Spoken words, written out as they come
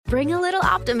Bring a little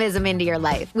optimism into your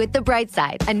life with The Bright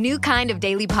Side, a new kind of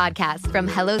daily podcast from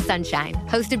Hello Sunshine,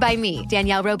 hosted by me,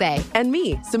 Danielle Robay. And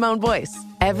me, Simone Boyce.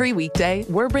 Every weekday,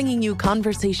 we're bringing you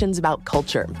conversations about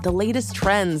culture, the latest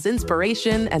trends,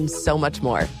 inspiration, and so much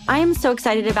more. I am so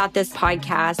excited about this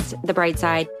podcast, The Bright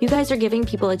Side. You guys are giving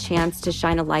people a chance to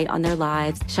shine a light on their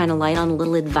lives, shine a light on a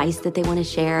little advice that they want to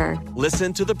share.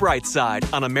 Listen to The Bright Side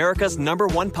on America's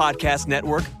 #1 podcast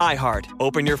network, iHeart.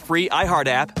 Open your free iHeart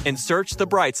app and search The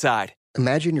Bright Side.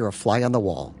 Imagine you're a fly on the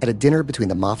wall at a dinner between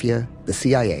the mafia, the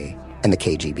CIA, and the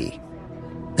KGB.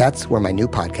 That's where my new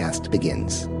podcast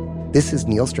begins. This is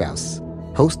Neil Strauss,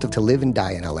 host of To Live and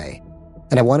Die in LA,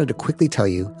 and I wanted to quickly tell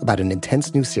you about an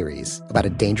intense new series about a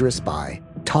dangerous spy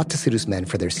taught to seduce men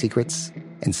for their secrets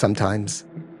and sometimes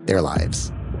their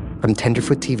lives. From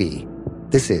Tenderfoot TV,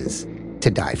 this is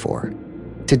To Die For.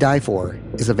 To Die For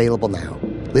is available now.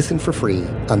 Listen for free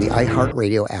on the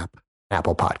iHeartRadio app,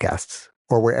 Apple Podcasts,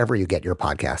 or wherever you get your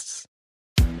podcasts.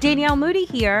 Danielle Moody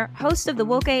here, host of the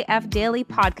Woke AF Daily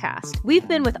podcast. We've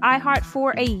been with iHeart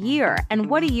for a year, and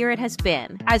what a year it has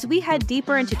been. As we head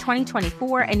deeper into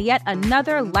 2024 and yet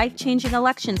another life-changing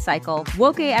election cycle,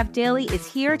 Woke AF Daily is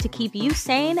here to keep you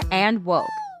sane and woke.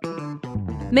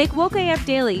 Make Woke AF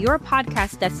Daily your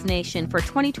podcast destination for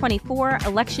 2024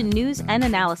 election news and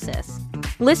analysis.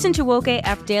 Listen to Woke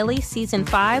AF Daily Season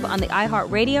 5 on the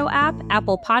iHeartRadio app,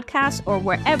 Apple Podcasts, or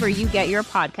wherever you get your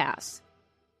podcasts.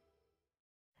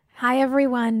 Hi,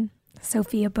 everyone.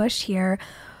 Sophia Bush here.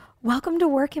 Welcome to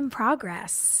Work in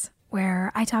Progress,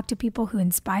 where I talk to people who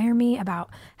inspire me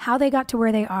about how they got to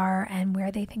where they are and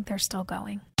where they think they're still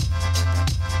going.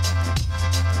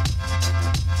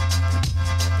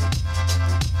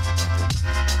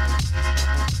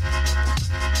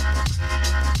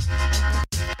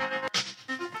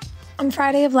 On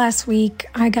Friday of last week,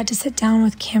 I got to sit down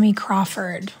with Cami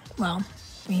Crawford. Well,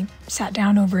 we sat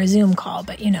down over a Zoom call,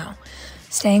 but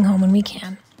staying home when we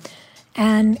can.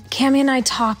 And Cami and I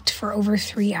talked for over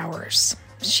 3 hours.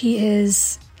 She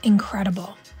is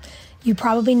incredible. You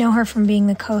probably know her from being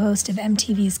the co-host of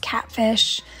MTV's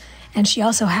Catfish, and she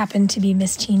also happened to be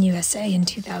Miss Teen USA in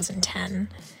 2010.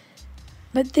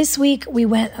 But this week, we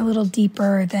went a little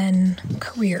deeper than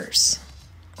careers.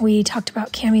 We talked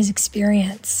about Cami's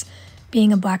experience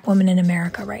being a Black woman in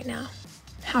America right now,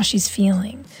 how she's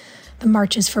feeling, the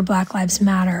marches for Black Lives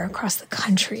Matter across the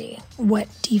country, what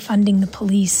defunding the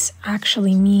police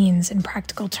actually means in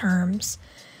practical terms,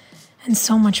 and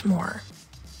so much more.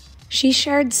 She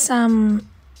shared some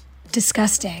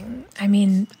disgusting,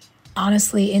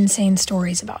 honestly insane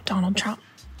stories about Donald Trump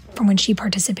from when she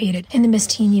participated in the Miss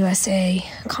Teen USA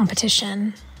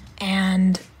competition,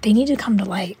 and they need to come to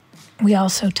light. We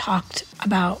also talked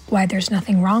about why there's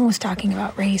nothing wrong with talking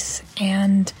about race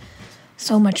and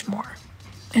so much more.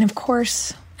 And of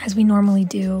course, as we normally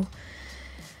do,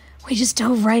 we just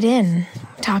dove right in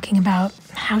talking about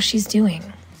how she's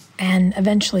doing. And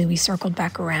eventually we circled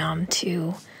back around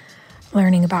to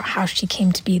learning about how she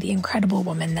came to be the incredible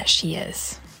woman that she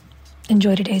is.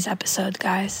 Enjoy today's episode,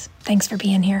 guys. Thanks for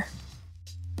being here.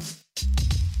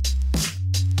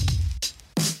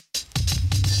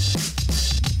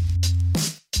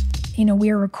 We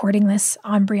are recording this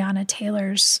on Breonna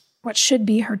Taylor's, what should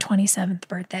be her 27th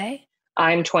birthday.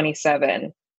 I'm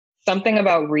 27. Something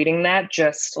about reading that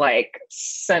just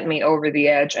sent me over the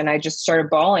edge, and I just started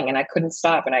bawling and I couldn't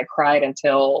stop, and I cried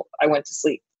until I went to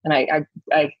sleep, and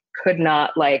I could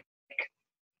not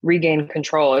regain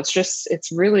control.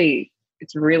 It's really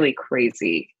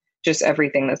crazy, just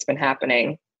everything that's been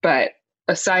happening. But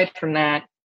aside from that,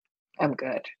 I'm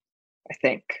good, I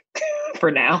think, for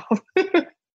now.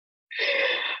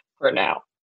 For now,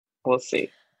 we'll see.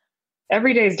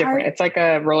 Every day is different. It's like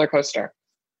a roller coaster.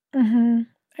 Mm-hmm.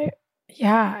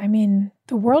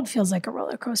 The world feels like a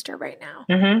roller coaster right now.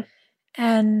 Mm-hmm.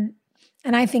 And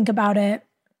I think about it.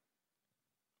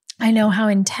 I know how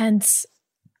intense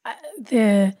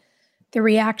the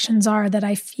reactions are that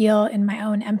I feel in my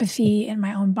own empathy, in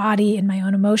my own body, in my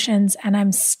own emotions, and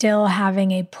I'm still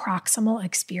having a proximal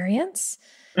experience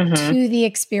to the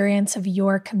experience of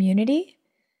your community.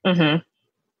 Mm-hmm.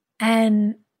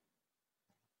 And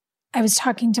I was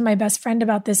talking to my best friend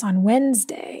about this on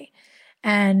Wednesday,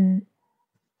 and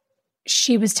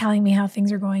she was telling me how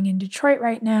things are going in Detroit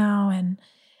right now. And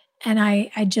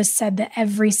I just said that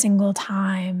every single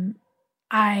time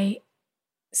I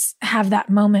have that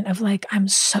moment of I'm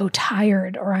so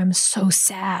tired or I'm so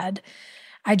sad,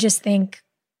 I just think,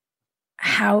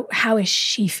 how is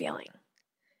she feeling?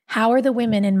 How are the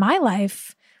women in my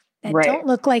life that don't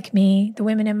look like me, the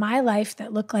women in my life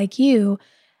that look like you,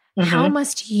 how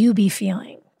must you be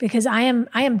feeling? Because I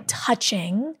am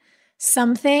touching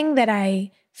something that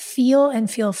I feel and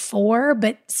feel for,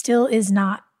 but still is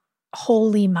not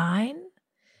wholly mine.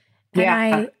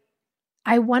 And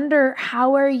I wonder,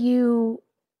 how are you,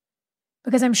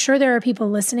 because I'm sure there are people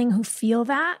listening who feel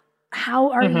that.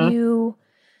 How are you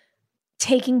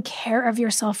taking care of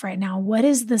yourself right now? What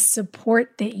is the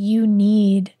support that you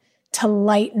need to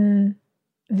lighten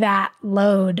that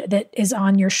load that is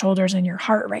on your shoulders and your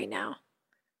heart right now?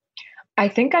 I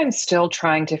think I'm still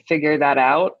trying to figure that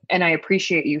out. And I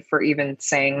appreciate you for even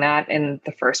saying that in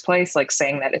the first place, like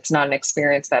saying that it's not an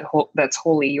experience that's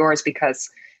wholly yours, because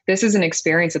this is an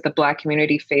experience that the Black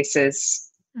community faces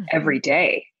every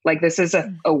day. Like this is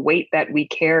a weight that we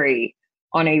carry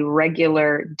on a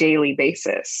regular daily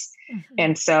basis.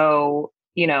 And so,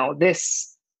 you know,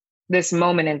 this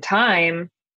moment in time,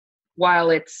 while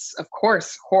it's of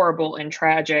course horrible and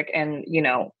tragic and, you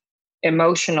know,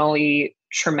 emotionally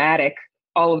traumatic,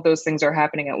 all of those things are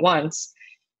happening at once,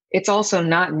 it's also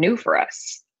not new for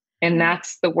us. And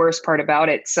that's the worst part about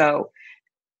it. So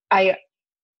I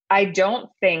don't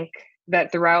think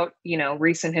that throughout, you know,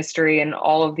 recent history and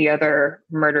all of the other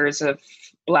murders of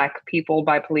Black people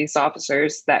by police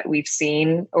officers that we've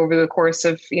seen over the course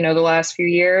of, you know, the last few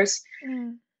years,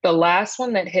 the last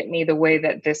one that hit me the way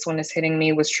that this one is hitting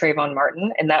me was Trayvon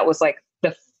Martin. And that was like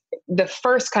the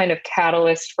first kind of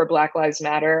catalyst for Black Lives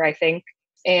Matter, I think.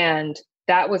 And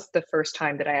that was the first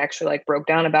time that I actually like broke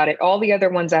down about it. All the other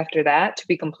ones after that, to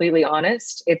be completely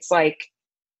honest, it's like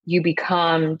you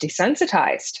become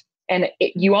desensitized. And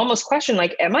you almost question,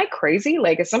 like, am I crazy?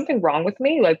 Like, is something wrong with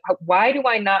me? Like, why do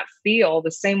I not feel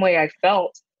the same way I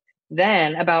felt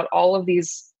then about all of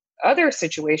these other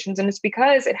situations? And it's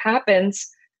because it happens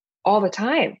all the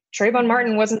time. Trayvon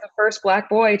Martin wasn't the first Black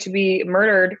boy to be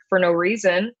murdered for no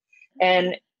reason.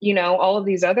 And, you know, all of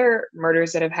these other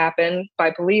murders that have happened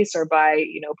by police or by,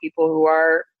 you know, people who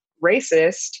are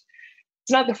racist,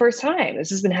 it's not the first time.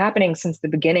 This has been happening since the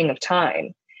beginning of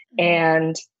time.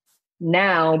 And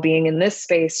now being in this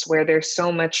space where there's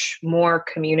so much more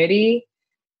community,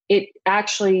 it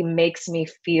actually makes me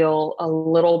feel a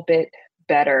little bit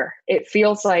better. It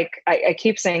feels like I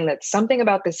keep saying that something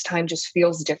about this time just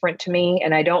feels different to me,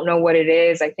 and I don't know what it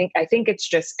is. I think it's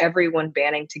just everyone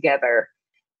banding together,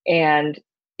 and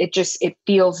it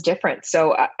feels different.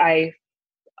 So I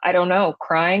don't know.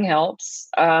 Crying helps.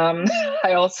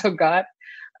 I also got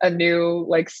a new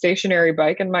like stationary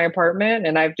bike in my apartment,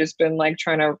 and I've just been like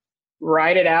trying to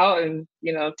ride it out and,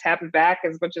 you know, tap it back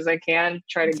as much as I can,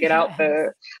 try to get out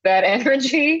that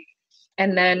energy.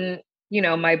 And then, you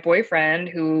know, my boyfriend,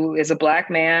 who is a Black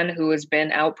man who has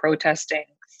been out protesting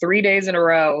 3 days in a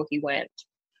row, he went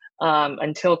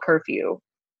until curfew,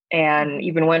 and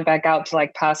even went back out to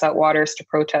like pass out waters to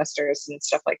protesters and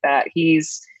stuff like that.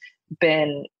 He's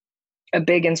been a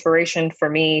big inspiration for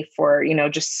me for, you know,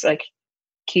 just like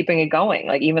keeping it going.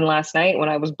 Like even last night when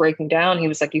I was breaking down, he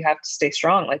was like, you have to stay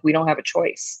strong. Like we don't have a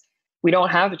choice. We don't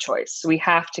have a choice. So we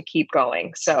have to keep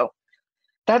going. So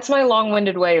that's my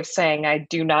long-winded way of saying I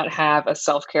do not have a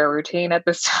self-care routine at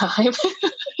this time.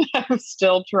 I'm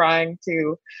still trying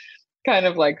to kind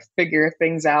of like figure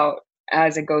things out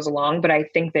as it goes along. But I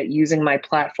think that using my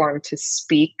platform to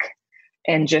speak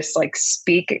and just like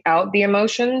speak out the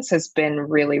emotions has been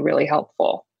really, really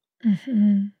helpful.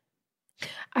 Mm-hmm.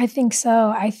 I think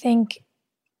so. I think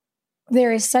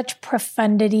there is such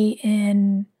profundity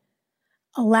in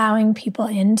allowing people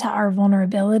into our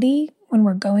vulnerability when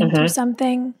we're going through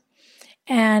something.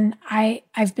 And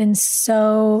I've been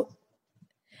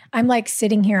I'm like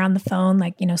sitting here on the phone,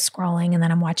 like, you know, scrolling, and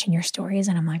then I'm watching your stories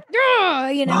and I'm like,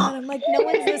 you know, and I'm like, no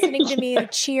one's listening to me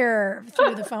cheer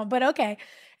through the phone, but okay.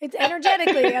 It's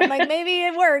energetically. I'm like, maybe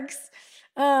it works.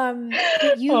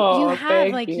 But you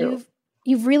have like,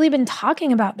 you've really been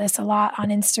talking about this a lot on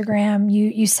Instagram.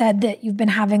 You said that you've been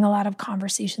having a lot of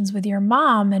conversations with your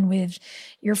mom and with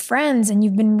your friends, and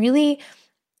you've been really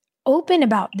open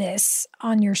about this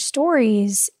on your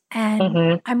stories.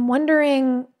 And I'm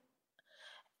wondering,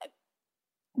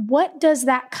 what does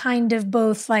that kind of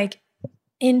both like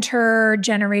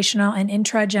intergenerational and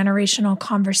intragenerational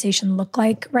conversation look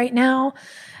like right now?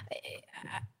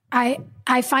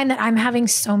 I find that I'm having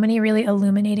so many really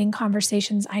illuminating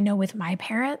conversations, I know, with my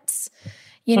parents.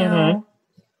 You know,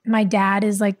 my dad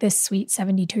is like this sweet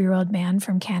 72-year-old man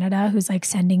from Canada who's like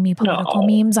sending me political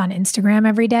memes on Instagram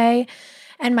every day.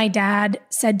 And my dad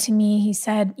said to me, he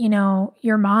said, you know,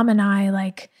 your mom and I,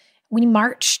 like, we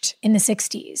marched in the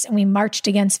 60s and we marched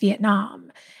against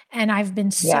Vietnam. And I've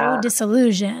been so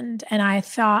disillusioned. And I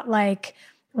thought, like,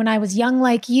 when I was young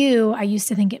like you, I used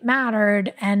to think it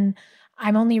mattered. And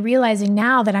I'm only realizing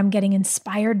now that I'm getting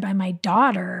inspired by my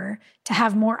daughter to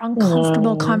have more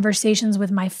uncomfortable conversations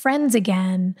with my friends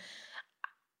again.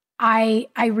 I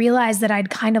realized that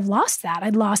I'd kind of lost that.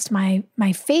 I'd lost my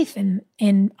faith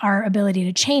in our ability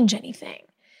to change anything.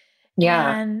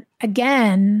 Yeah. And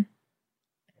again,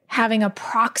 having a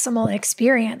proximal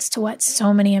experience to what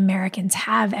so many Americans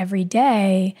have every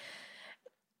day,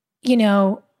 you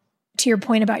know, to your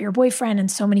point about your boyfriend and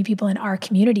so many people in our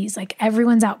communities, like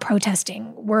everyone's out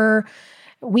protesting.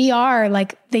 We are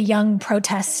like the young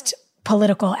protest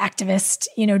political activist,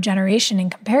 you know, generation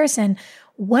in comparison.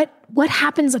 What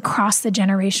happens across the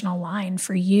generational line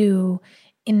for you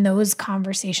in those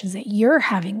conversations that you're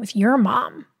having with your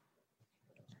mom?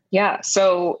 Yeah.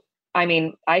 So, I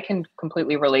mean, I can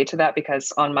completely relate to that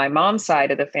because on my mom's side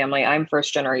of the family, I'm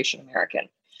first generation American.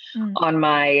 On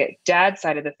my dad's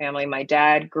side of the family, my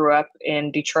dad grew up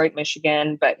in Detroit,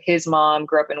 Michigan, but his mom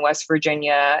grew up in West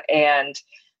Virginia. And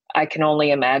I can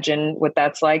only imagine what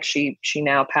that's like. She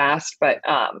now passed, but,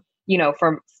 you know,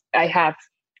 I have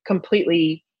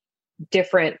completely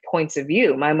different points of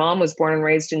view. My mom was born and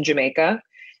raised in Jamaica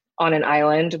on an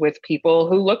island with people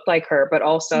who looked like her, but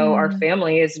also our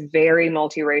family is very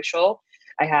multiracial.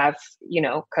 I have, you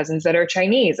know, cousins that are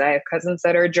Chinese. I have cousins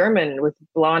that are German with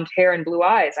blonde hair and blue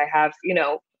eyes. I have, you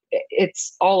know,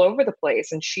 it's all over the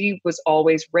place. And she was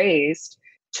always raised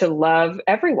to love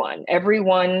everyone.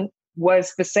 Everyone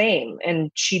was the same.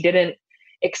 And she didn't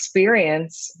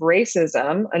experience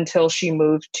racism until she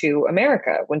moved to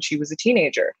America when she was a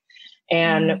teenager.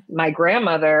 And my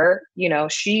grandmother, you know,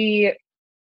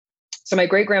 so my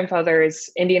great-grandfather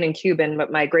is Indian and Cuban,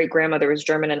 but my great-grandmother is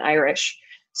German and Irish.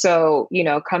 So, you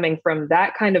know, coming from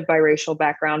that kind of biracial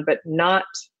background, but not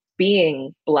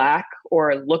being Black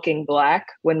or looking Black,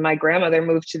 when my grandmother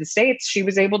moved to the States, she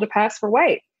was able to pass for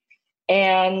white.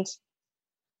 And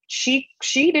she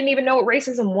didn't even know what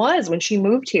racism was when she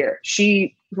moved here.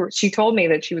 She told me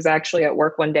that she was actually at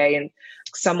work one day and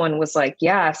someone was like,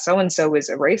 yeah, so-and-so is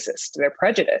a racist. They're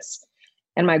prejudiced.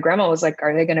 And my grandma was like,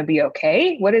 are they going to be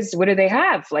okay? What do they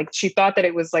have? Like, she thought that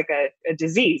it was like a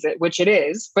disease, which it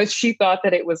is, but she thought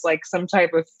that it was like some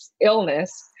type of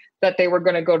illness that they were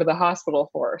going to go to the hospital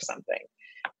for or something.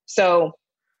 So,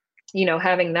 you know,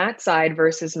 having that side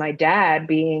versus my dad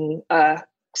being a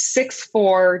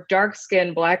 6'4",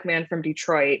 dark-skinned Black man from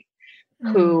Detroit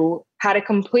who had a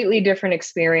completely different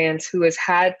experience, who has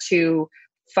had to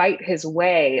fight his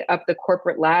way up the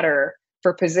corporate ladder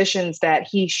for positions that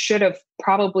he should have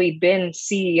probably been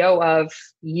CEO of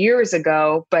years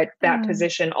ago, but that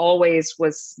position always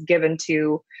was given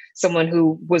to someone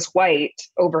who was white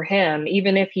over him,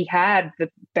 even if he had the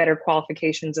better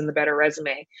qualifications and the better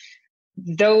resume.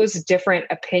 Those different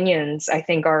opinions, I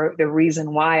think, are the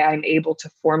reason why I'm able to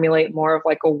formulate more of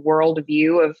like a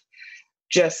worldview of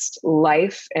just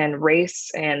life and race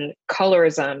and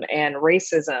colorism and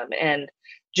racism and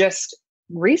just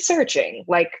researching,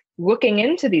 like looking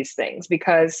into these things,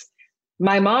 because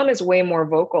my mom is way more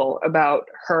vocal about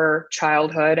her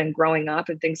childhood and growing up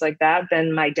and things like that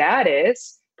than my dad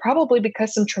is, probably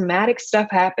because some traumatic stuff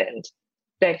happened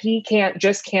that he can't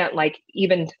like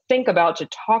even think about to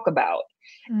talk about.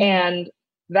 And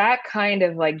that kind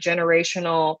of like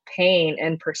generational pain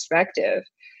and perspective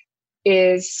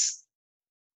is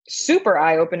super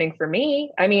eye-opening for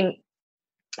me. I mean,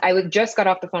 I just got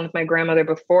off the phone with my grandmother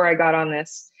before I got on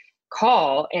this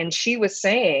call, and she was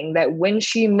saying that when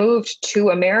she moved to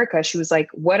America, she was like,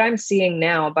 what I'm seeing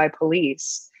now by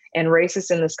police and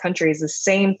racists in this country is the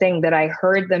same thing that I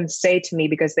heard them say to me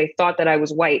because they thought that I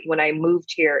was white when I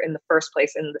moved here in the first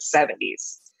place in the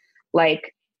 70s.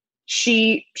 Like,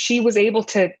 she was able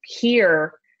to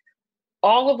hear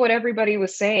all of what everybody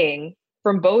was saying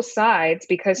from both sides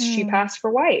because she passed for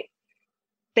white.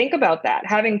 Think about that.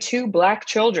 Having two Black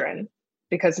children,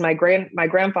 because my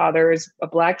grandfather is a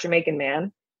Black Jamaican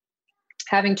man,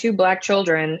 having two Black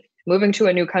children, moving to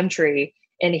a new country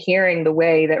and hearing the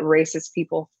way that racist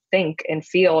people think and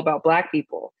feel about Black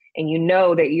people. And you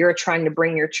know that you're trying to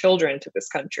bring your children to this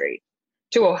country,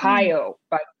 to Ohio,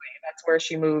 by the way. That's where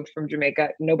she moved from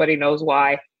Jamaica. Nobody knows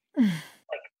why. Like,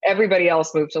 everybody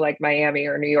else moved to like Miami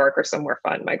or New York or somewhere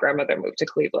fun. My grandmother moved to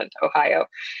Cleveland, Ohio.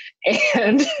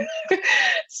 And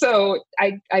so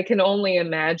I can only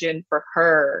imagine for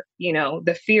her, you know,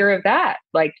 the fear of that.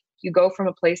 Like, you go from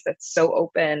a place that's so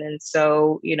open and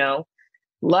so, you know,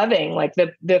 loving. Like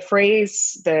the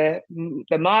phrase, the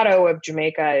motto of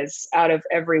Jamaica is out of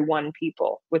every one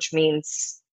people, which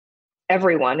means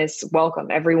everyone is welcome.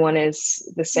 Everyone is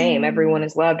the same. Everyone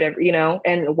is loved, you know,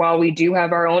 and while we do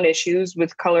have our own issues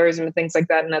with colorism and things like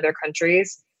that in other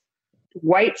countries,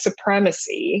 white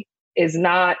supremacy is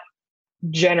not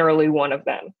generally one of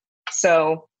them.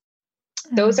 So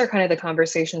those are kind of the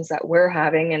conversations that we're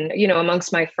having. And, you know,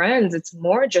 amongst my friends, it's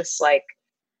more just like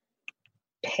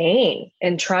pain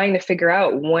and trying to figure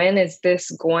out, when is this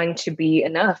going to be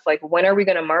enough? Like, when are we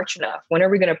going to march enough? When are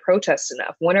we going to protest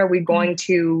enough? When are we going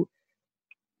to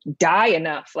die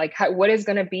enough? Like, what is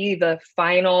going to be the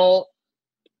final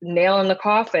nail in the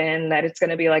coffin that it's going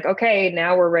to be like, okay,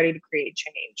 now we're ready to create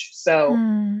change. So,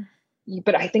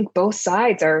 but I think both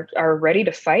sides are ready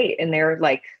to fight, and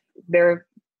they're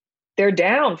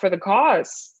down for the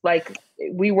cause. Like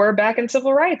we were back in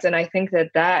civil rights. And I think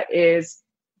that is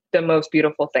the most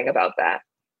beautiful thing about that.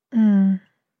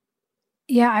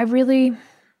 Yeah, I agree.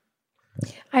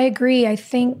 I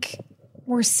think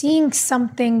we're seeing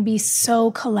something be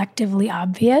so collectively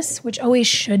obvious, which always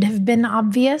should have been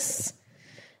obvious.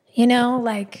 You know,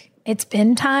 like it's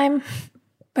been time,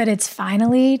 but it's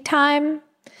finally time,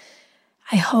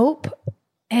 I hope.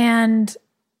 And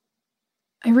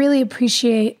I really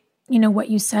appreciate, what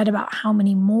you said about how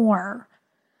many more,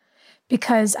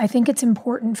 because I think it's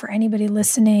important for anybody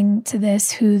listening to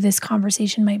this who this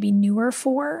conversation might be newer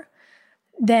for,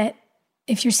 that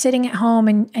if you're sitting at home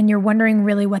and you're wondering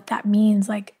really what that means,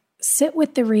 like sit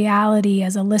with the reality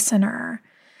as a listener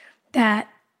that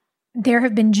there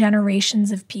have been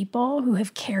generations of people who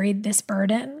have carried this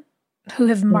burden, who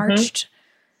have marched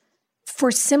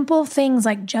for simple things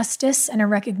like justice and a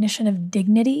recognition of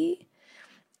dignity,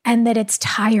 and that it's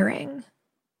tiring.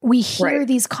 We hear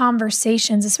these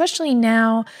conversations, especially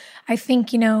now. I think,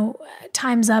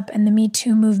 Time's Up and the Me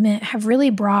Too movement have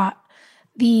really brought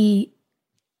the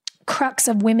crux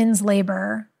of women's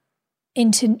labor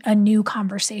into a new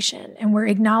conversation. And we're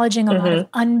acknowledging a lot of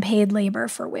unpaid labor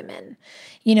for women.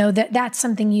 That's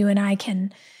something you and I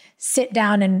can sit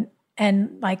down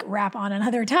and like wrap on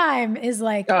another time, is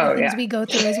like the things we go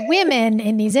through as women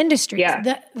in these industries.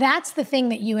 That's the thing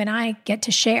that you and I get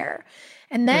to share.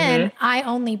 And then I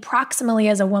only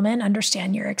proximally as a woman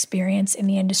understand your experience in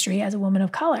the industry as a woman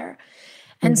of color.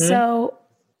 And so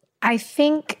I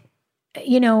think,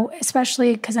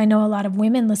 especially because I know a lot of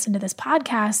women listen to this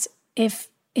podcast,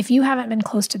 if you haven't been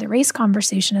close to the race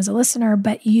conversation as a listener,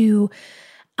 but you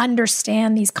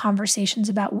understand these conversations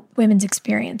about women's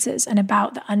experiences and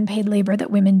about the unpaid labor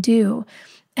that women do,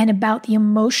 and about the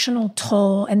emotional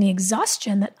toll and the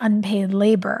exhaustion that unpaid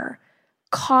labor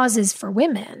causes for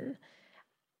women,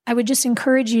 I would just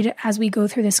encourage you to, as we go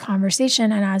through this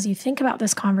conversation and as you think about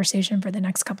this conversation for the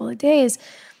next couple of days,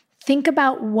 think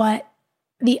about what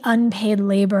the unpaid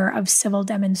labor of civil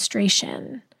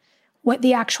demonstration, what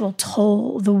the actual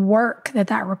toll, the work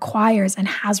that requires and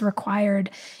has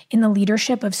required in the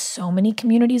leadership of so many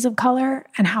communities of color,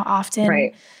 and how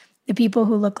often the people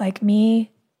who look like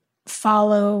me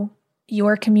follow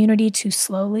your community too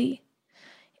slowly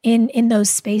in those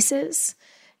spaces.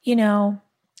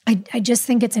 I just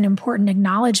think it's an important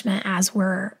acknowledgement as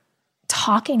we're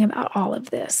talking about all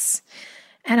of this.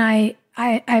 And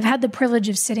I've had the privilege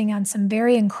of sitting on some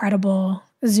very incredible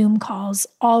Zoom calls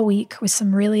all week with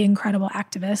some really incredible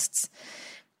activists.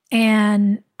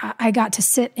 And I got to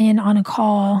sit in on a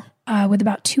call with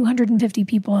about 250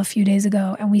 people a few days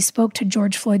ago, and we spoke to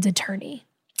George Floyd's attorney.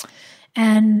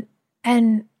 And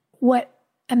what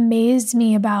amazed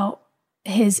me about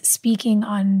his speaking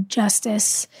on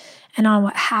justice and on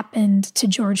what happened to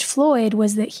George Floyd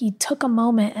was that he took a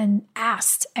moment and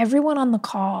asked everyone on the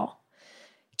call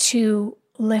to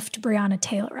lift Breonna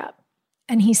Taylor up.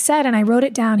 And he said, and I wrote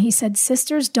it down, he said,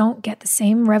 sisters don't get the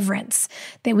same reverence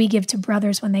that we give to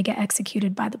brothers when they get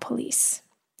executed by the police.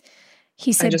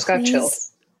 He said, I just got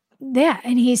chills. Yeah.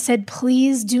 And he said,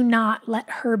 please do not let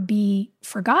her be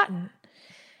forgotten.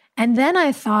 And then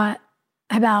I thought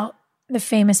about the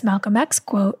famous Malcolm X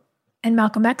quote. And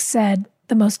Malcolm X said,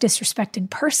 the most disrespected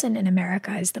person in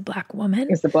America is the Black woman.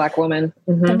 Is the Black woman.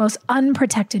 The most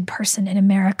unprotected person in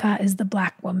America is the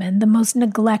Black woman. The most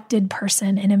neglected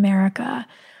person in America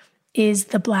is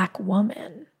the Black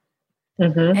woman.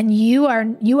 And you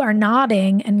are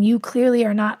nodding, and you clearly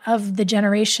are not of the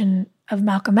generation of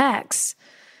Malcolm X.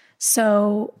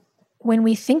 So when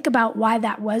we think about why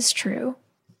that was true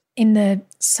in the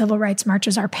civil rights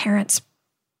marches our parents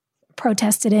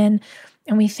protested in,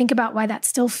 and we think about why that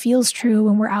still feels true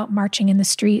when we're out marching in the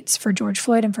streets for George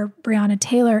Floyd and for Breonna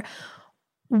Taylor,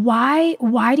 why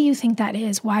do you think that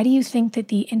is? Why do you think that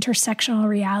the intersectional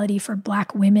reality for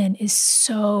Black women is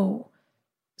so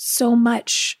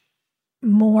much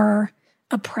more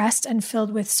oppressed and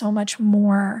filled with so much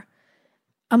more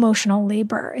emotional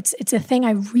labor? It's a thing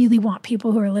I really want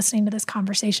people who are listening to this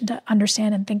conversation to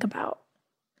understand and think about.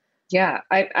 Yeah,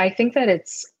 I think that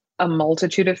it's a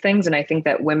multitude of things. And I think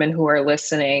that women who are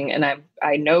listening, and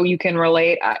I know you can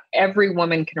relate, every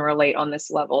woman can relate on this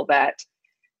level, that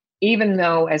even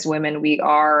though as women we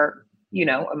are,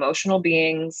 emotional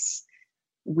beings,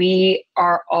 we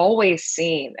are always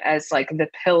seen as like the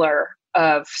pillar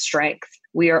of strength.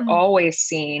 We are always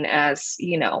seen as,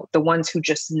 you know, the ones who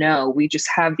just know. We just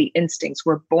have the instincts.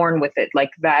 We're born with it. Like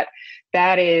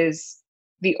that is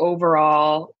the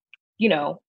overall, you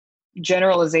know,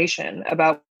 generalization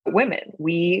about women.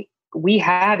 We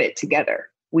have it together.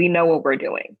 We know what we're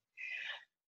doing.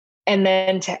 And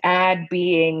then to add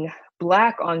being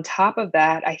Black on top of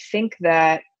that, I think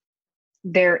that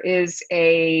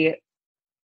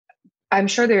I'm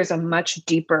sure there's a much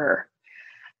deeper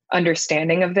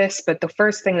understanding of this, but the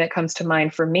first thing that comes to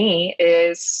mind for me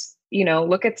is, you know,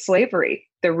 look at slavery.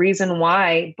 The reason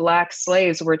why Black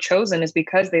slaves were chosen is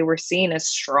because they were seen as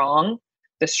strong,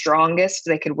 the strongest.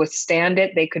 They could withstand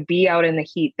it. They could be out in the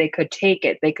heat. They could take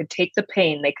it. They could take the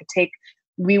pain.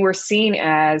 We were seen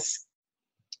as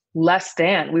less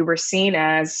than. We were seen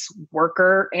as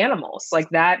worker animals. Like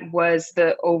that was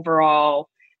the overall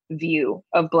view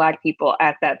of Black people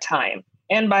at that time,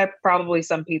 and by probably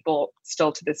some people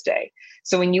still to this day.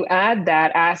 So when you add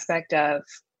that aspect of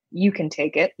you can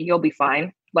take it, you'll be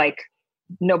fine. Like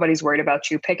nobody's worried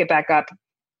about you. Pick it back up,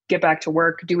 get back to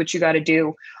work, do what you got to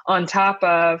do, on top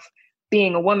of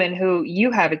being a woman who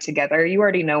you have it together. You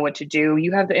already know what to do.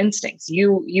 You have the instincts.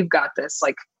 You've got this,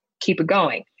 like keep it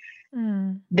going.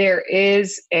 There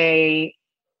is a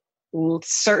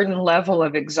certain level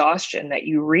of exhaustion that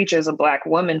you reach as a Black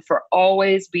woman for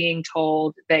always being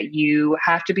told that you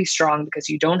have to be strong because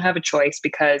you don't have a choice,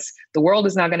 because the world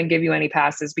is not going to give you any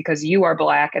passes because you are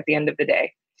Black at the end of the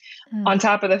day. On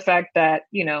top of the fact that,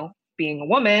 you know, being a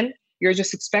woman, you're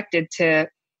just expected to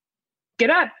get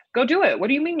up, go do it. What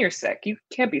do you mean you're sick? You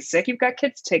can't be sick. You've got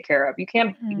kids to take care of. You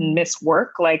can't miss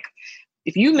work. Like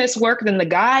if you miss work, then the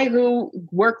guy who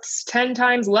works 10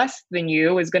 times less than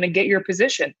you is going to get your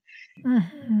position.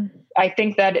 I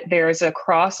think that there's a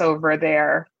crossover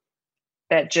there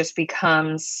that just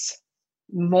becomes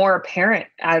more apparent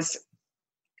as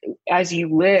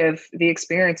you live the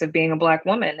experience of being a Black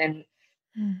woman. And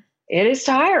it is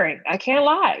tiring. I can't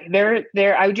lie.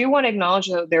 I do want to acknowledge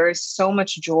that there is so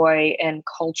much joy and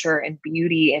culture and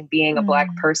beauty in being a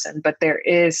Black person, but there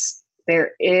is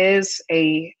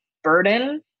a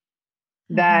burden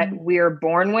that we're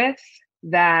born with,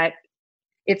 that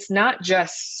it's not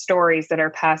just stories that are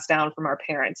passed down from our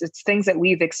parents. It's things that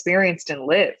we've experienced and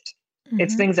lived.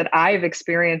 It's things that I've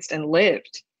experienced and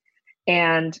lived.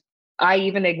 And I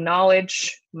even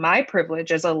acknowledge my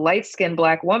privilege as a light-skinned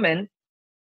Black woman.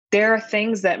 There are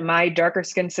things that my darker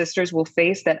skinned sisters will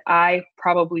face that I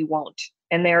probably won't.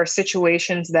 And there are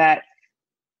situations that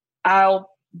I'll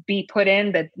be put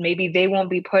in that maybe they won't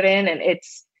be put in. And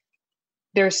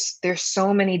there's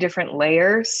so many different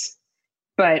layers,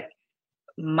 but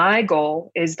my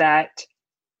goal is that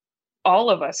all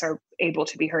of us are able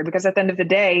to be heard, because at the end of the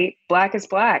day, Black is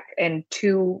Black. And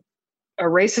to a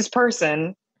racist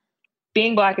person,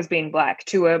 being Black is being Black.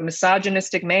 To a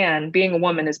misogynistic man, being a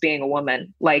woman is being a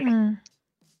woman. Like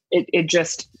it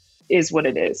just is what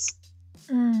it is.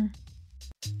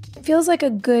 It feels like a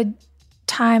good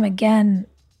time again.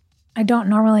 I don't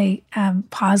normally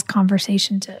pause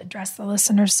conversation to address the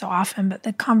listeners so often, but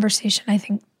the conversation I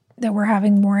think that we're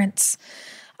having warrants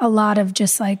a lot of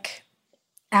just like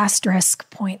asterisk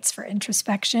points for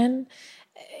introspection.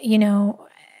 You know,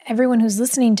 everyone who's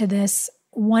listening to this,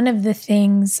 one of the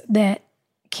things that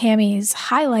Cammie's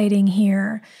highlighting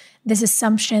here, this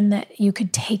assumption that you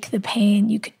could take the pain,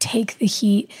 you could take the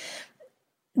heat,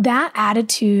 that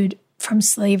attitude from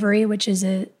slavery, which is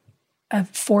a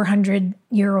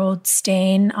 400-year-old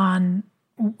stain on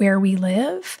where we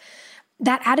live,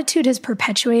 that attitude has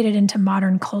perpetuated into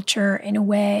modern culture in a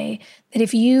way that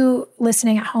if you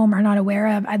listening at home are not aware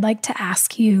of, I'd like to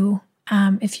ask you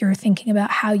if you're thinking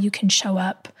about how you can show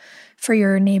up for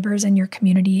your neighbors and your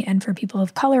community and for people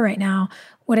of color right now.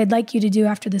 What I'd like you to do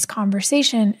after this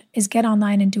conversation is get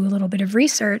online and do a little bit of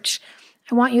research.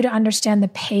 I want you to understand the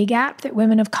pay gap that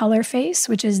women of color face,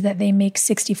 which is that they make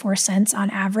 64 cents on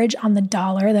average on the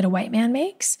dollar that a white man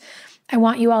makes. I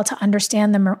want you all to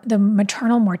understand the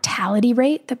maternal mortality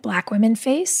rate that Black women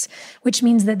face, which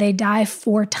means that they die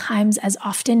 4 times as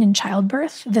often in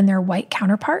childbirth than their white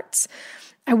counterparts.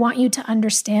 I want you to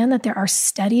understand that there are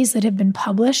studies that have been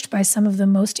published by some of the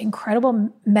most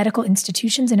incredible medical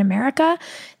institutions in America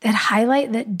that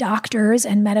highlight that doctors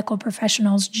and medical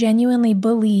professionals genuinely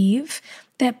believe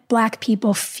that Black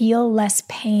people feel less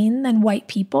pain than white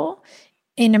people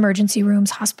in emergency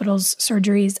rooms, hospitals,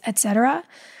 surgeries, etc.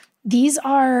 These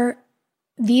are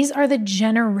the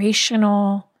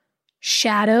generational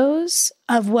shadows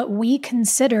of what we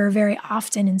consider very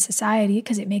often in society,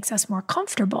 because it makes us more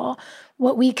comfortable,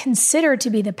 what we consider to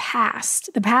be the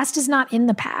past. The past is not in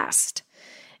the past.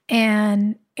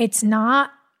 and it's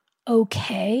not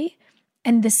okay.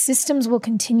 And the systems will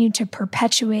continue to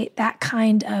perpetuate that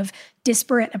kind of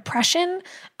disparate oppression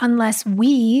unless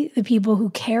we, the people who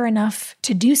care enough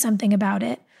to do something about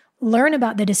it, learn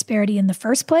about the disparity in the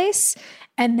first place,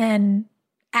 and then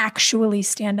actually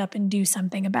stand up and do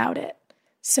something about it.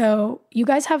 So you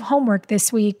guys have homework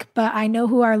this week, but I know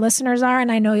who our listeners are,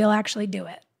 and I know you'll actually do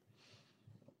it.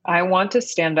 I want to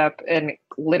stand up and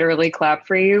literally clap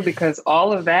for you, because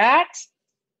all of that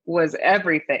was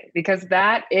everything, because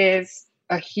that is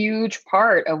a huge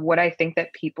part of what I think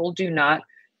that people do not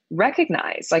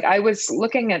recognize. Like, I was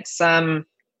looking at some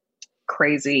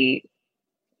crazy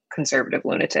conservative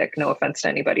lunatic, no offense to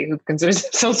anybody who considers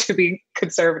themselves to be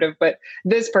conservative, but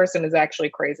this person is actually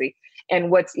crazy. And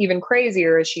what's even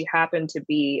crazier is she happened to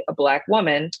be a Black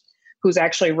woman who's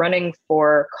actually running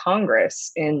for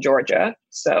Congress in Georgia.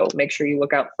 So make sure you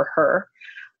look out for her.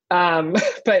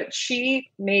 But she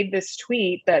made this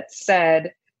tweet that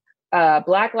said,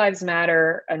 Black Lives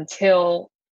Matter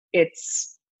until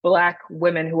it's Black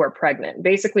women who are pregnant.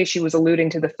 Basically, she was alluding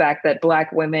to the fact that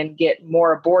Black women get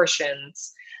more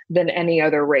abortions than any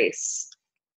other race.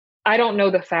 I don't know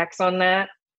the facts on that,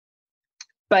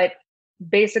 but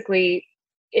basically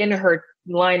in her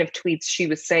line of tweets, she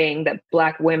was saying that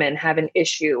Black women have an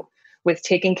issue with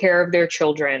taking care of their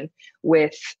children,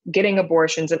 with getting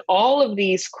abortions, and all of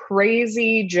these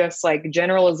crazy, just like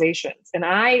generalizations. And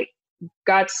I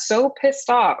got so pissed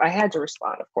off. I had to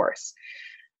respond, of course.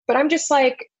 But I'm just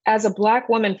like, as a Black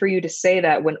woman, for you to say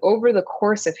that when over the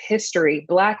course of history,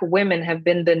 Black women have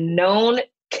been the known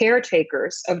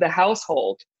caretakers of the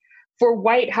household for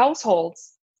white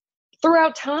households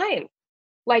throughout time.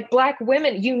 Like Black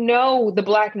women, you know, the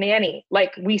Black nanny,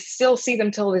 like we still see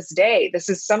them till this day. This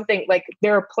is something like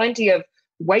there are plenty of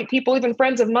white people, even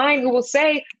friends of mine, who will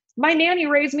say, my nanny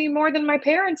raised me more than my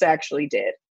parents actually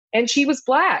did. And she was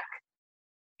Black.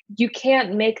 You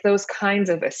can't make those kinds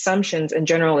of assumptions and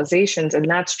generalizations. And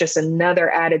that's just another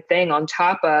added thing on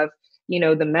top of, you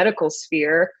know, the medical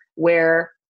sphere,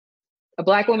 where a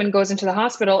Black woman goes into the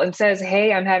hospital and says,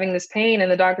 hey, I'm having this pain.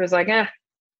 And the doctor's like,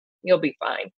 you'll be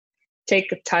fine. Take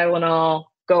the Tylenol,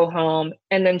 go home.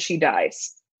 And then she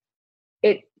dies.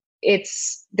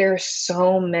 There's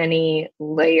so many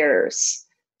layers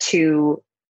to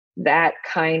that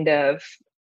kind of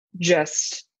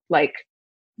just like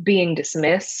being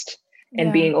dismissed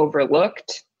and being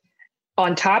overlooked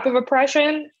on top of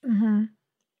oppression. Mm-hmm.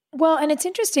 Well, and it's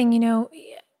interesting, you know,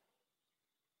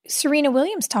 Serena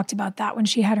Williams talked about that when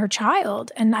she had her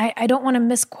child. And I don't want to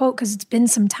misquote because it's been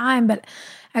some time, but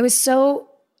I was so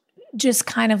just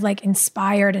kind of like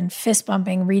inspired and fist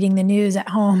bumping reading the news at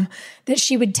home that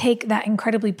she would take that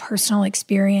incredibly personal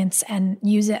experience and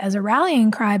use it as a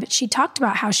rallying cry. But she talked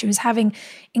about how she was having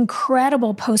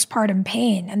incredible postpartum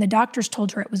pain and the doctors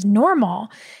told her it was normal.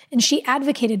 And she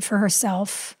advocated for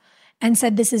herself and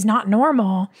said, this is not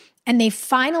normal. And they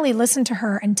finally listened to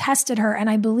her and tested her. And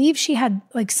I believe she had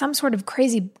like some sort of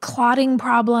crazy clotting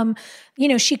problem. You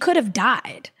know, she could have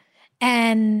died.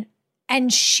 And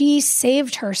she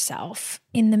saved herself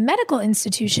in the medical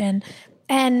institution.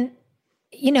 And,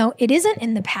 you know, it isn't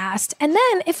in the past. And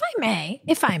then if I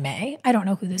may, I don't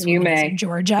know who this woman is in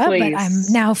Georgia, Please. But I'm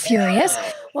now furious.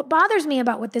 What bothers me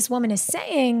about what this woman is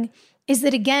saying is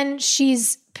that, again,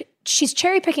 she's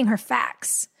cherry picking her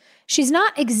facts. She's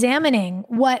not examining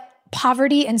what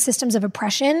poverty and systems of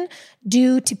oppression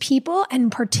do to people, and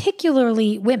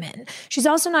particularly women. She's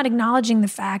also not acknowledging the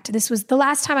fact, this was the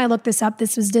last time I looked this up,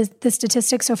 this was the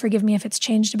statistic, so forgive me if it's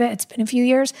changed a bit, it's been a few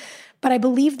years, but I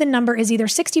believe the number is either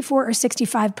 64 or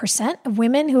 65% of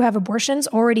women who have abortions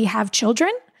already have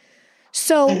children.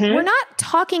 So we're not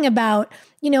talking about,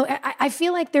 you know, I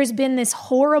feel like there's been this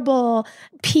horrible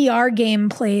PR game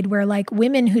played where like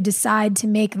women who decide to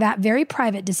make that very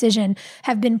private decision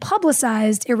have been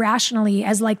publicized irrationally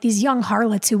as like these young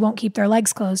harlots who won't keep their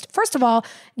legs closed. First of all,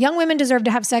 young women deserve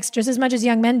to have sex just as much as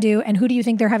young men do. And who do you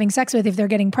think they're having sex with if they're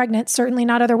getting pregnant? Certainly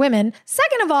not other women.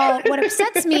 Second of all, what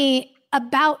upsets me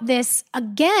about this,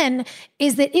 again,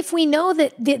 is that if we know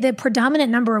that the predominant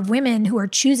number of women who are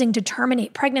choosing to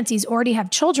terminate pregnancies already have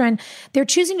children, they're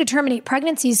choosing to terminate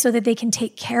pregnancies so that they can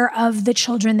take care of the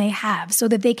children they have, so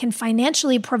that they can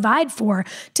financially provide for,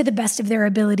 to the best of their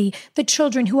ability, the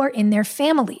children who are in their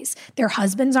families. Their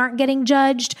husbands aren't getting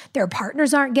judged, their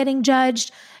partners aren't getting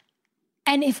judged.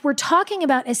 And if we're talking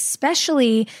about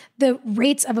especially the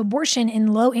rates of abortion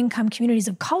in low-income communities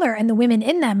of color and the women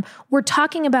in them, we're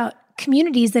talking about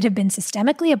communities that have been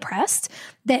systemically oppressed,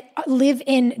 that live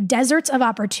in deserts of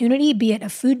opportunity, be it a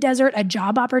food desert, a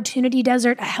job opportunity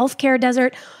desert, a healthcare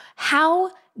desert. How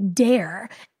dare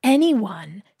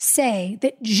anyone say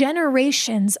that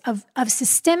generations of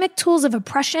systemic tools of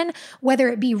oppression, whether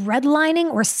it be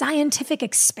redlining or scientific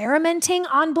experimenting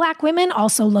on Black women,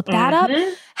 also look that up.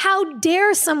 How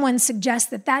dare someone suggest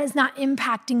that that is not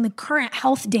impacting the current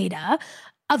health data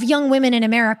of young women in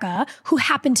America who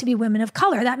happen to be women of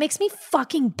color? That makes me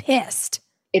fucking pissed.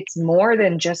 It's more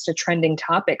than just a trending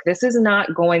topic. This is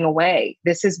not going away.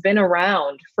 This has been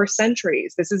around for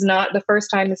centuries. This is not the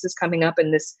first time this is coming up,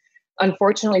 and this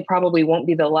unfortunately probably won't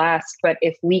be the last. But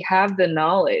if we have the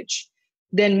knowledge,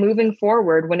 then moving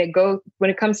forward, when it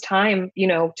comes time,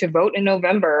 to vote in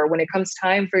November, when it comes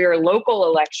time for your local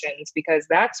elections, because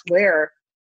that's where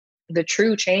the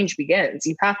true change begins.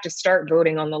 You have to start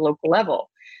voting on the local level.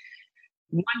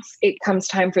 Once it comes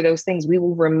time for those things, we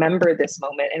will remember this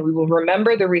moment, and we will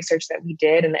remember the research that we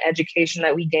did and the education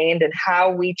that we gained and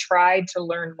how we tried to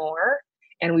learn more,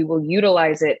 and we will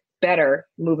utilize it better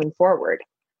moving forward.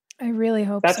 I really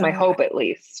hope That's so. my hope, at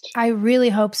least. I really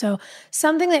hope so.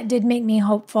 Something that did make me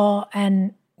hopeful,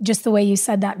 and just the way you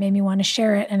said that made me want to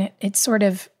share it, and it sort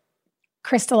of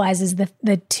crystallizes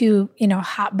the two,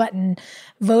 hot button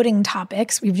voting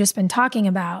topics we've just been talking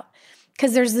about.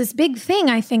 Because there's this big thing,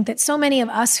 I think, that so many of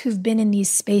us who've been in these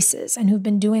spaces and who've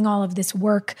been doing all of this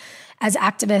work as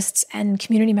activists and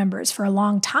community members for a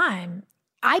long time,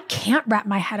 I can't wrap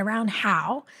my head around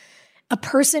how a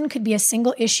person could be a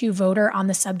single issue voter on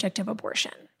the subject of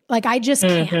abortion. Like, I just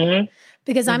can't.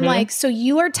 Because I'm like, so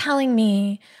you are telling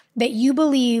me that you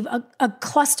believe a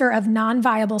cluster of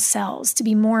non-viable cells to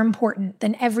be more important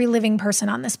than every living person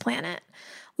on this planet.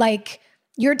 Like,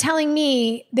 you're telling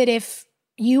me that if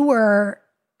you were,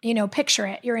 picture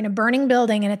it, you're in a burning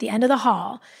building, and at the end of the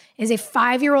hall is a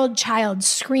 5-year-old child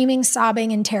screaming,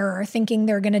 sobbing in terror, thinking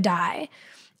they're going to die,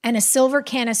 and a silver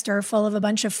canister full of a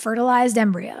bunch of fertilized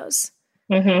embryos.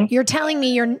 You're telling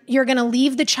me you're going to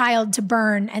leave the child to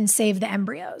burn and save the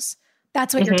embryos.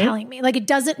 That's what you're telling me. Like,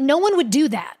 no one would do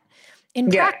that in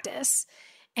practice.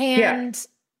 And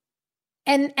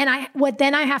what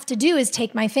then I have to do is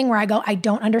take my thing where I go, I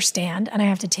don't understand. And I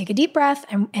have to take a deep breath.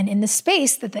 And in the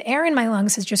space that the air in my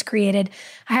lungs has just created,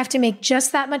 I have to make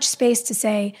just that much space to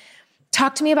say,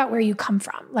 talk to me about where you come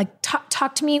from. Like,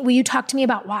 talk to me. Will you talk to me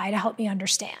about why, to help me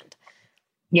understand?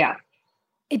 Yeah.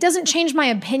 It doesn't change my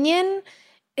opinion.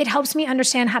 It helps me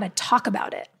understand how to talk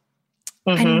about it.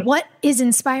 And what is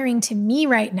inspiring to me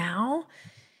right now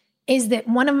is that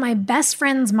one of my best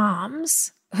friend's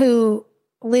moms, who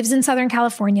lives in Southern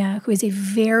California, who is a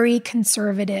very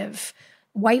conservative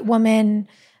white woman,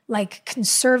 like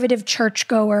conservative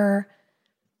churchgoer,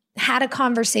 had a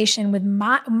conversation with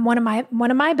one of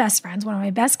my best friends, one of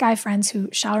my best guy friends, who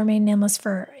shall remain nameless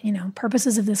for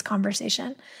purposes of this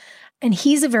conversation. And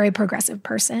he's a very progressive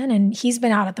person, and he's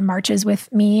been out at the marches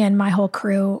with me and my whole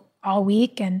crew all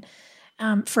week, and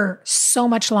for so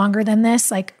much longer than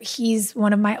this. Like, he's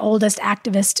one of my oldest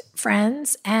activist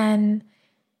friends, and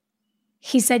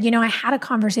he said, I had a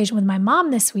conversation with my mom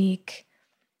this week,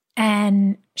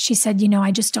 and she said,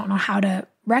 I just don't know how to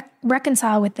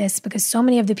reconcile with this, because so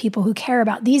many of the people who care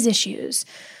about these issues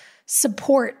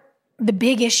support the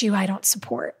big issue I don't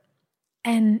support.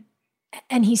 And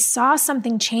he saw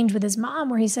something change with his mom,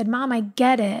 where he said, Mom, I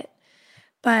get it,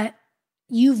 but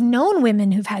you've known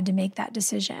women who've had to make that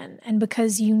decision. And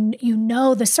because you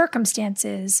know the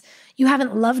circumstances, you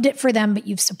haven't loved it for them, but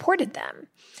you've supported them.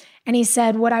 And he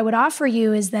said, what I would offer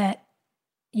you is that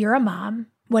you're a mom.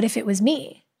 What if it was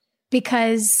me?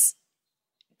 Because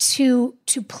to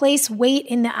place weight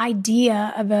in the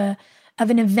idea of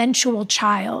an eventual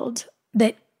child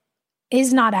that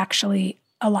is not actually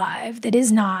alive, that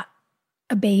is not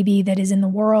a baby that is in the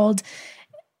world,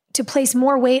 to place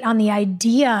more weight on the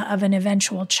idea of an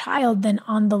eventual child than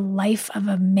on the life of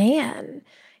a man.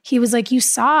 He was like, you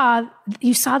saw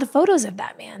the photos of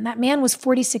that man. That man was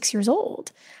 46 years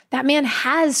old. That man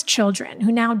has children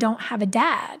who now don't have a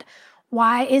dad.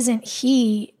 Why isn't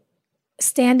he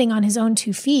standing on his own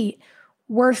 2 feet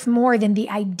worth more than the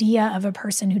idea of a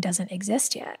person who doesn't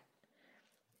exist yet?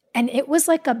 And it was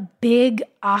like a big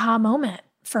aha moment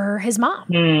for his mom.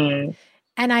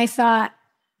 And I thought,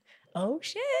 oh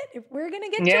shit, if we're going to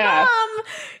get your mom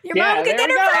can get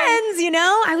her friends,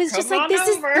 I was just like,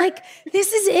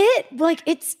 this is it. Like,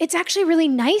 it's actually really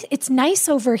nice. It's nice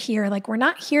over here. Like, we're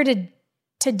not here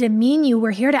to demean you.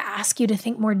 We're here to ask you to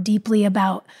think more deeply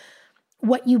about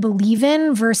what you believe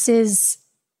in versus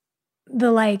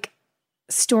the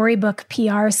storybook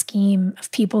PR scheme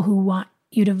of people who want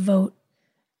you to vote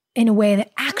in a way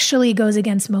that actually goes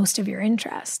against most of your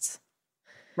interests.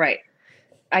 Right.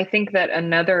 I think that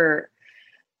another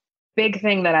big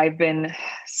thing that I've been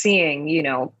seeing,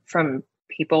 from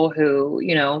people who,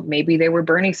 you know, maybe they were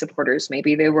Bernie supporters,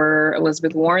 maybe they were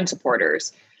Elizabeth Warren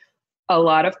supporters. A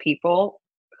lot of people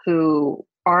who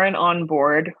aren't on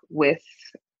board with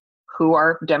who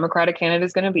our Democratic candidate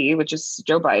is going to be, which is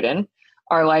Joe Biden,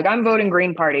 are like, I'm voting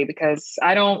Green Party because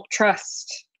I don't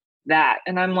trust that.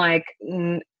 And I'm like,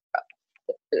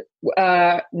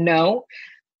 no,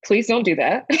 please don't do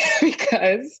that.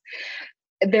 Because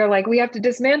they're like, we have to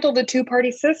dismantle the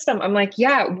two-party system. I'm like,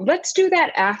 yeah, let's do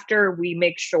that after we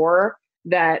make sure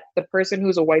that the person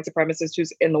who's a white supremacist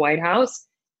who's in the White House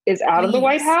is out of the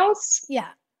White House. Yeah.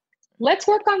 Let's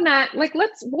work on that. Like,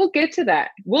 we'll get to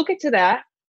that. We'll get to that.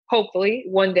 Hopefully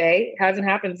one day. It hasn't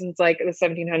happened since like the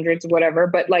 1700s, whatever,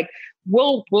 but like,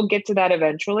 we'll get to that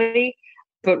eventually.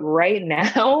 But right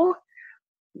now,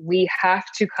 we have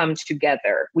to come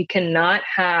together. We cannot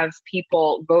have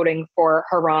people voting for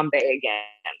Harambe again,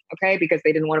 okay? Because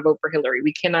they didn't want to vote for Hillary.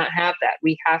 We cannot have that.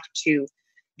 We have to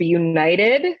be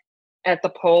united at the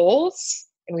polls,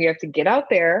 and we have to get out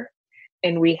there,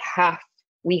 and we have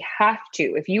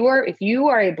to. If you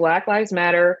are a Black Lives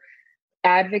Matter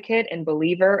advocate and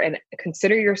believer and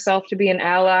consider yourself to be an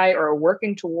ally or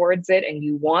working towards it, and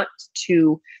you want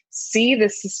to see the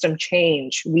system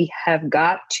change, we have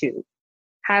got to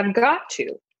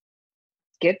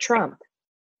get Trump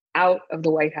out of the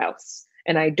White House.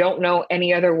 And I don't know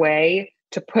any other way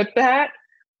to put that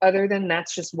other than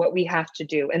that's just what we have to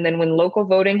do. And then when local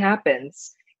voting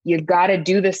happens, you've got to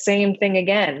do the same thing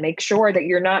again. Make sure that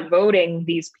you're not voting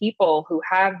these people who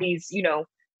have these, you know,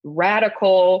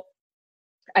 radical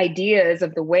ideas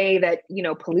of the way that, you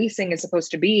know, policing is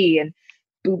supposed to be, and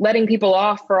letting people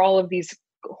off for all of these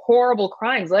horrible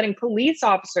crimes, letting police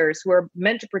officers who are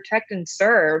meant to protect and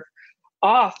serve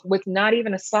off with not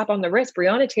even a slap on the wrist.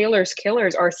 Breonna Taylor's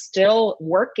killers are still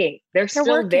working. They're still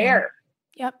working. There.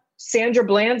 Yep. Sandra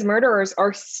Bland's murderers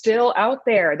are still out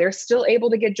there. They're still able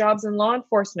to get jobs in law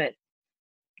enforcement.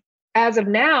 As of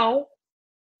now,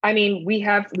 I mean, we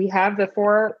have the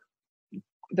four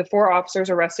officers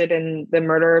arrested in the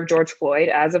murder of George Floyd.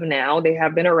 As of now, they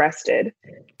have been arrested.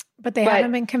 But they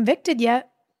haven't been convicted yet.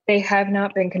 They have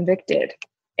not been convicted.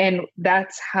 And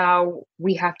that's how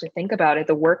we have to think about it.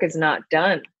 The work is not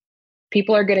done.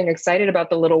 People are getting excited about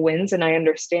the little wins, and I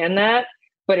understand that,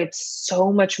 but it's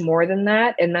so much more than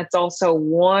that. And that's also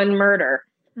one murder.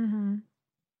 Mm-hmm.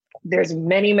 There's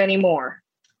many, many more.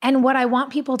 And what I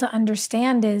want people to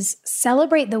understand is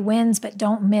celebrate the wins, but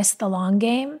don't miss the long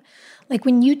game. Like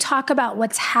when you talk about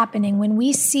what's happening, when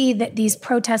we see that these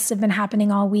protests have been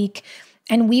happening all week,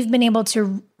 and we've been able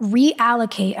to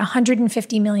reallocate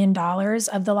 $150 million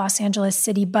of the Los Angeles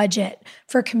city budget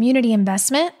for community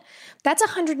investment, that's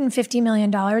 $150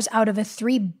 million out of a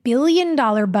 $3 billion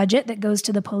budget that goes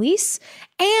to the police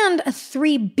and a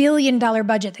 $3 billion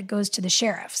budget that goes to the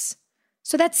sheriffs.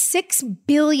 So that's $6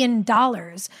 billion.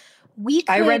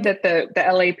 I read that the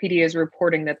LAPD is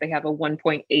reporting that they have a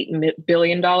 $1.8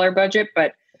 billion budget,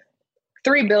 but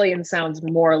 $3 billion sounds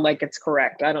more like it's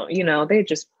correct. I don't, you know, they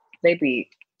be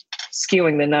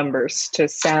skewing the numbers to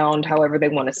sound however they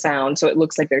want to sound. So it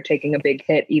looks like they're taking a big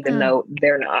hit, even though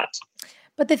they're not.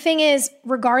 But the thing is,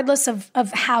 regardless of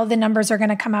how the numbers are going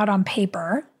to come out on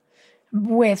paper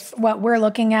with what we're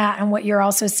looking at and what you're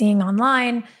also seeing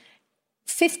online,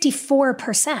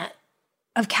 54%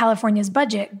 of California's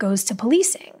budget goes to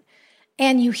policing.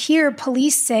 And you hear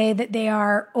police say that they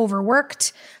are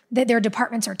overworked, that their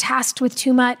departments are tasked with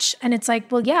too much. And it's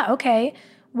like, well, yeah, okay.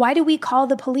 Why do we call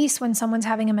the police when someone's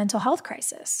having a mental health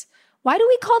crisis? Why do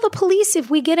we call the police if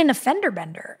we get an offender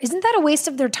bender? Isn't that a waste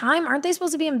of their time? Aren't they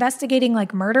supposed to be investigating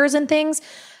like murders and things?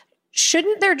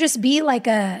 Shouldn't there just be like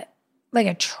a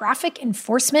traffic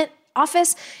enforcement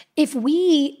office?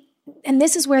 And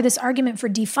this is where this argument for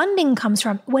defunding comes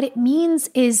from. What it means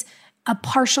is a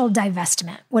partial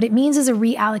divestment. What it means is a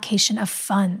reallocation of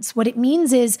funds. What it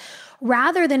means is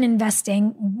rather than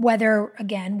investing,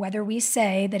 whether we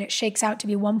say that it shakes out to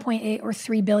be $1.8 or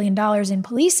 $3 billion in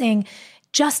policing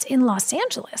just in Los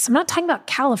Angeles, I'm not talking about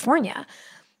California.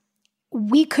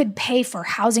 We could pay for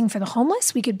housing for the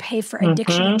homeless. We could pay for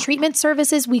addiction and treatment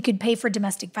services. We could pay for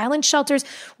domestic violence shelters.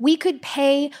 We could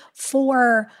pay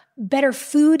for better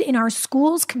food in our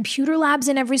schools, computer labs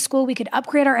in every school. We could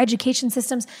upgrade our education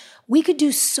systems. We could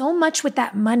do so much with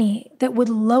that money that would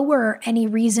lower any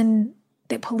reason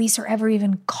that police are ever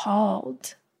even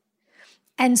called.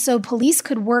 And so police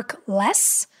could work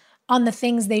less on the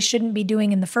things they shouldn't be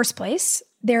doing in the first place.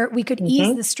 We could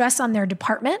ease the stress on their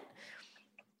department,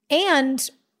 and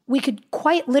we could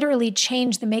quite literally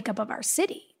change the makeup of our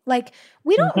city. Like,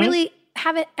 we don't really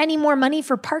have any more money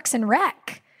for Parks and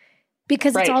Rec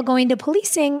because it's all going to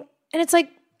policing. And it's like,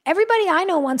 everybody I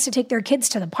know wants to take their kids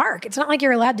to the park. It's not like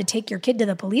you're allowed to take your kid to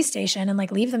the police station and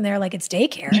like leave them there like it's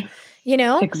daycare. You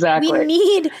know, Exactly.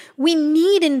 We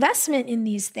need investment in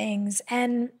these things,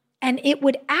 and it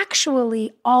would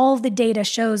actually, all the data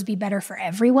shows, be better for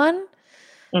everyone.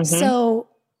 So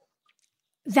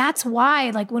that's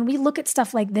why, like, when we look at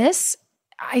stuff like this,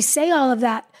 I say all of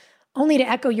that only to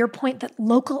echo your point that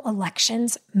local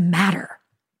elections matter.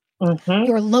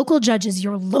 Your local judges,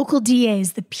 your local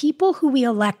DAs, the people who we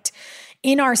elect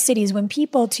in our cities, when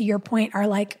people, to your point, are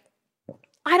like,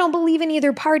 I don't believe in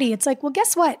either party. It's like, well,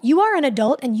 guess what? You are an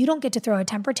adult and you don't get to throw a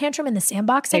temper tantrum in the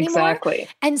sandbox anymore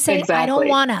and say, I don't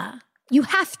wanna. You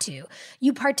have to.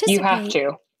 You participate. You have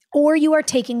to. Or you are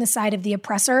taking the side of the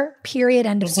oppressor, period,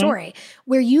 end of story,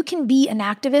 where you can be an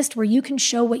activist, where you can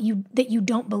show that you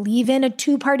don't believe in a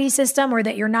two-party system, or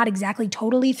that you're not exactly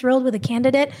totally thrilled with a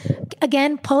candidate.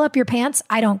 Again, pull up your pants.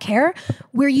 I don't care.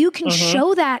 Where you can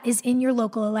show that is in your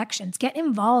local elections. Get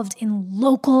involved in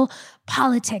local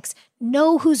politics.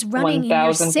 Know who's running 1000%. in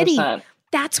your city.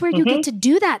 That's where you get to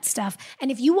do that stuff.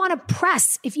 And if you want to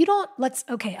press, if you don't,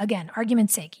 again,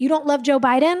 argument's sake, you don't love Joe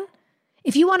Biden.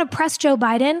 If you want to press Joe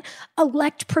Biden,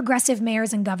 elect progressive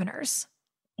mayors and governors.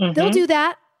 They'll do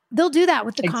that. They'll do that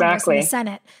with the Congress and the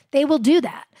Senate. They will do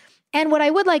that. And what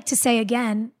I would like to say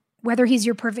again, whether he's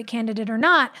your perfect candidate or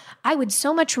not, I would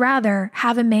so much rather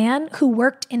have a man who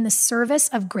worked in the service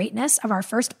of greatness of our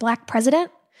first Black president,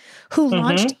 who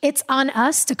launched It's On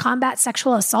Us to combat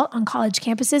sexual assault on college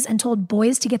campuses and told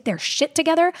boys to get their shit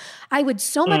together. I would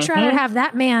so much rather have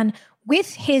that man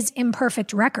with his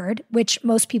imperfect record, which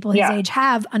most people his age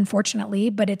have,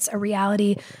 unfortunately, but it's a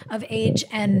reality of age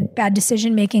and bad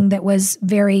decision-making that was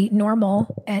very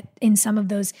normal in some of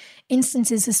those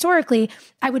instances historically.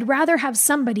 I would rather have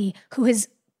somebody who has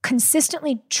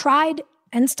consistently tried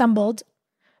and stumbled,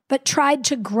 but tried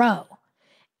to grow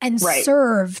and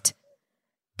served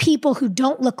people who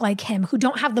don't look like him, who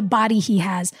don't have the body he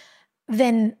has,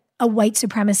 than a white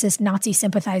supremacist Nazi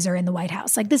sympathizer in the White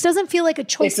House. Like, this doesn't feel like a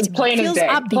choice to me. Plain It as feels day.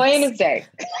 obvious. Plain as day.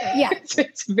 Yeah.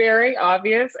 It's very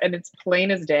obvious and it's plain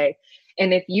as day.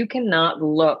 And if you cannot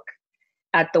look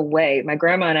at the way, my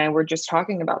grandma and I were just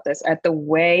talking about this, at the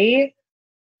way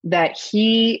that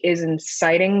he is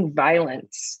inciting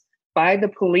violence by the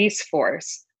police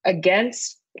force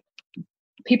against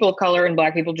people of color and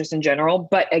Black people just in general,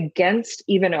 but against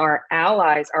even our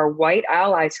allies, our white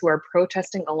allies who are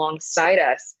protesting alongside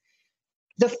us.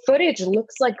 The footage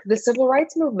looks like the civil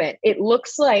rights movement. It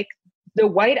looks like the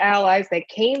white allies that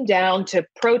came down to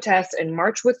protest and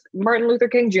march with Martin Luther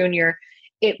King Jr.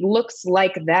 It looks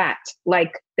like that.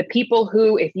 Like the people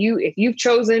who, if you've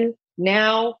chosen,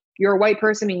 now you're a white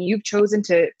person and you've chosen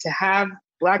to have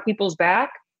Black people's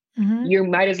back, you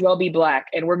might as well be Black,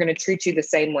 and we're going to treat you the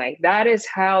same way. That is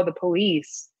how the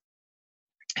police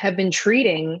have been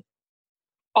treating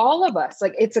all of us.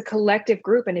 Like, it's a collective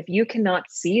group. And if you cannot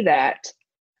see that,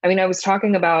 I mean, I was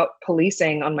talking about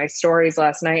policing on my stories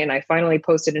last night, and I finally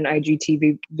posted an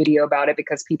IGTV video about it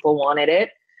because people wanted it.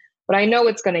 But I know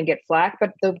it's going to get flack.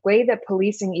 But the way that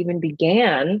policing even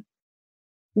began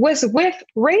was with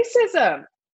racism,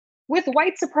 with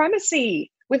white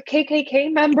supremacy, with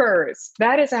KKK members.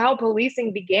 That is how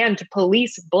policing began, to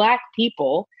police Black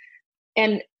people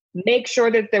and make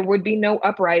sure that there would be no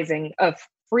uprising of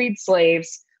freed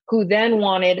slaves who then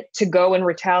wanted to go and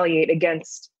retaliate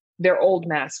against their old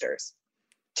masters,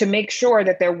 to make sure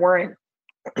that there weren't,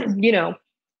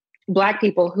 Black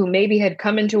people who maybe had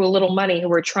come into a little money, who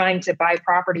were trying to buy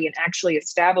property and actually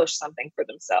establish something for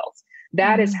themselves.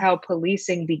 That is how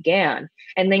policing began.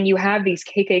 And then you have these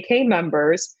KKK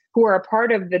members who are a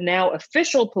part of the now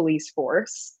official police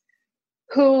force,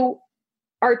 who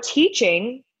are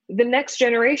teaching the next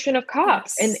generation of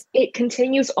cops. And it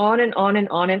continues on and on and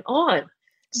on and on.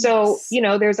 So,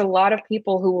 there's a lot of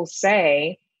people who will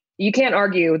say, you can't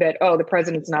argue that, the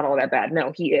president's not all that bad.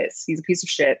 No, he is. He's a piece of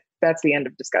shit. That's the end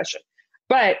of discussion.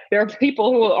 But there are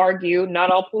people who will argue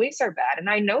not all police are bad. And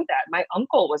I know that. My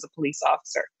uncle was a police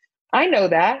officer. I know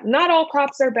that. Not all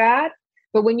cops are bad.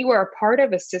 But when you are a part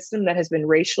of a system that has been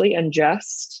racially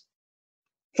unjust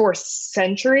for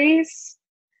centuries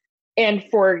and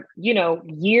for,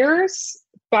 years,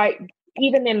 by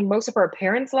even in most of our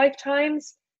parents'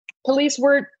 lifetimes, police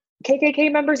were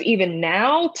KKK members. Even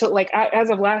now, to as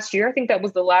of last year, I think that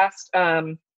was the last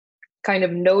kind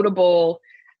of notable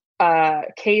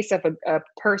case of a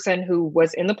person who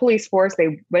was in the police force.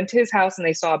 They went to his house and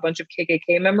they saw a bunch of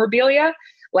KKK memorabilia.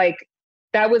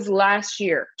 That was last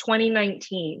year,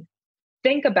 2019.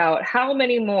 Think about how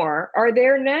many more are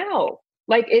there now.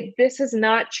 This has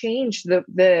not changed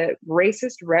the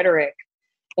racist rhetoric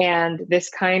and this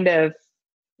kind of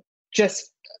just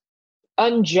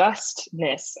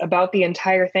unjustness about the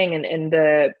entire thing, and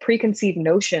the preconceived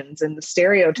notions and the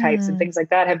stereotypes and things like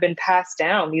that have been passed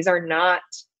down. These are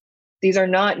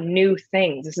not new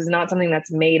things. This is not something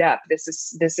that's made up. This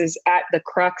is at the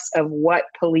crux of what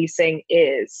policing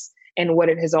is and what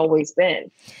it has always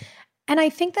been. And I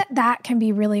think that can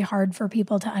be really hard for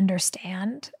people to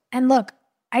understand. And look,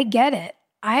 I get it.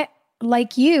 I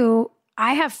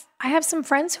have some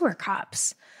friends who are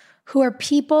cops, who are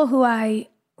people who I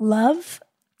love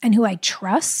and who I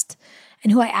trust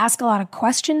and who I ask a lot of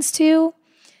questions to.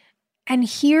 And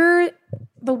here,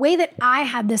 the way that I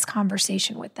had this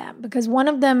conversation with them, because one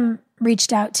of them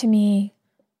reached out to me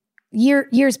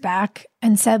years back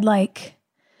and said, like,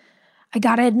 I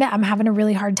got to admit, I'm having a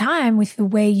really hard time with the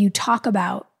way you talk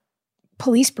about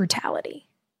police brutality.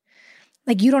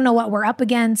 Like, you don't know what we're up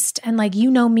against. And like, you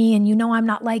know me and you know I'm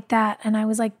not like that. And I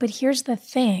was like, but here's the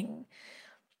thing.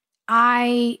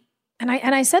 I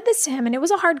said this to him, and it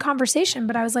was a hard conversation,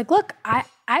 but I was like, look, I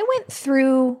went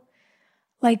through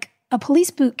like a police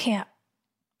boot camp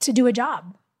to do a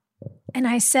job. And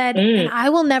I said, and I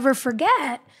will never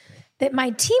forget that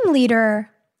my team leader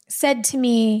said to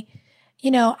me, you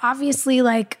know, obviously,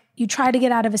 like, you try to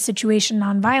get out of a situation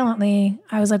nonviolently.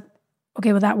 I was like,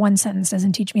 okay, well, that one sentence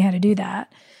doesn't teach me how to do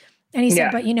that. And he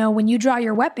said, but you know, when you draw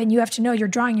your weapon, you have to know you're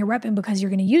drawing your weapon because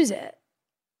you're going to use it.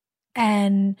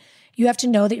 And you have to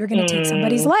know that you're going to take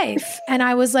somebody's life. And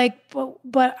I was like,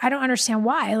 but I don't understand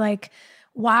why. Like,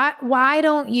 why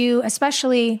don't you,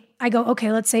 especially, I go,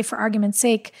 okay, let's say for argument's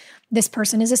sake, this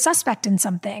person is a suspect in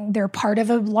something. They're part of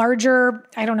a larger,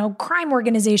 I don't know, crime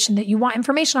organization that you want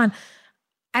information on.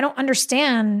 I don't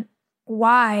understand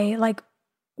why, like,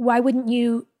 why wouldn't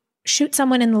you shoot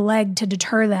someone in the leg to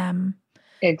deter them?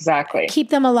 Exactly.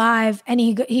 Keep them alive. And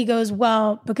he goes,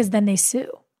 well, because then they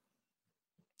sue.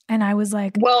 And I was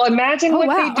like, well, imagine what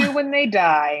they do when they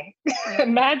die.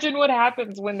 Imagine what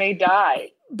happens when they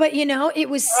die. But, you know, it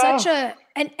was such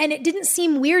and it didn't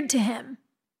seem weird to him.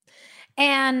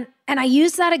 And I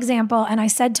used that example, and I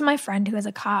said to my friend who is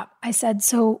a cop, I said,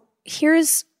 so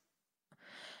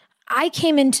I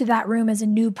came into that room as a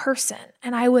new person,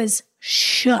 and I was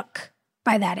shook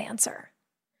by that answer.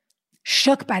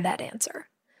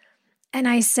 And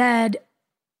I said,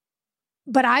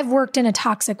 but I've worked in a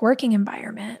toxic working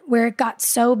environment where it got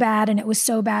so bad, and it was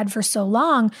so bad for so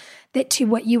long, that to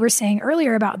what you were saying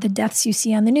earlier about the deaths you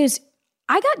see on the news,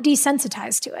 I got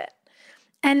desensitized to it.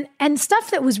 And stuff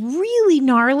that was really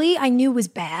gnarly, I knew was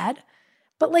bad.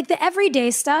 But like the everyday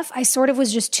stuff, I sort of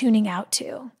was just tuning out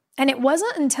to. And it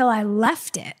wasn't until I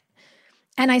left it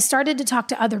and I started to talk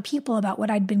to other people about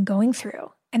what I'd been going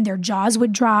through, and their jaws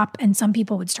would drop, and some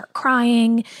people would start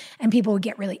crying, and people would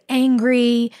get really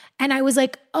angry. And I was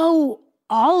like, oh,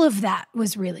 all of that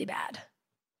was really bad.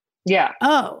 Yeah.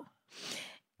 Oh.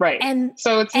 Right. And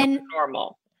so it's not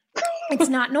normal. It's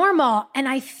not normal. And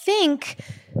I think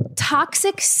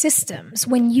toxic systems,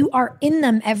 when you are in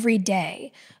them every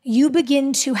day, you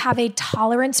begin to have a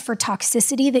tolerance for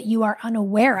toxicity that you are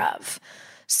unaware of.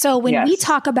 So when we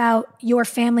talk about your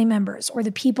family members or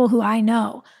the people who I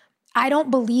know, I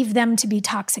don't believe them to be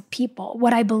toxic people.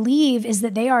 What I believe is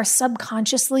that they are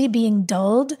subconsciously being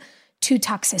dulled to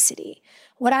toxicity.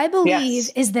 What I believe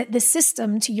is that the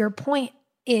system, to your point,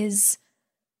 is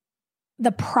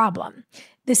the problem.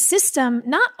 The system,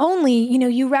 not only, you know,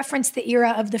 you referenced the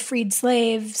era of the freed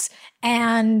slaves,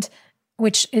 and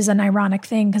which is an ironic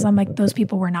thing because I'm like, those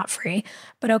people were not free,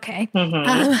 but okay.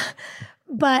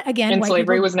 But again, and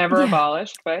slavery was never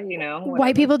abolished, but you know, whatever.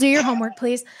 White people, do your homework,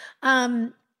 please.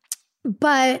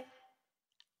 But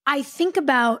I think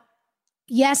about,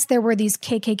 yes, there were these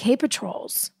KKK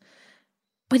patrols,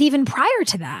 but even prior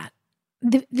to that,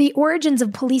 the origins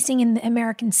of policing in the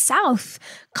American South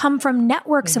come from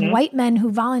networks of white men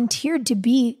who volunteered to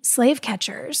be slave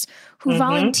catchers, who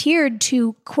volunteered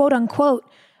to, quote unquote,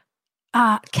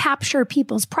 capture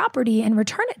people's property and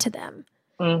return it to them.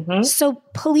 So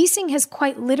policing has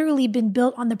quite literally been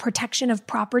built on the protection of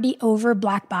property over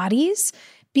Black bodies,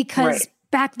 because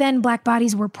back then Black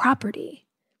bodies were property.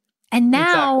 And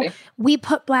now we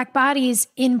put Black bodies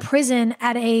in prison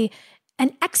at an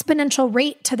exponential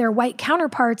rate to their white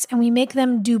counterparts, and we make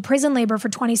them do prison labor for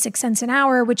 26 cents an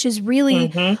hour, which is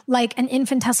really like an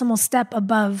infinitesimal step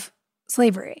above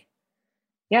slavery.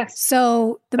 Yes.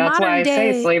 So that's why I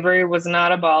say slavery was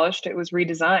not abolished. It was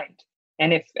redesigned.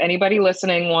 And if anybody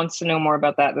listening wants to know more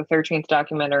about that, the 13th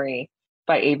documentary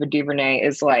by Ava DuVernay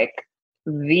is like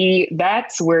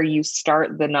that's where you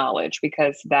start the knowledge,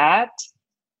 because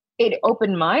it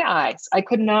opened my eyes. I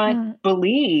could not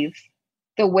believe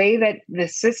the way that the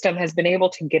system has been able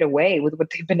to get away with what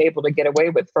they've been able to get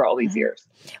away with for all these years.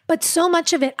 But so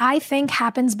much of it, I think,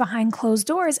 happens behind closed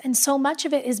doors. And so much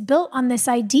of it is built on this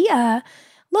idea.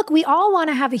 Look, we all want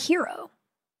to have a hero.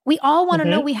 We all want to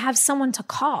know we have someone to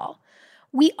call.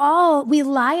 We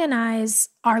lionize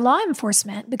our law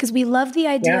enforcement because we love the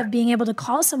idea of being able to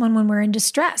call someone when we're in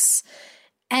distress.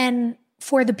 And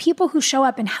for the people who show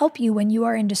up and help you when you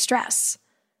are in distress,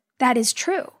 that is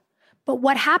true. But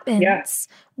what happens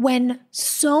when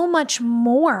so much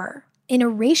more in a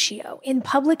ratio in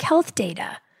public health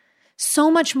data, so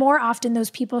much more often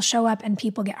those people show up and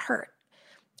people get hurt?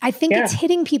 I think it's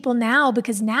hitting people now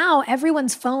because now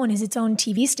everyone's phone is its own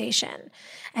TV station.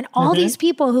 And all these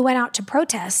people who went out to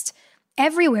protest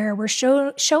everywhere were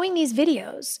showing these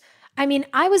videos. I mean,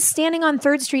 I was standing on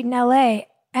 3rd Street in LA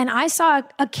and I saw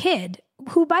a kid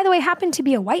who, by the way, happened to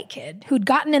be a white kid who'd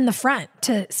gotten in the front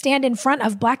to stand in front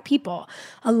of Black people.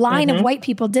 A line of white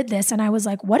people did this. And I was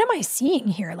like, what am I seeing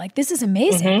here? Like, this is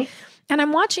amazing. And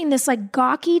I'm watching this like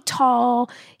gawky, tall,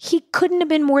 he couldn't have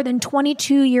been more than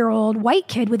 22-year-old white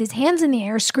kid with his hands in the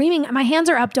air screaming, my hands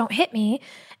are up, don't hit me.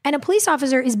 And a police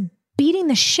officer is beating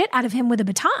the shit out of him with a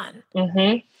baton.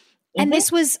 And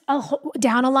this was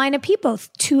down a line of people.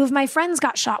 2 of my friends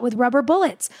got shot with rubber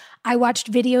bullets. I watched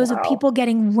videos of people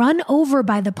getting run over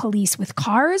by the police with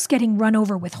cars, getting run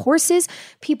over with horses,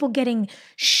 people getting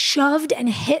shoved and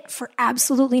hit for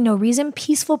absolutely no reason.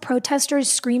 Peaceful protesters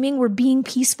screaming, we're being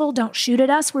peaceful, don't shoot at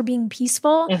us, we're being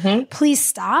peaceful, please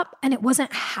stop. And it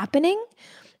wasn't happening.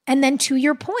 And then to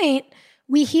your point,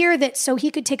 we hear that so he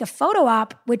could take a photo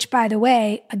op, which, by the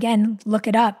way, again, look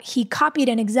it up. He copied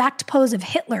an exact pose of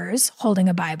Hitler's holding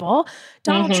a Bible.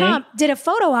 Donald Trump did a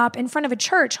photo op in front of a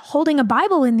church holding a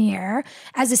Bible in the air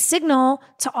as a signal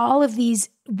to all of these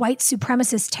white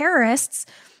supremacist terrorists.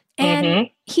 And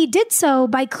he did so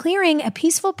by clearing a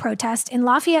peaceful protest in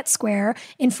Lafayette Square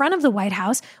in front of the White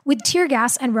House with tear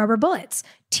gas and rubber bullets.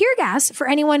 Tear gas, for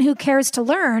anyone who cares to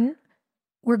learn,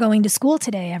 we're going to school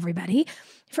today, everybody.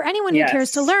 For anyone who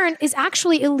cares to learn, is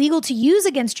actually illegal to use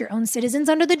against your own citizens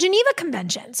under the Geneva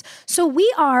Conventions. So we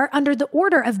are under the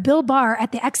order of Bill Barr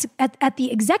at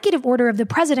the executive order of the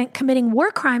president committing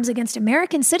war crimes against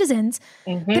American citizens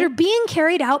that are being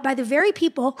carried out by the very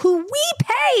people who we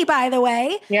pay, by the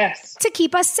way, to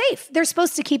keep us safe. They're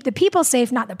supposed to keep the people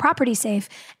safe, not the property safe.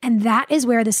 And that is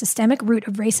where the systemic root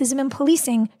of racism and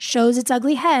policing shows its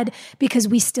ugly head, because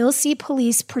we still see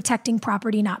police protecting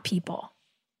property, not people.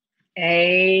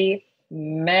 Amen,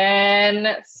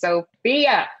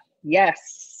 Sophia.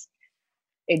 Yes,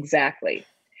 exactly.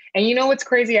 And you know what's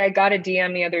crazy? I got a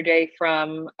DM the other day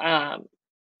from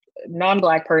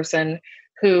non-Black person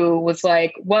who was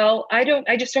like, well, I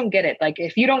just don't get it. Like,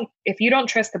 if you don't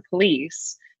trust the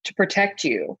police to protect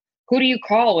you, who do you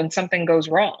call when something goes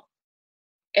wrong?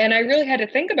 And I really had to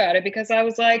think about it, because I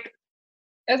was like,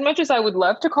 as much as I would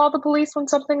love to call the police when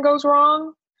something goes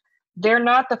wrong, they're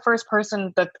not the first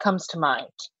person that comes to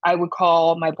mind. I would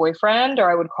call my boyfriend,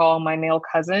 or I would call my male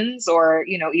cousins, or,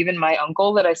 you know, even my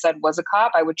uncle that I said was a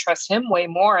cop. I would trust him way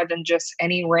more than just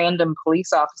any random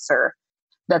police officer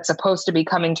that's supposed to be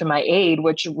coming to my aid,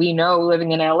 which we know,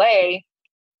 living in LA,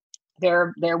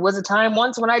 there was a time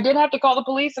once when I did have to call the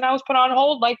police and I was put on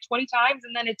hold like 20 times.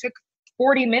 And then it took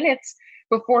 40 minutes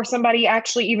before somebody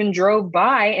actually even drove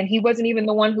by, and he wasn't even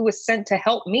the one who was sent to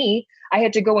help me. I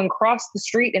had to go and cross the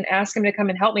street and ask him to come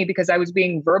and help me because I was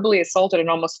being verbally assaulted and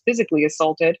almost physically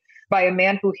assaulted by a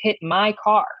man who hit my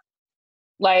car.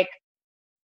 Like,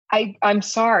 I'm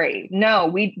sorry. No,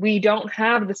 we don't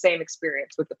have the same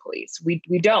experience with the police. We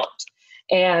don't.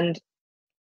 And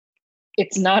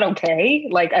it's not okay.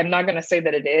 Like, I'm not going to say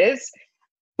that it is,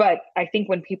 but I think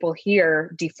when people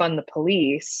hear defund the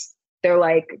police, they're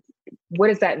like, what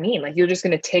does that mean? Like, you're just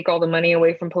going to take all the money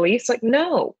away from police? Like,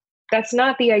 no, that's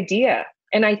not the idea.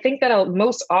 And I think that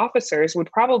most officers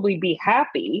would probably be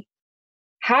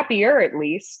happier at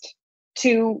least,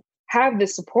 to have the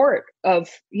support of,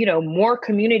 you know, more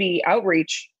community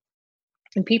outreach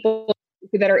and people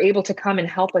that are able to come and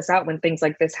help us out when things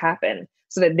like this happen,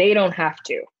 so that they don't have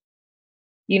to,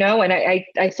 you know. And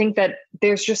I think that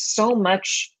there's so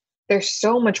much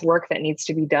work that needs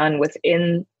to be done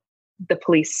within the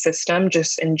police system,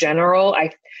 just in general.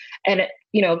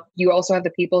 You know, you also have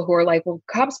the people who are like, well,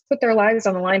 cops put their lives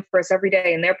on the line for us every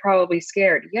day and they're probably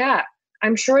scared. Yeah,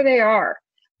 I'm sure they are.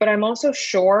 But I'm also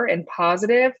sure and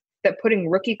positive that putting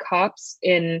rookie cops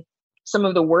in some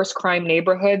of the worst crime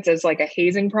neighborhoods as like a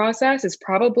hazing process is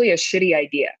probably a shitty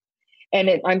idea.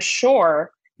 And I'm sure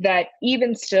that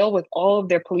even still, with all of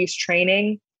their police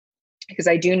training, because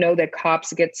I do know that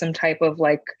cops get some type of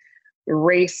like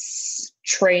race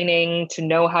training to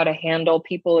know how to handle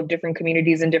people of different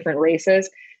communities and different races.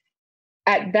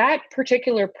 At that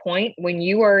particular point, when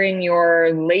you are in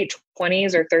your late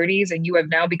 20s or 30s and you have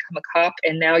now become a cop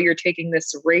and now you're taking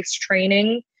this race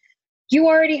training, you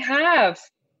already have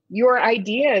your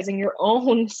ideas and your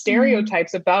own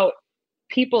stereotypes about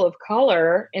people of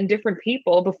color and different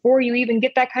people before you even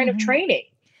get that kind of training.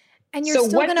 And you're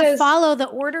still going to follow the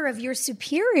order of your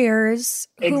superiors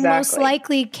who most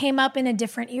likely came up in a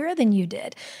different era than you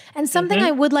did. And something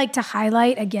I would like to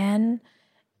highlight again,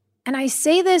 and I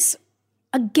say this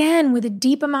again with a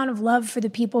deep amount of love for the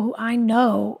people who I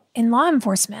know in law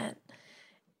enforcement,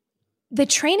 the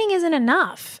training isn't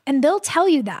enough. And they'll tell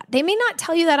you that. They may not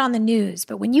tell you that on the news,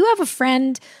 but when you have a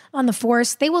friend on the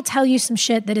force, they will tell you some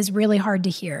shit that is really hard to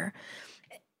hear.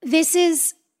 This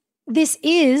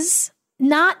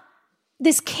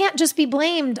can't just be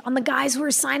blamed on the guys who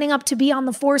are signing up to be on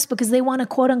the force because they want to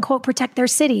quote unquote protect their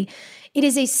city. It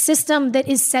is a system that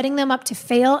is setting them up to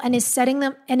fail and is setting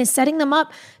them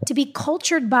up to be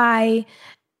cultured by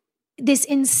this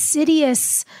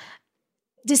insidious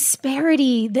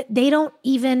disparity that they don't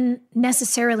even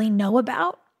necessarily know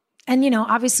about. And,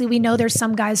 obviously we know there's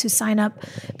some guys who sign up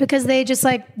because they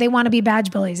want to be badge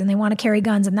bullies and they want to carry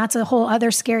guns. And that's a whole other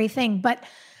scary thing. But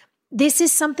this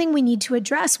is something we need to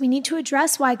address. We need to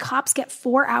address why cops get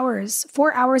 4 hours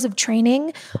of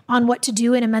training on what to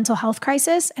do in a mental health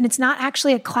crisis. And it's not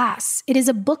actually a class. It is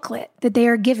a booklet that they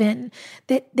are given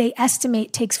that they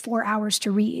estimate takes 4 hours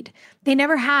to read. They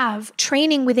never have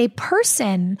training with a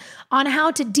person on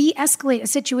how to de-escalate a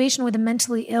situation with a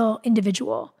mentally ill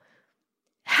individual.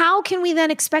 How can we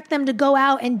then expect them to go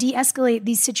out and de-escalate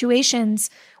these situations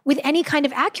with any kind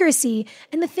of accuracy?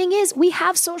 And the thing is, we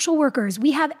have social workers,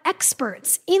 we have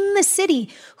experts in the city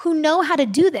who know how to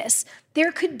do this.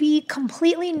 There could be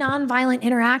completely nonviolent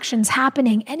interactions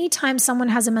happening anytime someone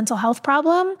has a mental health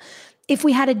problem if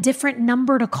we had a different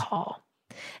number to call.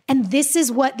 And this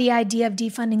is what the idea of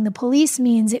defunding the police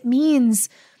means. It means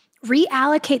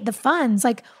reallocate the funds.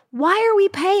 Like, why are we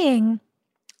paying?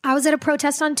 I was at a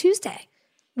protest on Tuesday.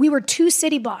 We were 2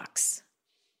 city blocks.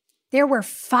 There were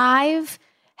 5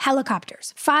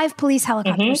 police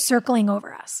helicopters circling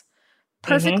over us.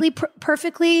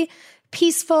 Perfectly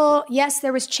peaceful. Yes,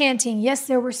 there was chanting. Yes,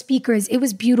 there were speakers. It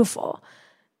was beautiful.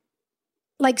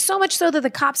 Like, so much so that the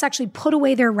cops actually put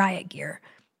away their riot gear.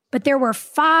 But there were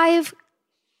 5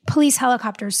 police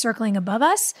helicopters circling above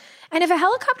us. And if a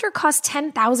helicopter costs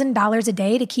 $10,000 a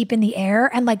day to keep in the air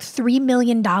and like $3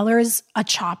 million a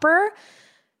chopper,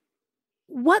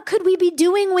 what could we be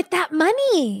doing with that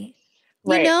money?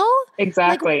 Right.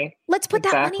 Exactly. Like, let's put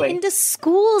that money into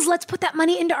schools. Let's put that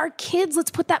money into our kids.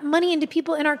 Let's put that money into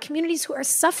people in our communities who are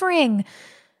suffering.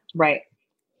 Right.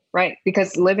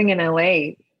 Because living in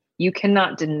LA, you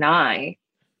cannot deny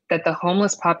that the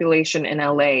homeless population in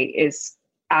LA is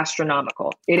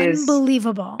astronomical. It is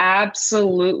unbelievable.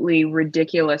 Absolutely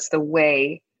ridiculous the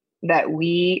way that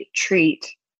we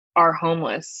treat our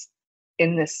homeless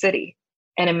in this city.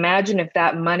 And imagine if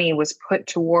that money was put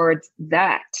towards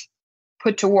that,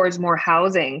 put towards more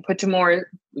housing, put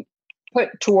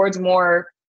towards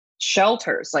more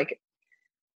shelters. Like,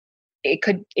 it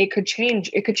could change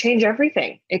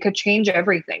everything. It could change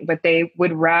everything, but they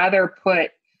would rather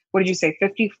put, what did you say,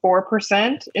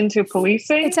 54% into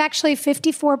policing? It's actually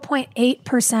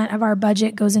 54.8% of our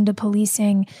budget goes into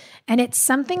policing. And it's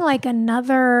something like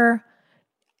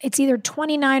it's either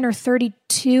 29 or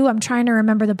 32. I'm trying to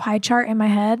remember the pie chart in my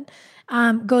head,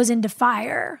 goes into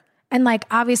fire. And like,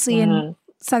 obviously in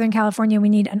Southern California, we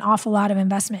need an awful lot of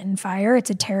investment in fire. It's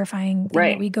a terrifying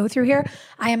thing that we go through here.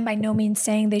 I am by no means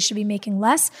saying they should be making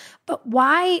less, but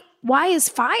why is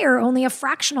fire only a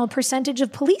fractional percentage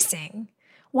of policing?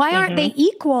 Why aren't they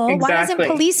equal? Exactly. Why isn't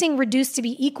policing reduced to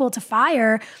be equal to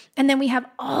fire? And then we have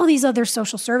all these other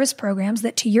social service programs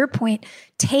that, to your point,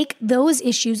 take those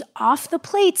issues off the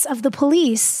plates of the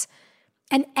police,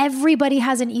 and everybody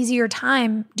has an easier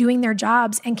time doing their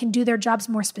jobs and can do their jobs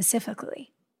more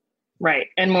specifically. Right.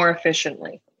 And more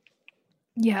efficiently.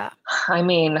 Yeah. I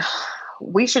mean,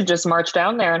 we should just march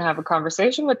down there and have a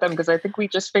conversation with them, because I think we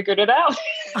just figured it out.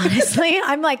 Honestly,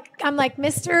 I'm like,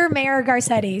 Mr. Mayor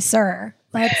Garcetti, sir,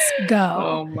 let's go.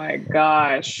 Oh my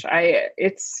gosh.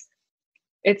 It's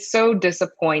so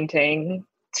disappointing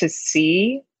to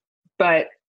see, but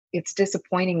it's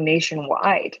disappointing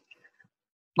nationwide.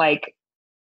 Like,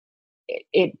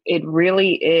 it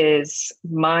really is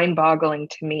mind-boggling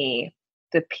to me,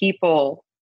 the people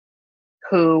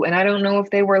who, and I don't know if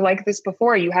they were like this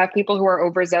before. You have people who are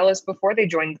overzealous before they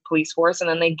join the police force, and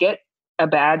then they get a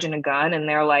badge and a gun and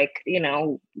they're like,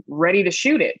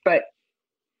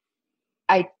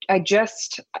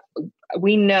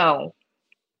 we know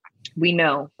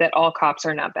that all cops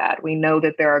are not bad. We know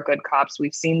that there are good cops.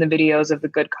 We've seen the videos of the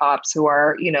good cops who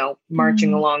are,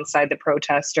 marching alongside the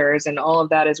protesters, and all of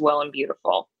that is well and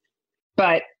beautiful.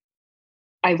 But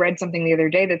I read something the other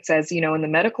day that says, in the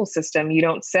medical system, you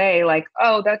don't say like,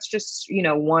 oh, that's just,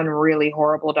 one really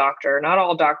horrible doctor. Not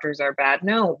all doctors are bad.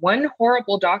 No, one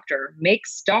horrible doctor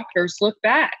makes doctors look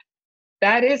bad.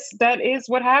 That is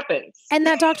what happens. And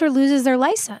that doctor loses their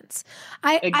license.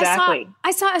 Exactly.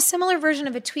 I saw a similar version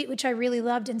of a tweet, which I really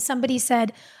loved. And somebody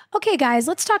said, okay, guys,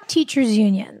 let's talk teachers'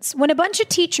 unions. When a bunch of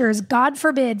teachers, God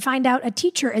forbid, find out a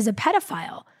teacher is a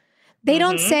pedophile, they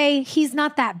don't say he's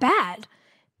not that bad.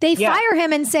 They fire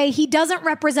him and say he doesn't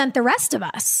represent the rest of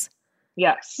us.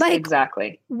 Yes,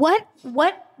 exactly.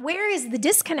 Where is the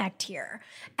disconnect here?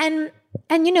 And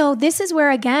this is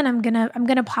where, again, I'm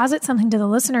gonna posit something to the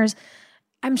listeners.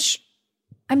 I'm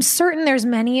certain there's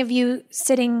many of you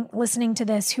sitting listening to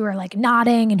this who are like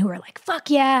nodding and who are like,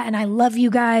 fuck yeah, and I love you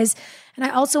guys. And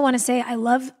I also want to say I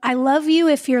love you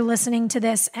if you're listening to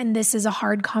this and this is a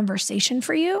hard conversation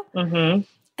for you. Mm-hmm.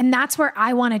 And that's where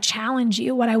I want to challenge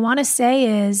you. What I want to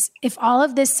say is, if all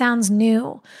of this sounds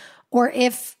new, or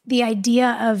if the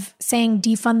idea of saying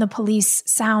defund the police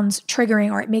sounds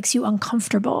triggering or it makes you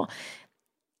uncomfortable,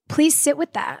 please sit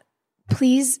with that.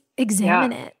 Please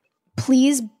examine it.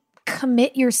 Please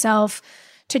commit yourself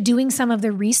to doing some of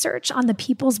the research on the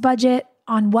People's Budget,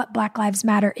 on what Black Lives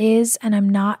Matter is. And I'm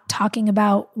not talking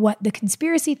about what the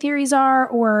conspiracy theories are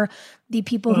or the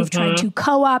people who've tried to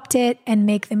co-opt it and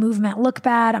make the movement look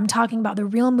bad. I'm talking about the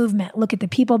real movement. Look at the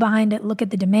people behind it. Look at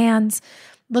the demands.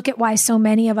 Look at why so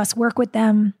many of us work with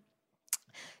them.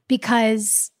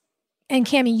 Because, and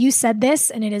Cami, you said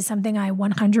this, and it is something I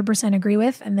 100% agree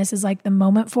with, and this is like the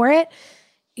moment for it.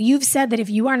 You've said that if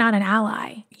you are not an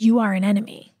ally, you are an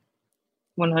enemy.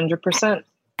 100%.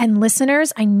 And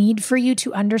listeners, I need for you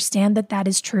to understand that that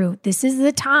is true. This is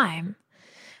the time.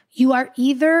 You are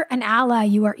either an ally,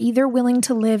 you are either willing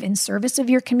to live in service of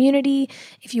your community.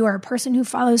 If you are a person who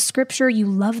follows scripture, you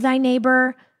love thy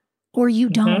neighbor, or you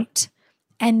don't.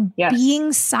 And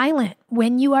being silent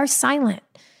when you are silent,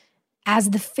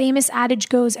 as the famous adage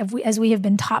goes, as we have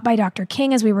been taught by Dr.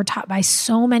 King, as we were taught by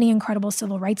so many incredible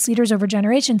civil rights leaders over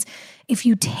generations, if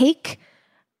you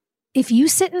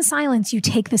sit in silence, you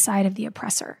take the side of the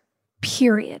oppressor,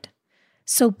 period.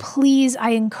 So please,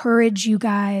 I encourage you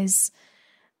guys,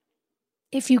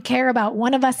 if you care about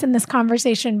one of us in this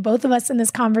conversation, both of us in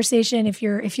this conversation, if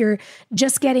you're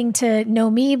just getting to know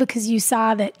me because you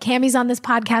saw that Cami's on this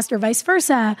podcast or vice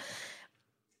versa,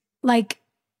 like,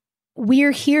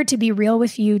 we're here to be real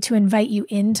with you, to invite you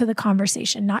into the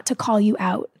conversation, not to call you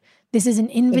out. This is an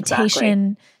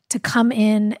invitation to come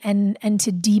in and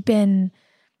to deepen,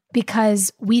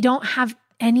 because we don't have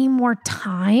any more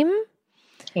time.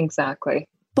 Exactly.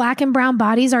 Black and brown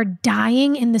bodies are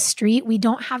dying in the street. We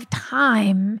don't have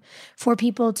time for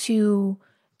people to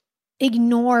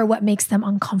ignore what makes them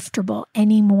uncomfortable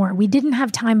anymore. We didn't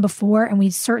have time before, and we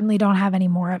certainly don't have any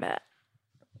more of it.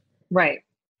 Right.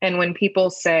 And when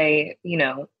people say,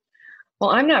 well,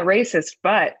 I'm not racist,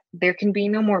 but there can be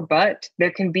no more but. There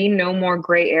can be no more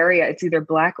gray area. It's either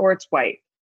black or it's white.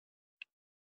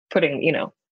 Putting,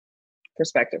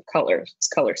 perspective, colors, it's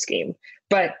color scheme.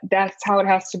 But that's how it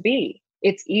has to be.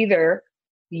 It's either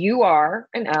you are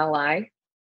an ally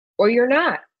or you're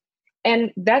not.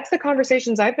 And that's the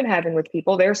conversations I've been having with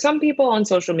people. There are some people on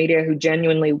social media who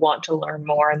genuinely want to learn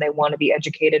more and they want to be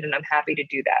educated, and I'm happy to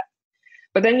do that.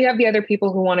 But then you have the other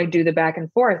people who want to do the back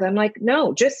and forth. I'm like,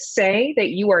 no, just say that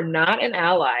you are not an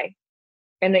ally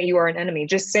and that you are an enemy.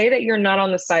 Just say that you're not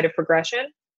on the side of progression.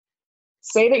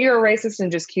 Say that you're a racist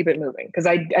and just keep it moving. Because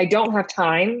I don't have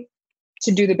time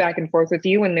to do the back and forth with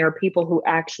you. And there are people who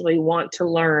actually want to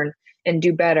learn and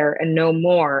do better and know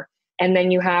more. And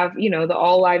then you have, the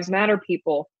All Lives Matter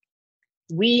people.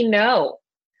 We know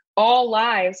all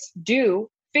lives do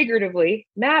figuratively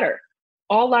matter.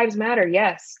 All lives matter,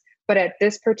 yes. But at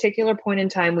this particular point in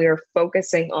time, we are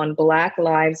focusing on Black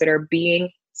lives that are being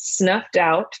snuffed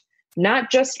out,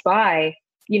 not just by,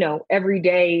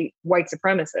 everyday white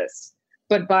supremacists,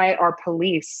 but by our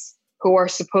police, who are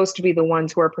supposed to be the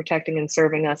ones who are protecting and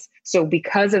serving us. So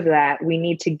because of that, we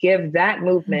need to give that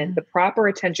movement the proper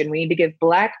attention. We need to give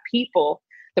Black people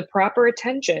the proper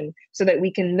attention so that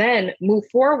we can then move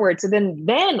forward. So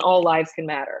then all lives can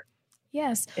matter.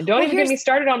 Yes. And don't even get me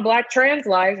started on Black trans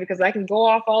lives, because I can go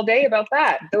off all day about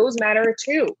that. Those matter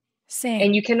too. Same.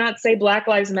 And you cannot say Black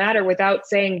Lives Matter without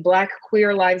saying Black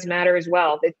queer lives matter as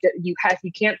well. You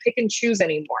can't pick and choose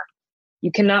anymore.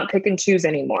 You cannot pick and choose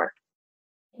anymore.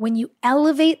 when you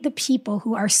elevate the people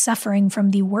who are suffering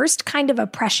from the worst kind of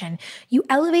oppression, you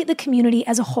elevate the community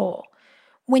as a whole.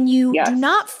 When you do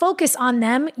not focus on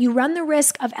them, you run the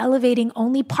risk of elevating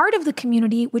only part of the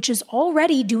community, which is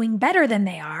already doing better than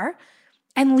they are,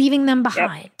 and leaving them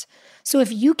behind. Yep. So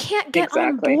if you can't get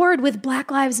on board with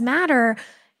Black Lives Matter,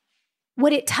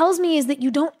 what it tells me is that you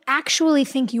don't actually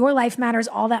think your life matters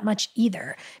all that much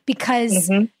either. Because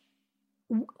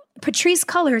Patrisse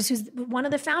Cullors, who's one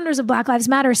of the founders of Black Lives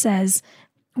Matter, says,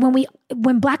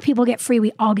 when Black people get free,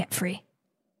 we all get free.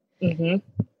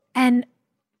 And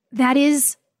that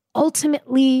is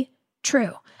ultimately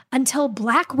true. Until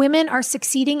Black women are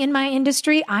succeeding in my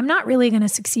industry, I'm not really going to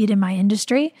succeed in my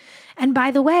industry. And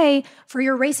by the way, for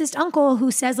your racist uncle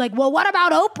who says like, well, what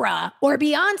about Oprah or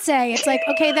Beyonce? It's like,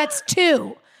 okay, that's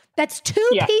two. That's two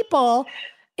people.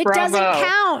 It doesn't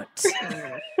count.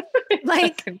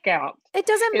 Like, doesn't count. It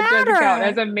doesn't matter. It doesn't count.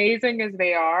 As amazing as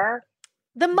they are,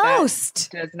 the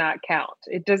most does not count.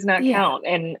 It does not count.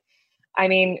 And I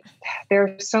mean, there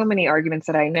are so many arguments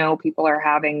that I know people are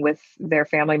having with their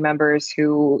family members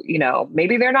who, you know,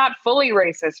 maybe they're not fully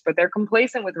racist, but they're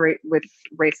complacent with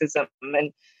racism.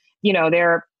 And, you know,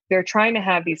 they're trying to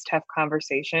have these tough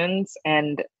conversations.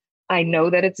 And I know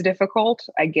that it's difficult.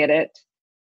 I get it.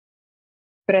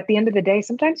 But at the end of the day,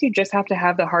 sometimes you just have to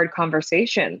have the hard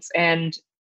conversations. And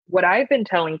what I've been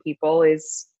telling people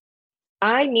is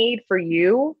I need for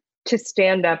you to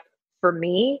stand up for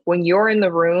me when you're in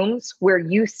the rooms where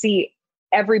you see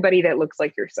everybody that looks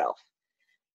like yourself.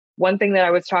 One thing that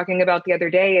I was talking about the other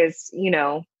day is, you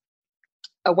know,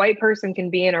 a white person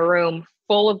can be in a room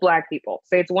full of Black people.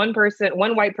 Say it's one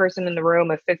white person in the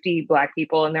room of 50 Black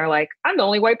people, and they're like, I'm the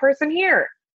only white person here.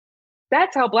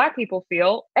 That's how Black people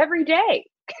feel every day.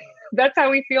 That's how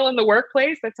we feel in the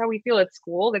workplace. That's how we feel at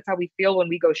school. That's how we feel when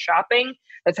we go shopping.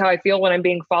 That's how I feel when I'm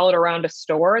being followed around a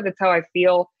store. That's how I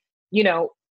feel, you know,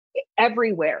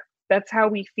 everywhere. That's how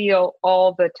we feel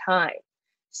all the time.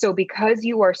 So because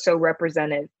you are so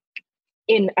represented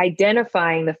in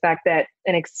identifying the fact that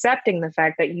and accepting the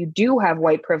fact that you do have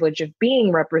white privilege of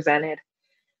being represented,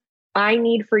 I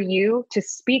need for you to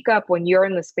speak up when you're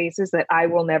in the spaces that I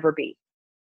will never be.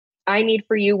 I need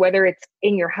for you, whether it's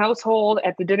in your household,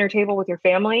 at the dinner table with your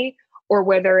family, or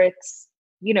whether it's,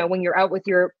 you know, when you're out with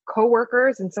your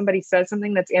coworkers and somebody says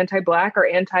something that's anti-Black or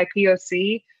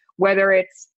anti-POC, whether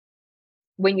it's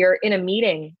when you're in a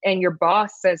meeting and your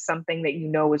boss says something that you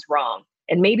know is wrong,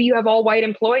 and maybe you have all white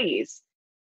employees.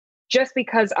 Just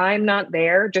because I'm not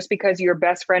there, just because your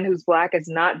best friend who's Black is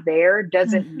not there,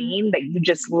 doesn't mean that you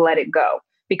just let it go.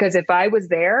 Because if I was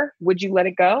there, would you let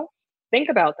it go? Think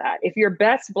about that. If your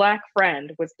best Black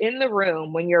friend was in the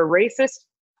room when your racist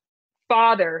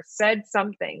father said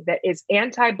something that is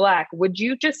anti-Black, would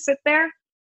you just sit there?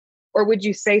 Or would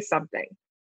you say something?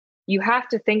 You have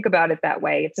to think about it that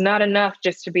way. It's not enough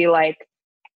just to be like,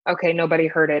 okay, nobody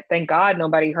heard it. Thank God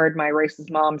nobody heard my racist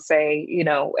mom say, you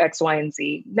know, X, Y, and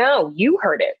Z. No, you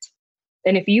heard it.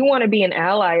 And if you want to be an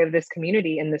ally of this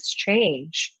community and this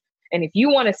change, and if you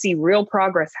want to see real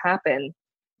progress happen,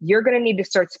 you're going to need to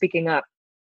start speaking up,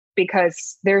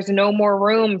 because there's no more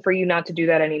room for you not to do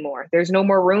that anymore. There's no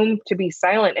more room to be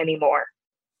silent anymore.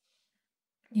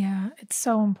 Yeah, it's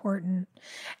so important.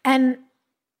 And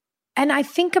I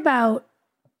think about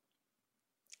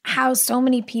how so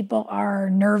many people are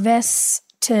nervous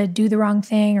to do the wrong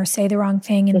thing or say the wrong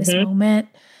thing in this moment,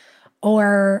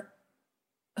 or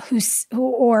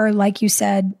or like you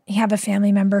said, you have a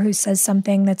family member who says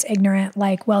something that's ignorant,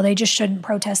 like, well, they just shouldn't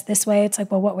protest this way. It's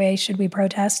like, well, what way should we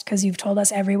protest? Because you've told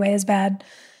us every way is bad.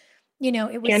 You know,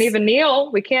 it was, can't even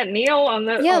kneel. We can't kneel on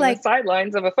the the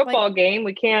sidelines of a football game.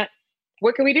 We can't.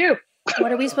 What can we do?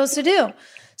 What are we supposed to do?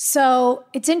 So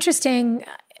it's interesting.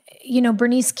 You know,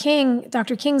 Bernice King,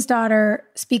 Dr. King's daughter,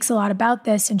 speaks a lot about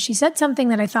this. And she said something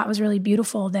that I thought was really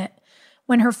beautiful, that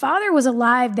when her father was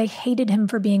alive, they hated him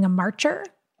for being a marcher.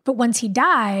 But once he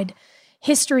died,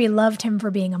 history loved him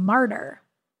for being a martyr.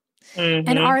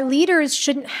 And our leaders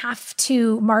shouldn't have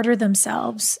to martyr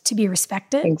themselves to be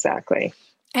respected. Exactly.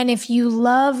 And if you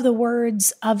love the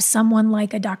words of someone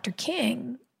like a Dr.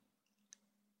 King,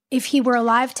 if he were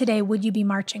alive today, would you be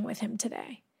marching with him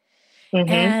today?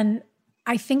 And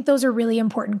I think those are really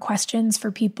important questions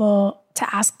for people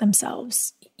to ask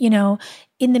themselves. You know,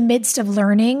 in the midst of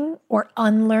learning or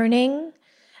unlearning,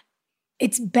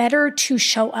 it's better to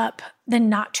show up than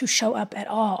not to show up at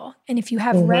all. And if you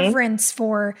have reverence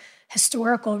for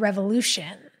historical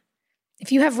revolution,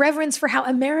 if you have reverence for how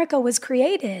America was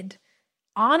created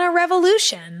on a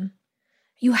revolution,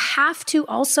 you have to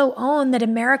also own that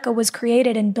America was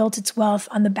created and built its wealth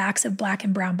on the backs of Black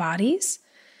and brown bodies.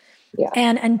 Yeah.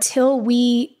 And until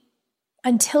we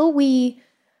until we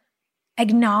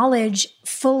acknowledge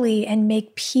fully and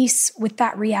make peace with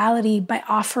that reality by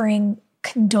offering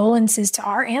condolences to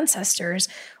our ancestors,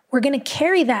 we're going to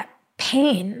carry that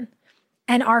pain.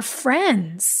 And our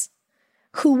friends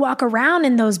who walk around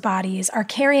in those bodies are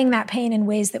carrying that pain in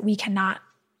ways that we cannot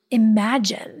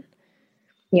imagine.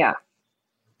 Yeah.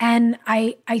 And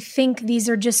I think these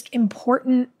are just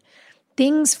important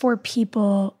things for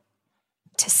people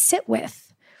to sit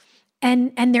with.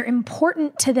 And they're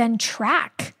important to then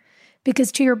track.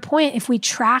 Because to your point, if we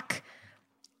track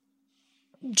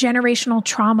generational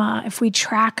trauma, if we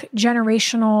track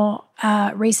generational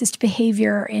racist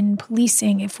behavior in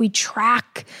policing, if we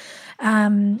track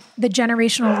the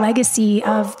generational legacy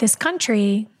of this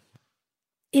country,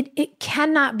 it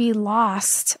cannot be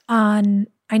lost on,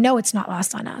 I know it's not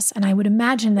lost on us, and I would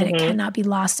imagine that it cannot be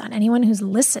lost on anyone who's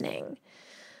listening,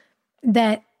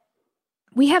 that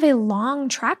we have a long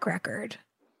track record.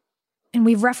 And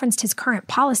we've referenced his current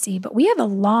policy, but we have a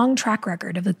long track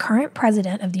record of the current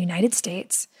president of the United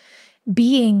States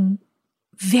being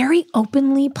very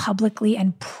openly, publicly,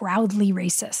 and proudly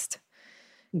racist.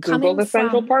 Google the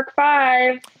Central Park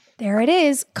Five. There it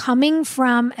is, coming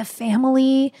from a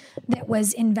family that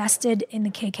was invested in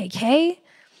the KKK.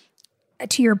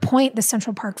 To your point, the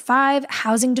Central Park Five,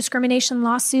 housing discrimination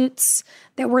lawsuits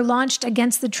that were launched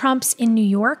against the Trumps in New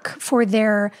York for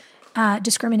their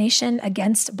discrimination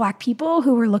against Black people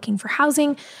who were looking for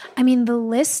housing. I mean, the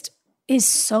list is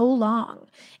so long.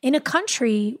 In a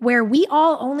country where we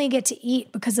all only get to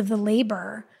eat because of the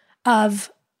labor of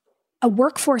a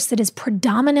workforce that is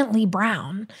predominantly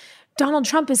brown, Donald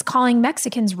Trump is calling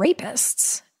Mexicans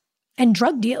rapists and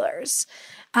drug dealers.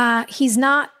 He's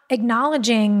not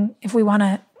acknowledging, if we want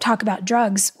to talk about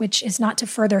drugs, which is not to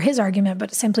further his argument,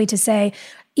 but simply to say,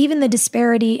 even the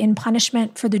disparity in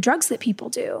punishment for the drugs that people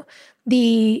do,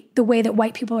 the way that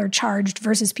white people are charged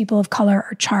versus people of color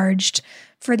are charged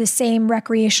for the same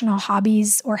recreational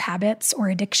hobbies or habits or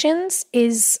addictions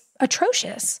is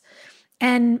atrocious.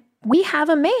 And we have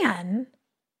a man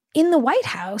in the White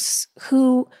House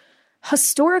who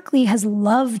historically has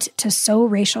loved to sow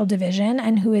racial division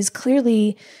and who is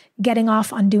clearly getting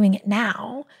off on doing it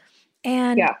now.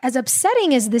 And as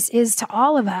upsetting as this is to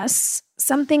all of us,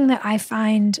 something that I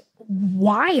find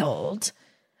wild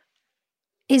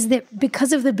is that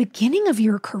because of the beginning of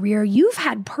your career, you've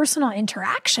had personal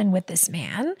interaction with this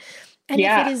man. And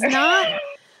if it is not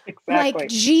like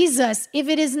Jesus, if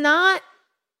it is not,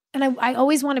 and I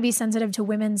always want to be sensitive to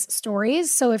women's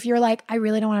stories. So if you're like, I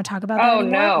really don't want to talk about that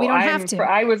anymore, we don't have to.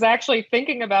 I was actually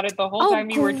thinking about it the whole time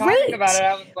you were talking about it.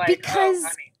 I was like, because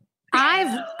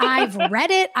I've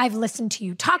read it. I've listened to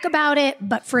you talk about it.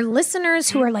 But for listeners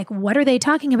who are like, what are they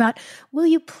talking about? Will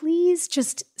you please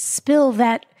just spill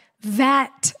that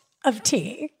vat of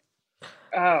tea?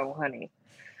 Oh, honey.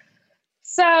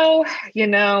 So,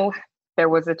 there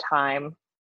was a time,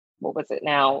 what was it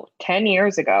now? 10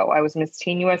 years ago, I was Miss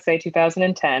Teen USA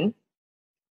 2010.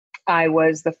 I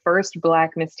was the first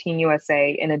Black Miss Teen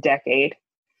USA in a decade.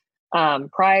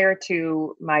 Prior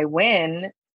to my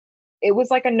win, it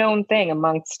was like a known thing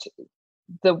amongst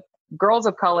the girls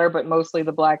of color, but mostly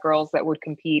the Black girls that would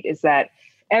compete, is that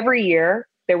every year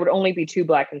there would only be 2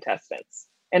 Black contestants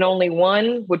and only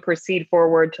one would proceed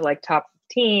forward to like top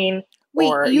 15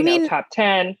 or top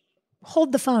 10.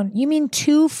 Hold the phone. You mean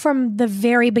 2 from the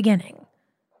very beginning?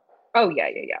 Oh, yeah.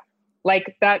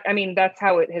 Like that. I mean, that's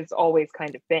how it has always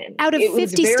kind of been. Out of 50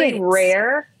 states. It was very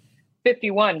rare.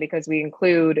 51, because we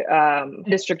include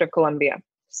District of Columbia.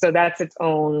 So that's its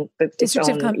own,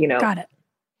 got it.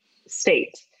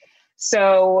 State.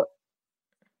 So,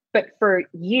 but for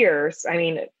years, I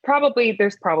mean,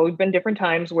 there's probably been different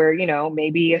times where,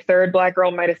 maybe a third Black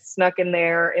girl might have snuck in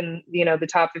there in, the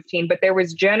top 15, but there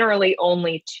was generally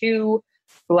only 2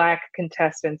 Black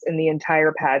contestants in the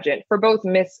entire pageant for both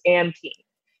Miss and Teen.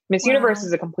 Miss Universe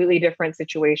is a completely different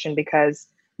situation because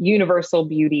universal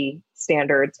beauty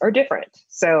standards are different.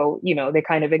 So, they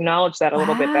kind of acknowledge that a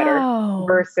little bit better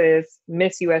versus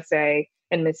Miss USA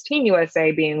and Miss Teen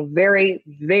USA being very,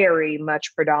 very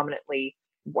much predominantly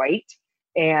white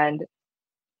and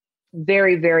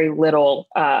very, very little,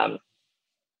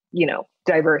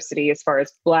 diversity as far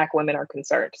as Black women are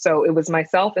concerned. So it was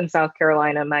myself in South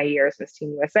Carolina, my year as Miss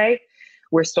Teen USA.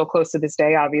 We're still close to this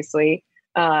day, obviously.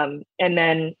 And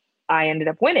then I ended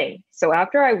up winning. So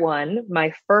after I won,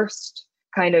 my first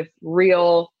kind of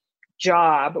real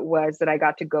job was that I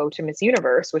got to go to Miss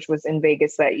Universe, which was in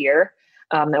Vegas that year.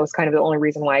 That was kind of the only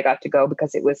reason why I got to go,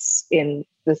 because it was in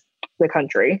the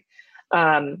country.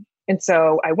 And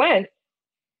so I went,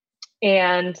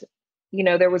 and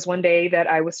there was one day that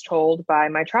I was told by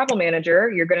my travel manager,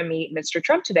 you're going to meet Mr.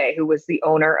 Trump today, who was the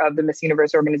owner of the Miss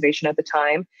Universe organization at the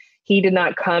time. He did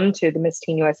not come to the Miss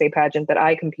Teen USA pageant that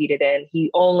I competed in.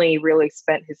 He only really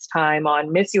spent his time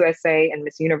on Miss USA and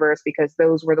Miss Universe because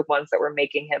those were the ones that were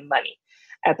making him money.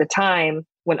 At the time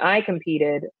when I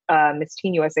competed, Miss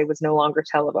Teen USA was no longer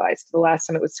televised. The last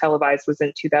time it was televised was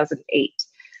in 2008.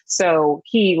 So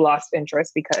he lost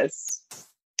interest because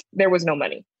there was no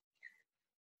money.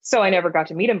 So I never got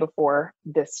to meet him before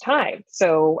this time.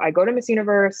 So I go to Miss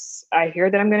Universe. I hear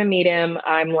that I'm going to meet him.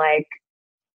 I'm like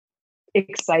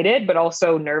excited, but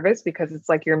also nervous because it's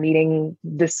like you're meeting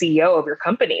the CEO of your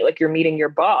company. Like you're meeting your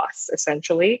boss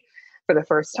essentially for the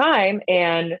first time.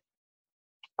 And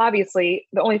obviously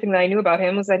the only thing that I knew about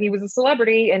him was that he was a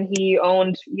celebrity and he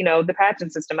owned, the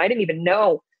pageant system. I didn't even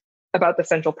know about the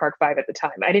Central Park Five at the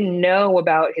time. I didn't know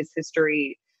about his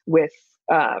history with,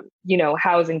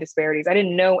 housing disparities. I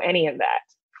didn't know any of that.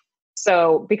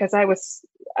 So because I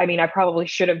probably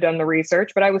should have done the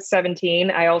research, but I was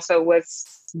 17. I also was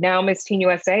now Miss Teen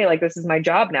USA. Like, this is my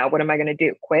job now. What am I going to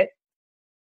do? Quit?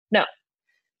 No.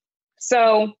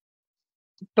 So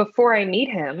before I meet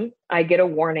him, I get a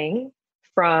warning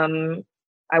from,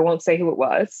 I won't say who it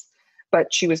was,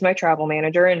 but she was my travel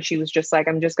manager. And she was just like,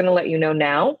 I'm just going to let you know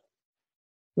now,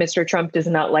 Mr. Trump does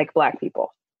not like Black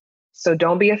people. So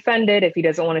don't be offended if he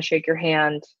doesn't want to shake your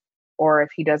hand or if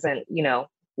he doesn't,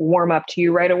 warm up to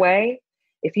you right away.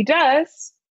 If he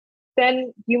does,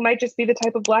 then you might just be the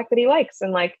type of Black that he likes,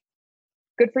 and like,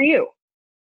 good for you.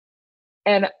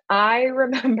 And I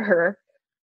remember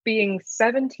being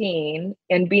 17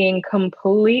 and being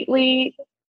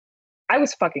I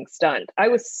was fucking stunned. I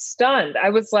was stunned. I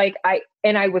was like, I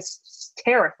was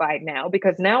terrified now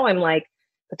because now I'm like,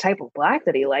 the type of Black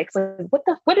that he likes. Like,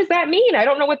 what does that mean? I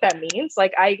don't know what that means.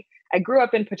 Like I grew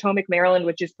up in Potomac, Maryland,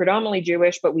 which is predominantly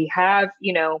Jewish, but we have,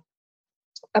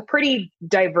 a pretty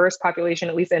diverse population,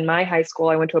 at least in my high school.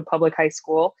 I went to a public high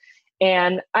school,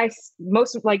 and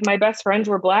most of my best friends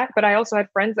were Black, but I also had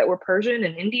friends that were Persian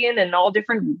and Indian and all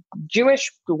different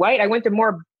Jewish, white. I went to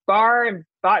more bar and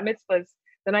bat mitzvahs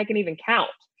than I can even count.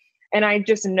 And I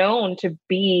just known to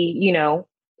be,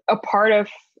 a part of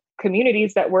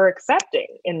communities that were accepting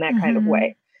in that kind of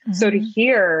way. Mm-hmm. So to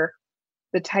hear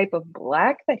the type of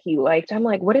Black that he liked, I'm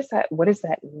like, what is that? What does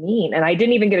that mean? And I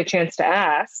didn't even get a chance to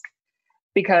ask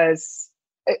because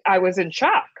I was in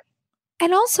shock.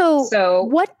 And also,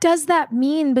 what does that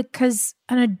mean? Because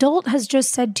an adult has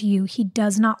just said to you, he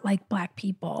does not like Black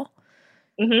people.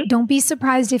 Mm-hmm. Don't be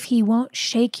surprised if he won't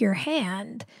shake your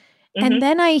hand. Mm-hmm. And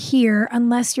then I hear,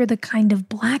 unless you're the kind of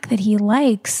Black that he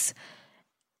likes.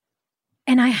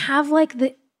 And I have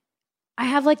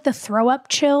the throw up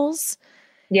chills.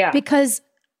 Yeah. Because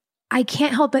I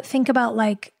can't help but think about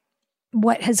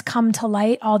what has come to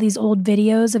light, all these old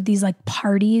videos of these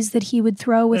parties that he would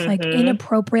throw with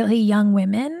inappropriately young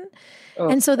women. Oh,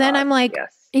 and so then I'm like,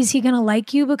 yes. Is he going to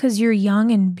like you because you're young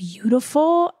and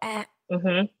beautiful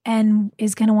and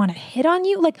is going to want to hit on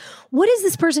you? Like, what is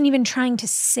this person even trying to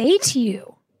say to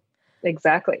you?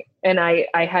 Exactly. And I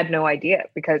had no idea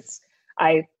because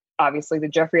obviously the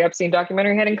Jeffrey Epstein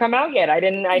documentary hadn't come out yet. I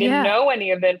didn't know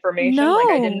any of the information. No.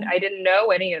 I didn't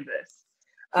know any of this.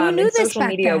 Who knew this social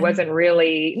media then?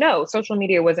 Social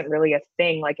media wasn't really a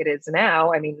thing like it is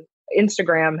now. I mean,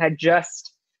 Instagram had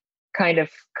just kind of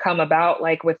come about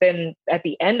at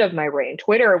the end of my reign.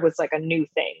 Twitter was a new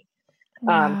thing.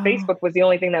 Wow. Facebook was the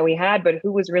only thing that we had, but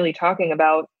who was really talking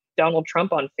about Donald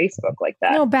Trump on Facebook like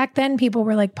that? No, back then people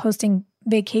were posting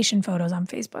vacation photos on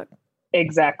Facebook.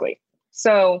 Exactly.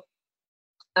 So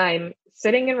I'm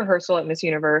sitting in rehearsal at Miss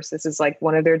Universe. This is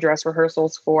one of their dress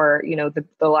rehearsals for,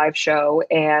 the live show.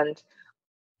 And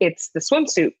it's the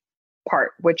swimsuit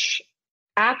part, which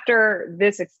after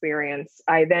this experience,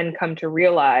 I then come to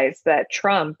realize that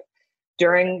Trump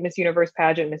during Miss Universe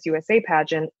pageant, Miss USA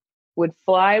pageant, would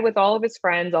fly with all of his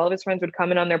friends. All of his friends would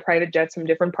come in on their private jets from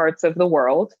different parts of the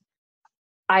world.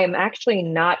 I am actually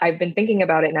not, I've been thinking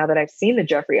about it now that I've seen the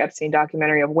Jeffrey Epstein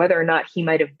documentary of whether or not he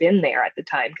might have been there at the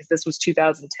time, because this was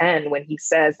 2010 when he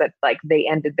says that they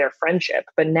ended their friendship.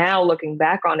 But now looking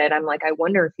back on it, I'm like, I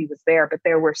wonder if he was there. But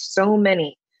there were so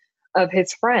many of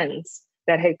his friends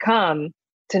that had come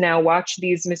to now watch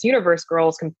these Miss Universe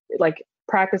girls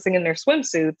practicing in their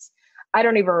swimsuits. I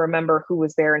don't even remember who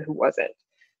was there and who wasn't.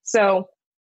 So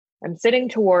I'm sitting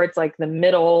towards the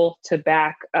middle to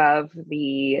back of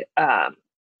the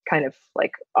kind of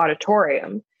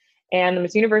auditorium, and the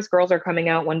Miss Universe girls are coming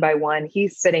out one by one.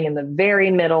 He's sitting in the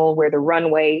very middle where the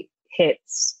runway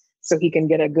hits so he can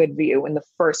get a good view in the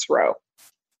first row.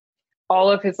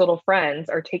 All of his little friends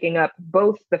are taking up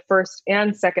both the first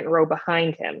and second row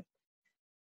behind him.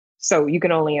 So you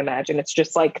can only imagine. It's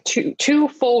just like two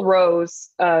full rows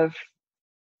of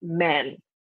men.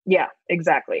 Yeah,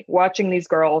 exactly. Watching these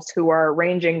girls who are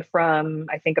ranging from,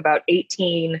 I think, about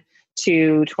 18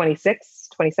 to 26,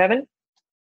 27.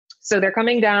 So they're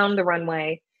coming down the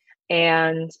runway,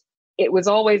 and it was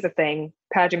always a thing.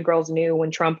 Pageant girls knew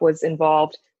when Trump was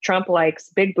involved. Trump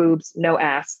likes big boobs, no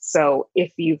ass. So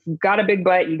if you've got a big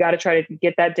butt, you got to try to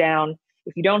get that down.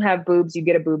 If you don't have boobs, you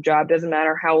get a boob job. Doesn't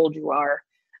matter how old you are.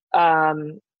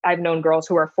 I've known girls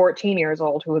who are 14 years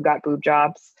old who have got boob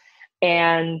jobs,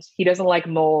 and he doesn't like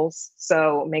moles.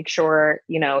 So make sure,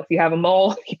 if you have a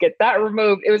mole, you get that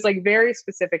removed. It was like very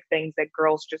specific things that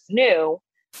girls just knew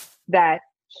that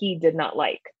he did not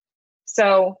like.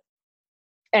 So,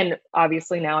 and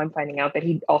obviously now I'm finding out that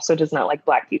he also does not like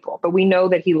Black people, but we know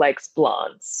that he likes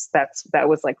blondes. That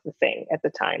was like the thing at the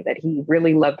time, that he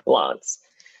really loved blondes.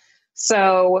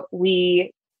 So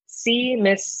we see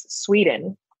Miss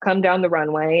Sweden come down the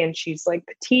runway, and she's like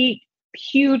petite,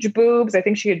 huge boobs. I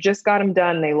think she had just got them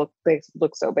done. They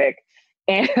look so big,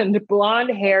 and blonde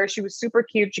hair. She was super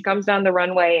cute. She comes down the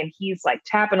runway, and he's like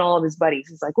tapping all of his buddies.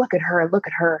 He's like, look at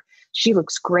her. She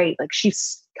looks great. Like,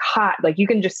 she's hot. Like, you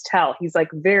can just tell he's like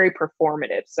very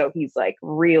performative. So he's like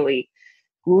really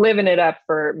living it up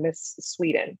for Miss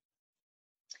Sweden.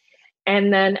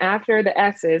 And then after the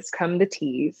S's come the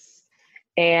T's,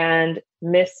 and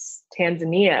Miss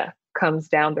Tanzania comes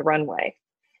down the runway,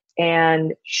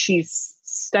 and she's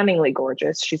stunningly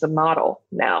gorgeous. She's a model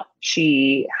now.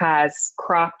 She has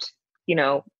cropped,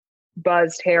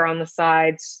 buzzed hair on the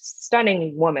sides,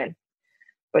 stunning woman,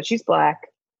 but she's Black.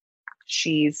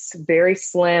 She's very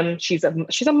slim. She's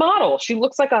a model. She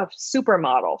looks like a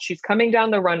supermodel. She's coming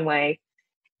down the runway,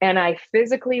 and I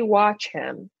physically watch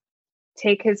him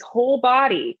take his whole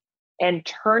body and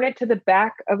turn it to the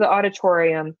back of the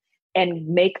auditorium and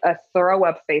make a throw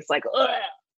up face, like, ugh,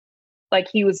 like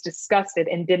he was disgusted,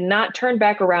 and did not turn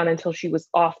back around until she was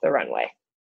off the runway.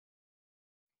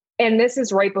 And this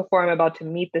is right before I'm about to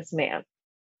meet this man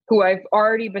who I've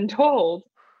already been told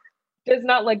does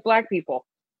not like Black people.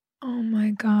 Oh my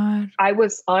God. I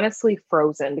was honestly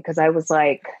frozen, because I was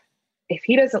like, if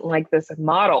he doesn't like this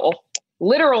model,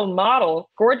 literal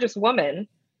model, gorgeous woman,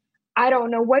 I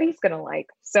don't know what he's going to like.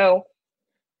 So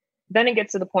then it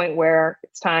gets to the point where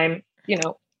it's time,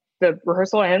 the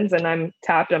rehearsal ends, and I'm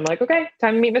tapped. I'm like, okay,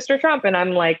 time to meet Mr. Trump. And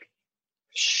I'm like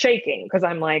shaking, because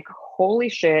I'm like, holy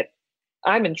shit,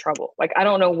 I'm in trouble. Like, I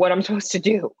don't know what I'm supposed to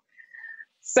do.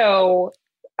 So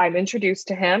I'm introduced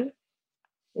to him.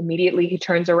 Immediately he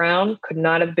turns around, could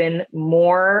not have been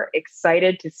more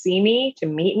excited to see me, to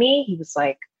meet me. He was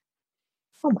like,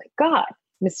 oh my God,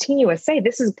 Miss Teen USA.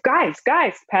 This is guys,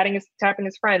 tapping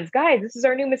his friends. Guys, this is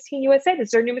our new Miss Teen USA. This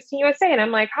is our new Miss Teen USA. And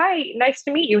I'm like, hi, nice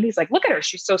to meet you. And he's like, look at her.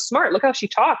 She's so smart. Look how she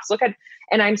talks.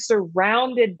 And I'm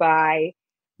surrounded by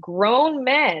grown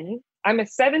men. I'm a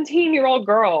 17-year-old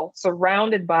girl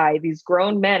surrounded by these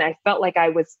grown men. I felt like I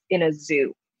was in a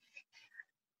zoo.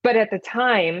 But at the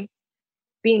time,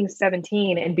 being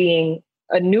 17 and being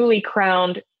a newly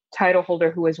crowned title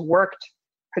holder who has worked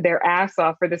for their ass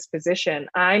off for this position,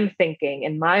 I'm thinking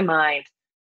in my mind,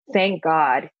 thank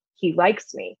God he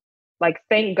likes me. Like,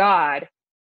 thank God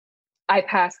I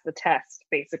passed the test,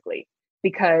 basically,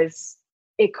 because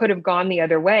it could have gone the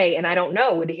other way. And I don't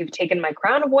know, would he have taken my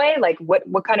crown away? Like, what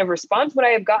kind of response would I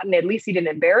have gotten? At least he didn't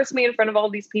embarrass me in front of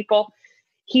all these people.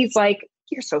 He's like,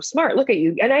 you're so smart. Look at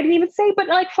you. And I didn't even say, but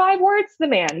like 5 words to the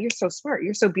man. You're so smart.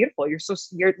 You're so beautiful.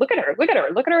 Look at her. Look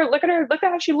at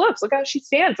how she looks. Look at how she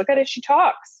stands. Look at how she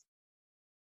talks.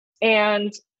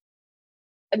 And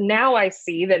now I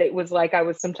see that it was like I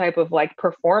was some type of like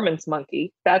performance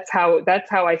monkey. That's how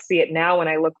I see it now when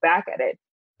I look back at it.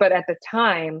 But at the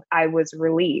time I was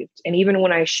relieved. And even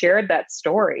when I shared that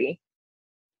story,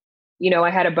 I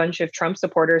had a bunch of Trump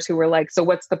supporters who were like, so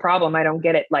what's the problem? I don't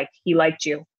get it. Like, he liked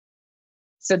you.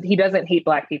 So he doesn't hate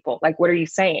Black people. Like, what are you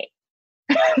saying?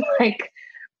 Like,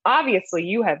 obviously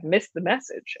you have missed the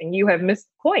message and you have missed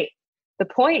the point. The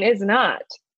point is not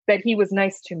that he was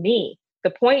nice to me. The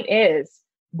point is,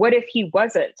 what if he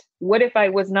wasn't? What if I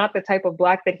was not the type of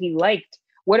Black that he liked?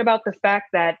 What about the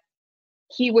fact that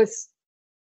he was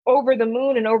over the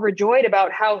moon and overjoyed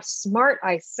about how smart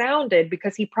I sounded,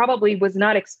 because he probably was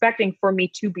not expecting for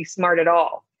me to be smart at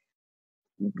all?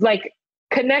 Like,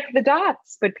 connect the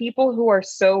dots. But people who are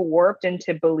so warped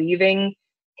into believing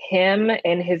him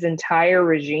and his entire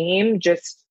regime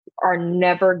just are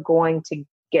never going to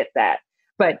get that.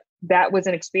 But that was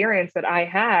an experience that I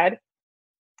had.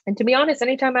 And to be honest,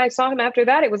 anytime I saw him after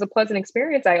that, it was a pleasant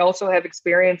experience. I also have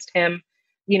experienced him,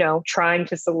 trying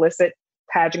to solicit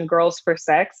pageant girls for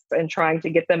sex and trying to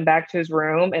get them back to his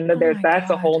room. And that's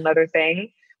a whole nother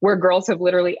thing where girls have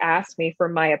literally asked me for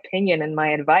my opinion and my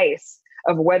advice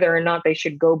of whether or not they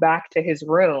should go back to his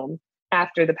room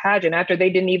after the pageant, after they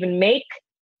didn't even make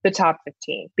the top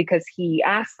 15 because he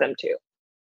asked them to.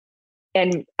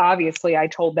 And obviously I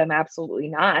told them absolutely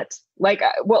not. Like,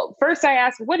 well, first I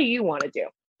asked, what do you want to do?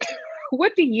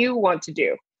 What do you want to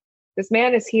do? This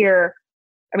man is here.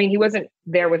 I mean, he wasn't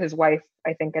there with his wife,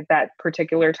 I think, at that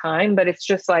particular time, but it's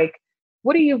just like,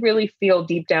 what do you really feel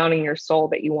deep down in your soul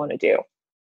that you want to do?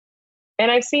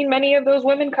 And I've seen many of those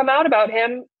women come out about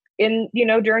him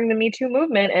during the Me Too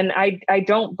movement. And I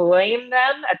don't blame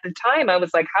them. At the time, I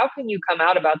was like, how can you come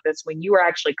out about this when you were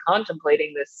actually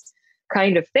contemplating this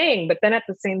kind of thing? But then at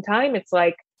the same time, it's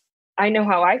like, I know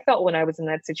how I felt when I was in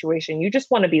that situation. You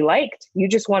just want to be liked. You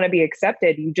just want to be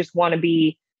accepted. You just want to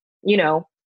be,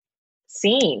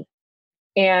 seen.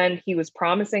 And he was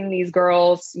promising these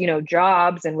girls,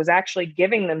 jobs, and was actually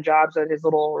giving them jobs at his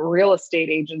little real estate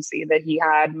agency that he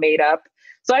had made up.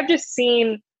 So I've just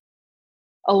seen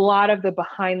a lot of the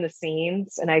behind the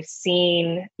scenes. And I've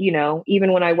seen,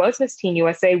 even when I was Miss Teen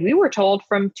USA, we were told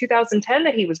from 2010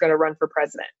 that he was going to run for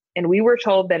president. And we were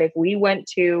told that if we went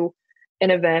to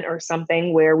an event or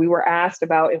something where we were asked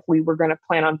about if we were going to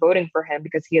plan on voting for him,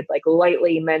 because he had like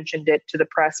lightly mentioned it to the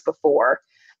press before,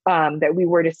 that we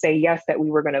were to say yes, that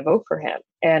we were going to vote for him.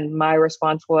 And my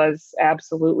response was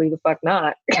absolutely the fuck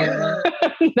not.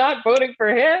 Not voting for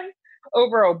him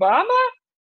over Obama?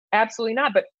 Absolutely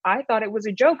not. But I thought it was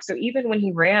a joke. So even when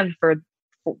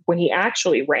he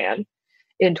actually ran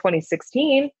in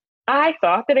 2016, I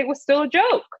thought that it was still a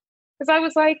joke, because I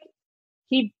was like,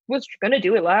 he was going to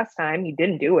do it last time. He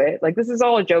didn't do it. Like, this is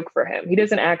all a joke for him. He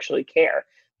doesn't actually care.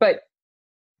 But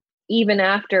even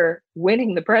after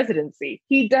winning the presidency,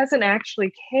 he doesn't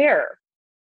actually care.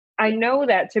 I know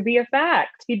that to be a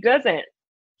fact. He doesn't.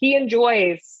 He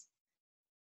enjoys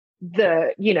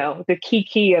the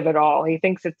kiki of it all. He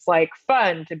thinks it's like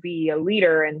fun to be a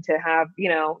leader and to have,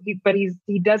 but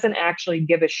he doesn't actually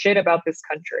give a shit about this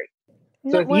country.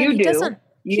 So if you do,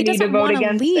 you need to vote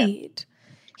against him.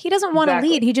 He doesn't want to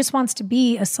lead. He just wants to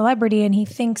be a celebrity. And he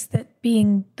thinks that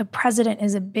being the president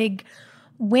is a big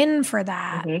win for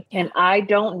that. Mm-hmm. And I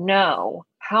don't know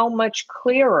how much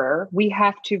clearer we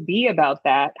have to be about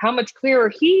that, how much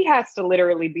clearer he has to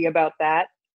literally be about that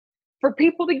for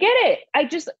people to get it.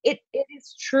 It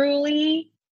is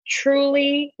truly,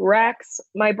 truly racks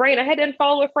my brain. I had to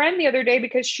unfollow a friend the other day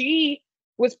because she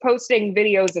was posting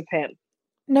videos of him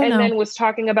then was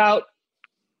talking about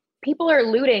people are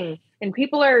looting and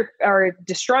people are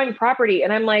destroying property.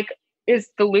 And I'm like, is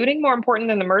the looting more important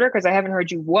than the murder? Because I haven't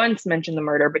heard you once mention the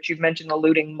murder, but you've mentioned the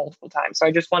looting multiple times. So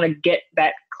I just want to get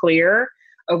that clear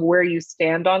of where you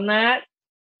stand on that,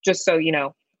 just so you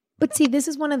know. But see, this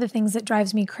is one of the things that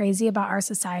drives me crazy about our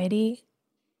society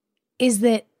is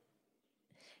that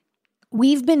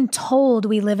we've been told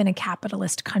we live in a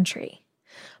capitalist country,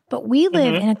 but we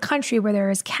live in a country where there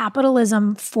is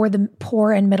capitalism for the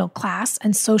poor and middle class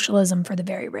and socialism for the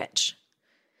very rich.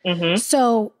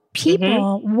 So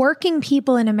people, working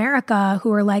people in America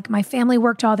who are like, my family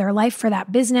worked all their life for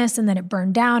that business and then it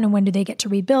burned down, and when do they get to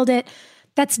rebuild it?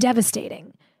 That's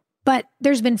devastating. But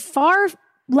there's been far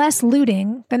less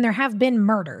looting than there have been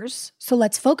murders. So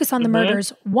let's focus on the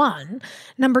murders, one.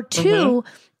 Number two,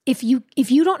 if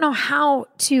you don't know how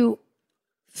to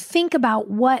think about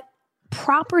what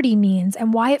property means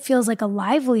and why it feels like a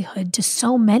livelihood to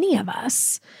so many of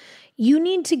us, you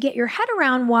need to get your head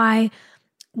around why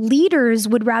leaders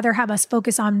would rather have us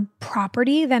focus on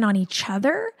property than on each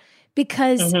other.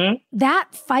 Because that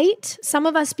fight, some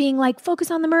of us being like,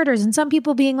 focus on the murders, and some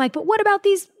people being like, but what about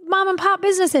these mom and pop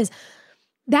businesses?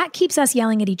 That keeps us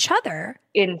yelling at each other.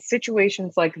 In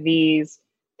situations like these,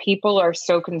 people are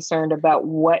so concerned about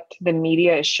what the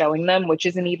media is showing them, which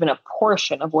isn't even a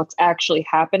portion of what's actually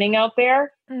happening out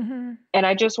there. And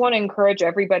I just want to encourage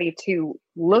everybody to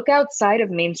look outside of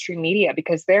mainstream media,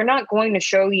 because they're not going to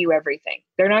show you everything.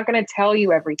 They're not going to tell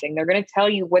you everything. They're going to tell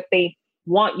you what they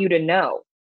want you to know.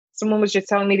 Someone was just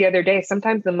telling me the other day,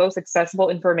 sometimes the most accessible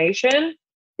information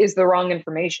is the wrong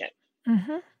information.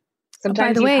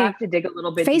 Sometimes you have to dig a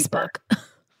little bit Facebook.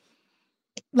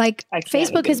 deeper.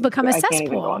 Facebook has become a cesspool. I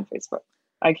can't even go on Facebook.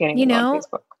 I can't even go on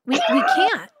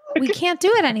Facebook. We can't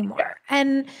do it anymore.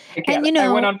 And I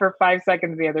went on for 5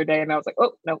 seconds the other day and I was like,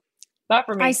 oh, no, not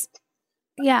for me.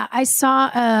 I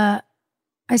saw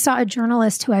a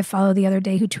journalist who I follow the other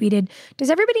day who tweeted, does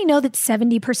everybody know that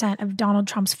 70% of Donald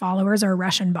Trump's followers are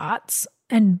Russian bots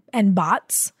and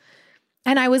bots?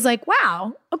 And I was like,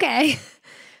 wow, okay.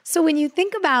 So when you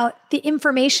think about the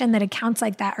information that accounts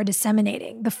like that are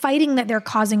disseminating, the fighting that they're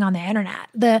causing on the internet,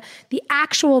 the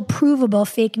actual provable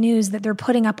fake news that they're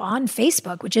putting up on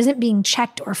Facebook, which isn't being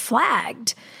checked or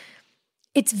flagged,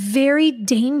 it's very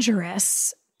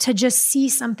dangerous to just see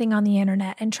something on the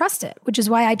internet and trust it, which is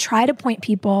why I try to point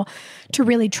people to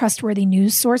really trustworthy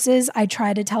news sources. I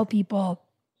try to tell people,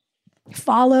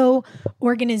 follow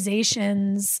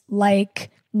organizations like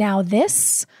Now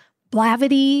This,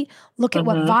 Blavity, look at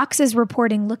what Vox is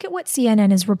reporting, look at what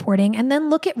CNN is reporting, and then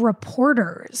look at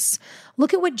reporters.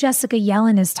 Look at what Jessica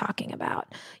Yellen is talking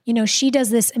about. You know, she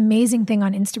does this amazing thing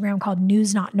on Instagram called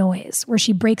News Not Noise, where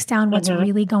she breaks down what's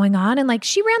really going on. And like,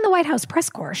 she ran the White House press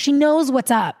corps. She knows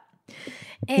what's up.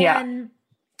 And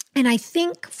I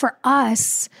think for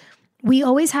us, we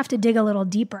always have to dig a little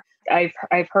deeper.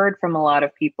 I've heard from a lot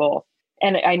of people,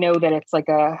 and I know that it's like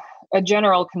a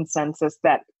general consensus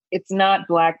that it's not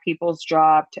Black people's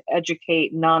job to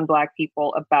educate non-Black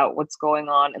people about what's going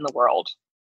on in the world.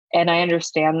 And I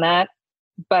understand that.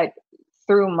 But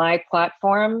through my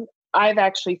platform, I've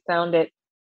actually found it,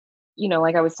 you know,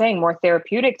 like I was saying, more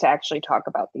therapeutic to actually talk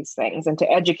about these things and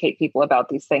to educate people about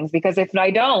these things. Because if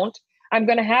I don't, I'm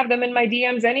going to have them in my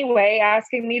DMs anyway,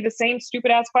 asking me the same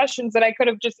stupid ass questions that I could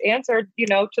have just answered, you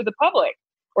know, to the public,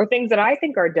 or things that I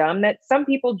think are dumb that some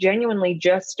people genuinely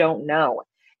just don't know.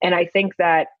 And I think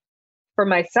that for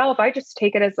myself, I just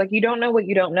take it as like, you don't know what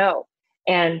you don't know.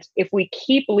 And if we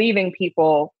keep leaving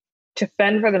people to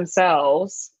fend for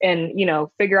themselves and, you know,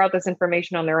 figure out this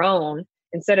information on their own,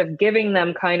 instead of giving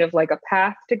them kind of like a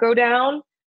path to go down,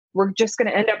 we're just going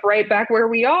to end up right back where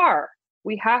we are.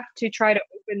 We have to try to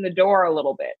open the door a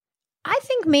little bit. I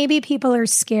think maybe people are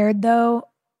scared, though,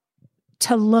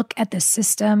 to look at the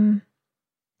system.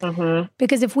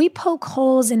 Because if we poke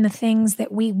holes in the things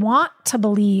that we want to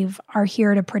believe are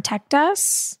here to protect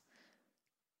us,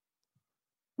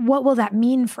 what will that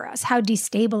mean for us? How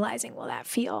destabilizing will that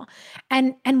feel?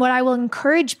 And what I will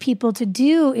encourage people to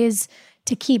do is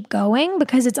to keep going,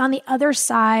 because it's on the other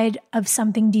side of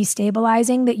something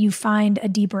destabilizing that you find a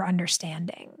deeper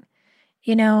understanding.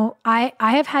 You know, I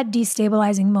have had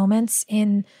destabilizing moments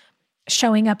in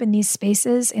showing up in these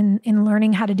spaces, in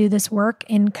learning how to do this work,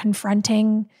 in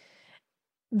confronting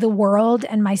the world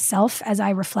and myself as I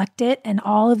reflect it and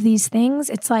all of these things.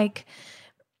 It's like,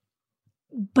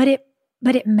 but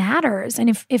it matters.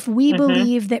 And if we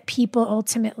believe that people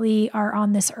ultimately are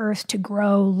on this earth to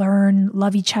grow, learn,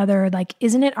 love each other, like,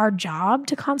 isn't it our job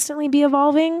to constantly be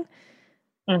evolving?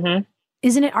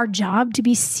 Isn't it our job to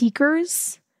be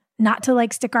seekers? Not to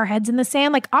like stick our heads in the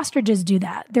sand. Like ostriches do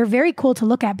that. They're very cool to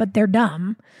look at, but they're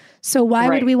dumb. So why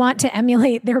would we want to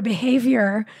emulate their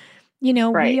behavior? You know,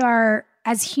 we are,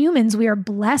 as humans, we are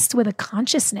blessed with a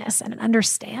consciousness and an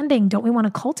understanding. Don't we want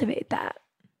to cultivate that?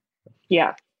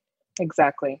 Yeah,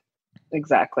 exactly.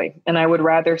 Exactly. And I would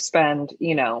rather spend,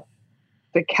 you know,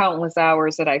 the countless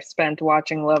hours that I've spent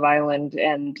watching Love Island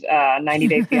and 90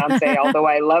 Day Fiancé, although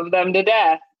I love them to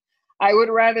death, I would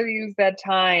rather use that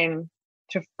time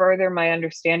to further my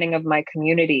understanding of my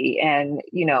community and,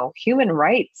 you know, human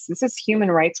rights. This is human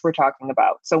rights we're talking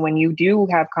about. So when you do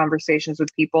have conversations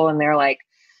with people and they're like,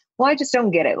 well, I just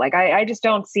don't get it. Like, I just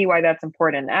don't see why that's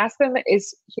important. Ask them,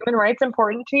 is human rights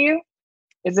important to you?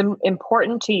 Is it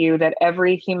important to you that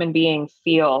every human being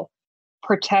feel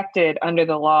protected under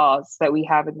the laws that we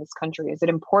have in this country? Is it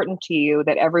important to you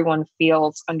that everyone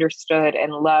feels understood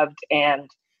and loved and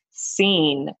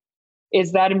seen?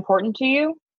 Is that important to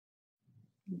you?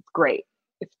 Great.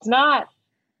 If it's not,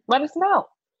 let us know.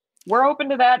 We're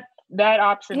open to that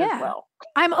option as well.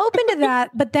 I'm open to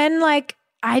that, but then like,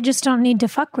 I just don't need to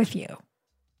fuck with you.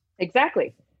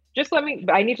 Exactly. Just let me,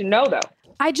 I need to know though.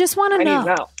 I just want to know. I need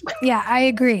to know. Yeah, I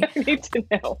agree. I need to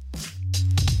know.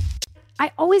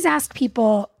 I always ask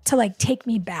people to like take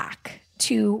me back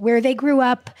to where they grew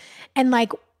up and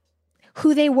like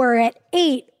who they were at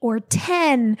 8 or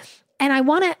 10. And I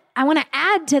want to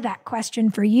add to that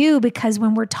question for you, because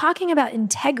when we're talking about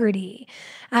integrity,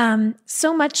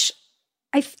 so much,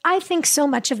 I think so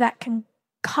much of that can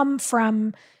come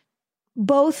from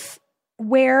both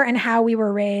where and how we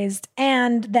were raised,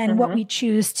 and then what we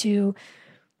choose to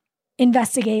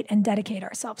investigate and dedicate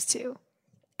ourselves to.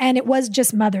 And it was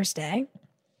just Mother's Day.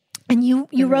 And you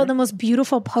wrote the most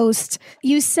beautiful post.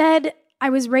 You said, I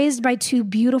was raised by 2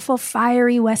 beautiful,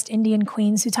 fiery West Indian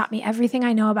queens who taught me everything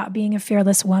I know about being a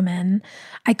fearless woman.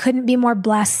 I couldn't be more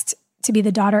blessed to be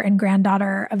the daughter and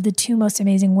granddaughter of the 2 most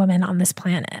amazing women on this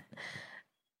planet.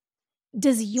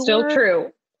 Does your still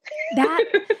true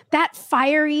that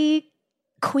fiery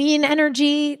queen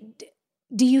energy,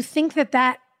 do you think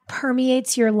that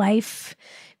permeates your life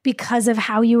because of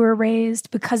how you were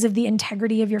raised, because of the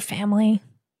integrity of your family?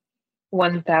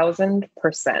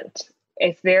 1000%.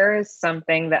 If there is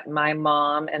something that my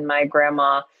mom and my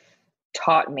grandma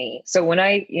taught me. So when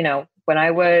I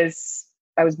was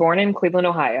born in Cleveland,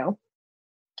 Ohio,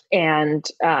 and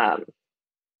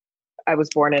I was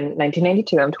born in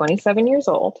 1992. I'm 27 years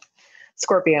old,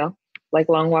 Scorpio, like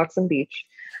long walks on beach.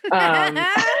 My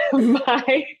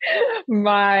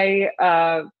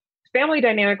family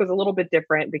dynamic was a little bit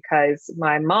different because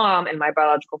my mom and my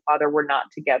biological father were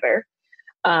not together.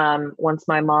 Once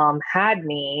my mom had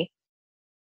me,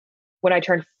 when I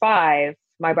turned 5,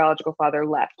 my biological father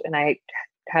left, and I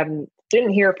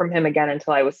didn't hear from him again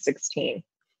until I was 16.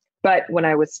 But when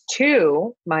I was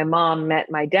 2, my mom met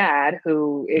my dad,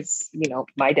 who is,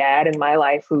 my dad in my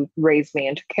life, who raised me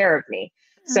and took care of me.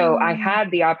 So I had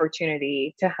the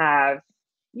opportunity to have,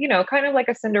 kind of like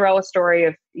a Cinderella story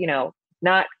of,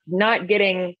 not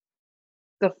getting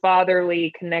the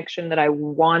fatherly connection that I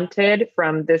wanted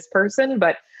from this person,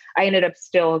 but I ended up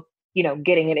still,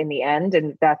 getting it in the end.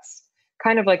 And that's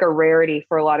kind of like a rarity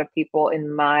for a lot of people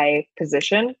in my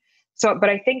position. So, but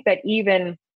I think that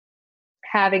even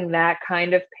having that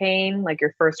kind of pain, like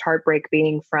your first heartbreak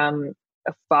being from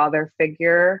a father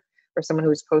figure or someone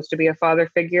who's supposed to be a father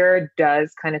figure,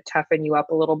 does kind of toughen you up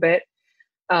a little bit.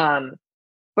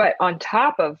 But on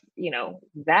top of,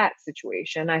 that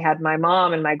situation, I had my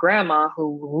mom and my grandma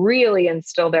who really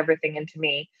instilled everything into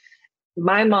me.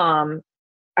 My mom,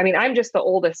 I'm just the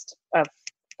oldest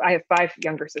I have 5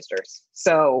 younger sisters.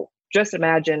 So just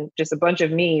imagine just a bunch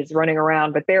of me's running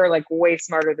around, but they're like way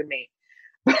smarter than me.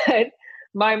 But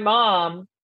my mom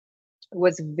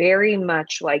was very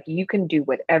much like, you can do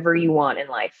whatever you want in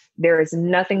life. There is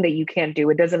nothing that you can't do.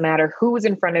 It doesn't matter who's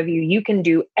in front of you. You can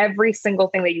do every single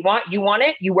thing that you want. You want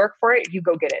it, you work for it, you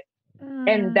go get it.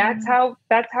 And that's how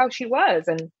she was.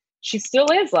 And she still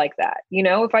is like that.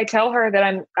 If I tell her that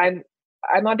I'm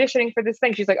auditioning for this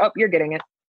thing, she's like, oh, you're getting it.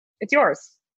 It's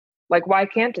yours. Like, why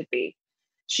can't it be?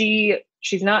 She's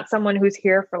not someone who's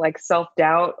here for like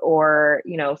self-doubt or,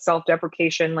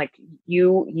 self-deprecation. Like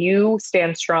you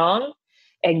stand strong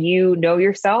and you know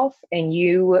yourself and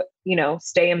you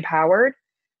stay empowered.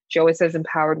 She always says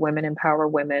empowered women empower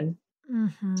women.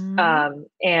 Mm-hmm.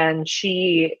 And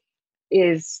she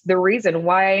is the reason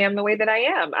why I am the way that I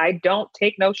am. I don't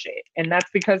take no shit. And that's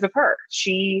because of her.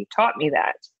 She taught me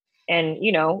that. And,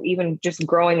 even just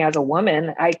growing as a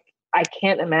woman, I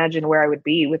can't imagine where I would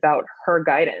be without her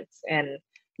guidance and,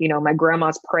 my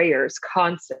grandma's prayers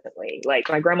constantly. Like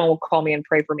my grandma will call me and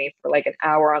pray for me for like an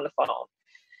hour on the phone,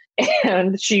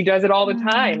 and she does it all the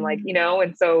time. Like,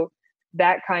 and so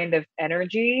that kind of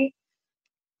energy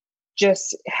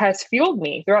just has fueled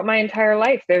me throughout my entire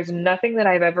life. There's nothing that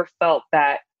I've ever felt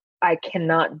that I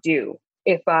cannot do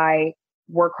if I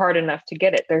work hard enough to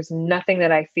get it. There's nothing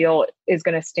that I feel is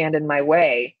going to stand in my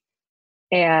way.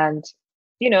 And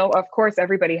of course,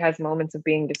 everybody has moments of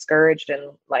being discouraged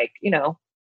and like,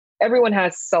 everyone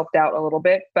has self-doubt a little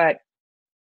bit, but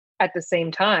at the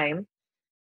same time,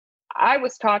 I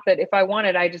was taught that if I want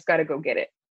it, I just got to go get it.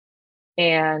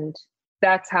 And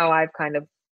that's how I've kind of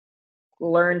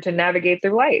learned to navigate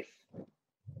through life.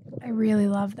 I really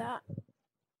love that.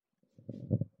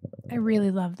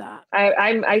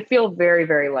 I feel very,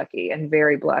 very lucky and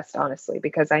very blessed, honestly,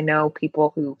 because I know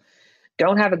people who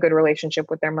don't have a good relationship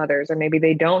with their mothers, or maybe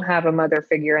they don't have a mother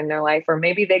figure in their life, or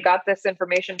maybe they got this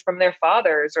information from their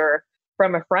fathers or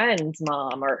from a friend's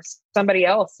mom or somebody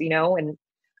else, and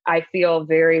I feel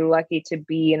very lucky to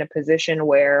be in a position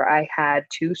where I had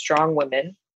 2 strong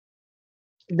women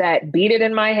that beat it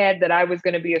in my head that I was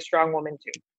going to be a strong woman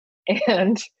too.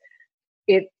 And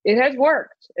it has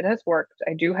worked. It has worked.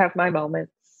 I do have my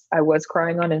moments. I was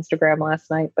crying on Instagram last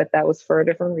night, but that was for a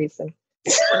different reason.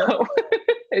 So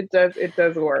it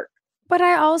does work. But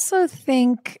I also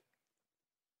think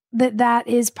that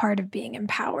is part of being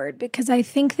empowered, because I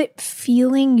think that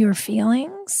feeling your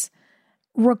feelings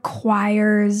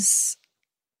requires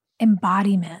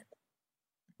embodiment.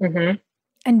 Mm-hmm.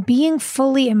 And being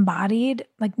fully embodied,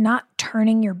 like not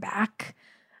turning your back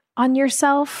on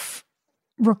yourself,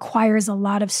 requires a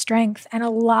lot of strength and a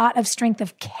lot of strength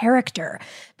of character,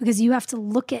 because you have to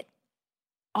look at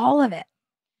all of it.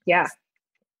 Yeah.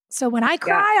 So when I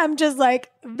cry, I'm just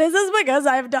like, this is because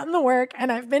I've done the work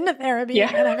and I've been to therapy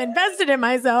and I've invested in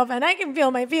myself and I can feel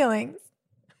my feelings.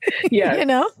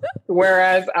 Yeah.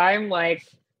 Whereas I'm like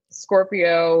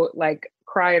Scorpio, like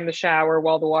cry in the shower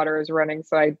while the water is running.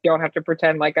 So I don't have to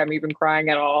pretend like I'm even crying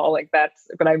at all. Like but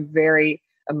I'm very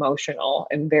emotional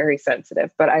and very sensitive,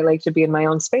 but I like to be in my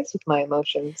own space with my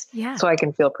emotions so I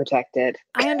can feel protected.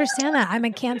 I understand that. I'm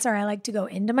a Cancer. I like to go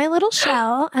into my little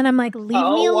shell and I'm like, leave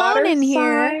me alone in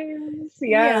here.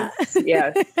 Yes.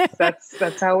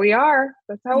 That's how we are.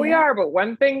 That's how we are. But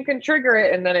one thing can trigger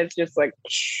it. And then it's just like,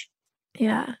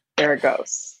 there it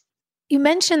goes. You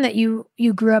mentioned that you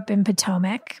grew up in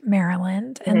Potomac,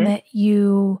 Maryland, and that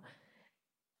you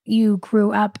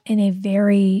grew up in a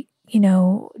very,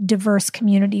 diverse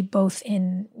community, both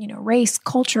in, race,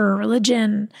 culture,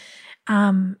 religion.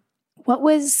 What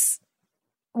was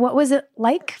it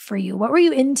like for you? What were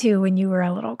you into when you were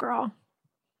a little girl?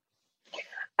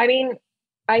 I mean,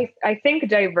 I think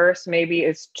diverse maybe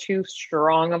is too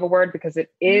strong of a word because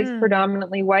it is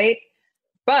predominantly white,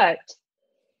 but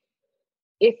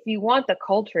if you want the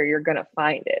culture, you're going to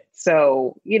find it.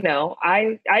 So,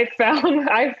 I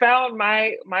found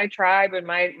my tribe and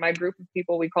my group of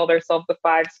people. We called ourselves the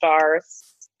 5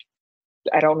 Stars.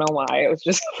 I don't know why. It was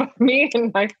just me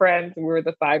and my friends. We were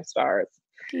the 5 Stars.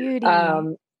 Beauty.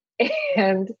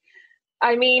 And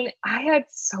I mean, I had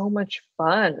so much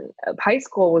fun. High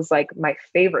school was like my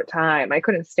favorite time. I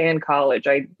couldn't stand college.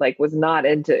 I was not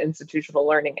into institutional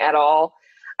learning at all.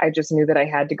 I just knew that I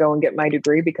had to go and get my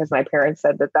degree because my parents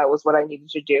said that was what I needed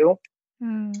to do.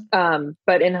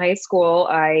 But in high school,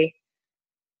 I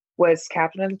was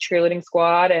captain of the cheerleading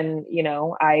squad and,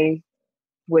 I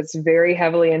was very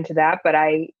heavily into that, but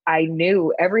I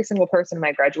knew every single person in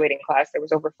my graduating class. There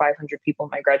was over 500 people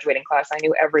in my graduating class. I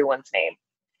knew everyone's name.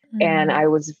 And I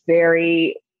was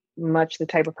very much the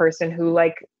type of person who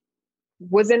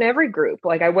was in every group.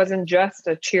 I wasn't just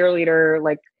a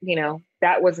cheerleader,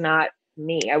 that was not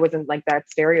me. I wasn't like that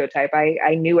stereotype.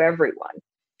 I knew everyone.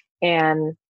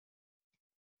 And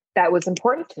that was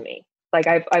important to me.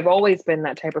 I've always been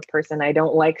that type of person. I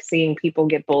don't like seeing people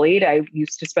get bullied. I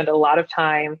used to spend a lot of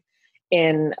time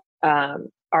in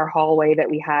our hallway that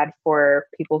we had for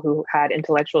people who had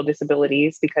intellectual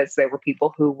disabilities because there were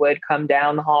people who would come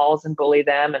down the halls and bully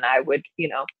them. And I would,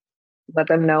 let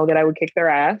them know that I would kick their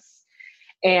ass.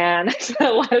 And I spent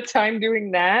a lot of time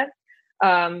doing that.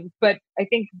 But I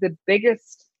think the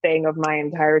biggest thing of my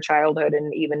entire childhood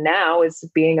and even now is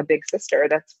being a big sister.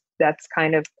 That's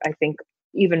kind of, I think,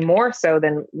 even more so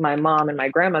than my mom and my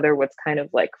grandmother, what's kind of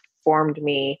formed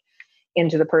me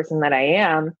into the person that I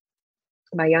am.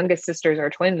 My youngest sisters are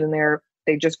twins and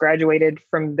they just graduated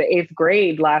from the 8th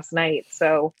grade last night.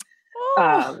 So,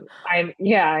 I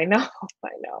know.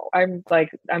 I'm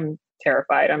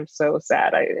terrified. I'm so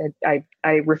sad. I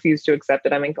refuse to accept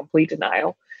it. I'm in complete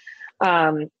denial.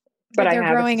 But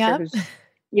they're growing up.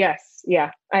 Yes.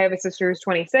 Yeah. I have a sister who's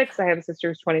 26. I have a sister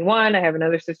who's 21. I have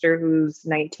another sister who's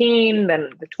 19,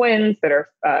 then the twins that are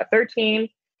 13.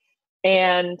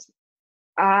 And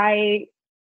I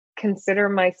consider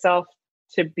myself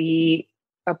to be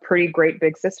a pretty great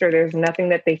big sister. There's nothing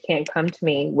that they can't come to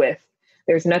me with.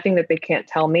 There's nothing that they can't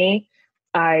tell me.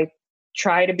 I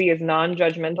try to be as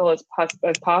non-judgmental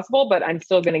as possible, but I'm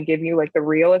still going to give you the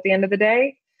real at the end of the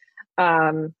day.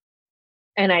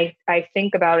 And I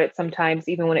think about it sometimes,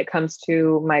 even when it comes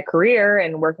to my career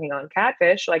and working on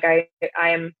Catfish,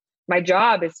 my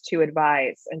job is to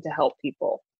advise and to help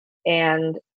people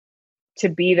and to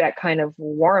be that kind of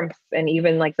warmth and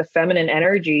even the feminine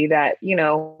energy that,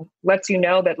 lets you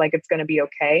know that it's going to be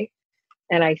okay.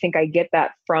 And I think I get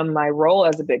that from my role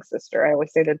as a big sister. I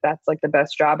always say that that's the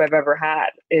best job I've ever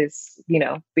had is,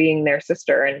 being their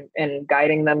sister and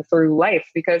guiding them through life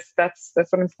because that's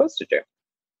what I'm supposed to do.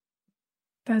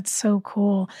 That's so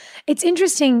cool. It's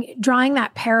interesting drawing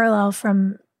that parallel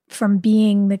from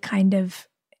being the kind of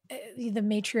the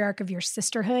matriarch of your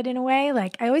sisterhood in a way.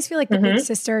 I always feel the big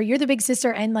sister, you're the big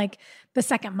sister and the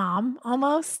second mom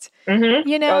almost, Oh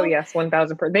yes.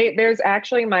 1,000%. There's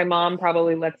actually, my mom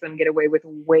probably lets them get away with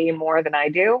way more than I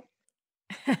do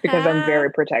because I'm very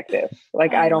protective.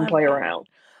 I don't play around.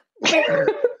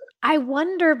 I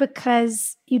wonder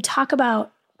because you talk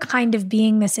about kind of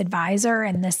being this advisor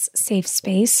and this safe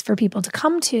space for people to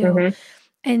come to.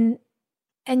 And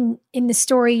in the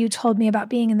story you told me about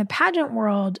being in the pageant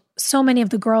world, so many of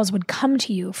the girls would come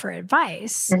to you for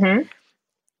advice. And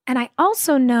I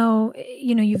also know,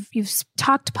 you've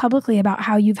talked publicly about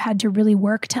how you've had to really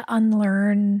work to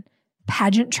unlearn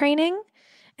pageant training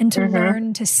and to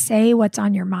learn to say what's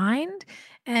on your mind.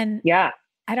 And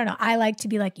I don't know. I like to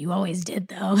be you always did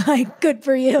though. Good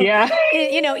for you. Yeah.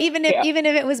 Even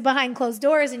if it was behind closed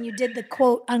doors and you did the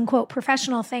quote unquote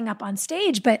professional thing up on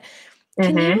stage, but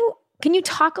can you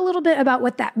talk a little bit about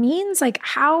what that means?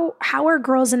 How are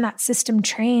girls in that system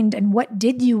trained and what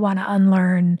did you want to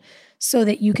unlearn so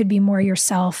that you could be more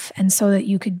yourself and so that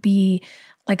you could be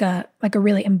like a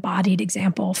really embodied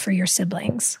example for your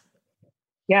siblings?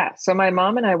 Yeah. So my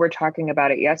mom and I were talking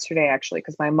about it yesterday, actually,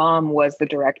 because my mom was the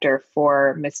director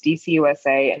for Miss DC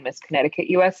USA and Miss Connecticut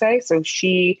USA. So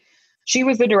she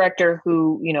was the director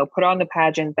who, put on the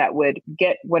pageant that would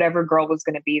get whatever girl was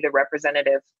going to be the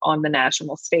representative on the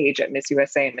national stage at Miss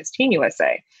USA and Miss Teen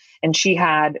USA. And she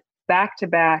had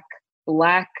back-to-back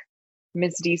Black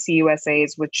Miss DC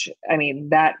USAs, which,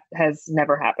 that has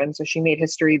never happened. So she made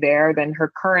history there. Then her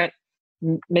current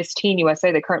Miss Teen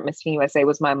USA, the current Miss Teen USA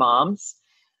was my mom's.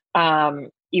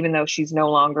 Even though she's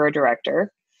no longer a director.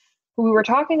 We were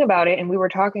talking about it, and we were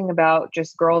talking about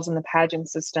just girls in the pageant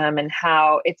system and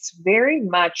how it's very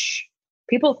much,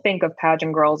 people think of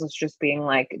pageant girls as just being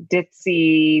like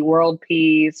ditzy, world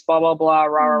peace, blah, blah, blah,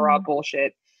 rah, rah, rah,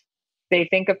 bullshit. They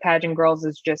think of pageant girls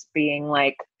as just being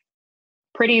like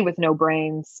pretty with no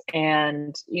brains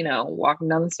and, walking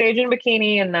down the stage in a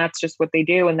bikini, and that's just what they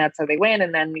do, and that's how they win,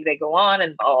 and then they go on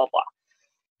and blah, blah, blah.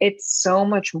 It's so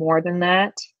much more than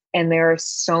that. And there is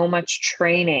so much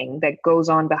training that goes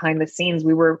on behind the scenes.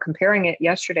 We were comparing it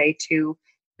yesterday to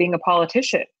being a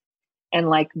politician and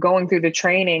like going through the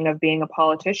training of being a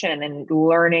politician and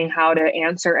learning how to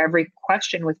answer every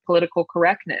question with political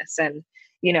correctness. And,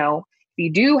 if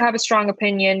you do have a strong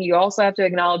opinion, you also have to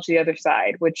acknowledge the other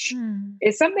side, which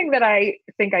is something that I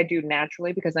think I do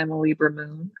naturally because I'm a Libra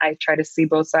moon. I try to see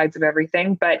both sides of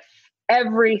everything, but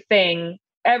every opinion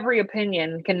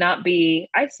cannot be,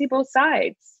 I see both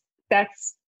sides.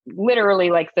 That's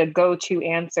literally like the go-to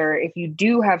answer. If you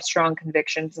do have strong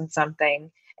convictions in something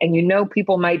and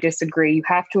people might disagree, you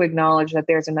have to acknowledge that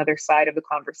there's another side of the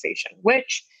conversation,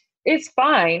 which is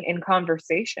fine in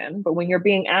conversation. But when you're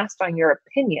being asked on your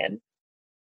opinion,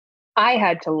 I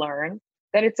had to learn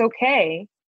that it's okay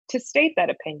to state that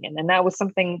opinion. And that was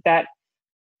something that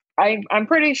I'm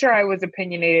pretty sure I was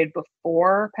opinionated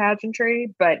before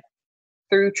pageantry, but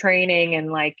through training and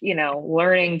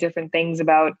learning different things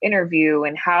about interview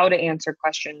and how to answer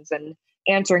questions and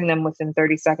answering them within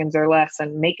 30 seconds or less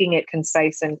and making it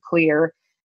concise and clear.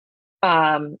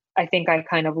 I think I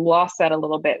kind of lost that a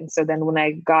little bit. And so then when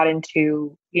I got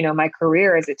into, my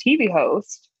career as a TV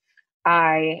host,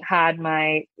 I had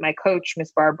my coach,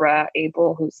 Miss Barbara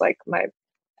Abel, who's I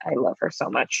love her so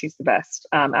much. She's the best,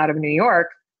 out of New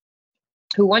York,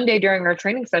 who one day during our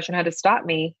training session had to stop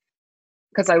me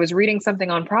because I was reading something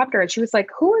on Prompter, and she was like,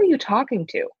 "Who are you talking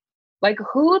to? Like,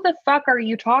 who the fuck are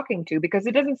you talking to? Because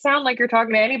it doesn't sound like you're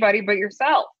talking to anybody but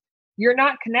yourself. You're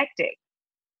not connecting."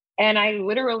 And I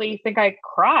literally think I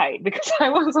cried because I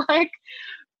was like,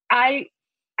 I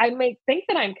may think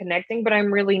that I'm connecting, but I'm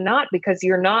really not, because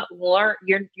you're not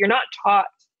taught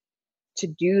to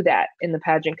do that in the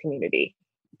pageant community.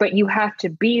 But you have to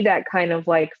be that kind of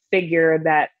figure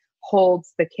that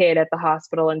holds the kid at the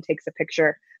hospital and takes a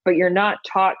picture. But you're not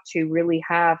taught to really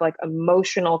have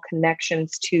emotional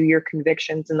connections to your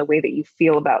convictions and the way that you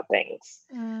feel about things,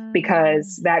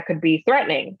 because that could be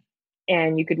threatening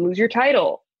and you could lose your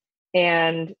title.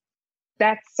 And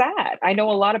that's sad. I know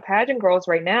a lot of pageant girls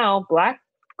right now, Black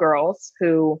girls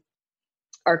who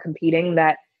are competing,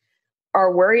 that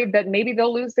are worried that maybe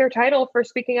they'll lose their title for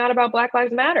speaking out about Black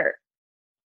Lives Matter.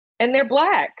 And they're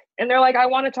Black. And they're like, I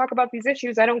want to talk about these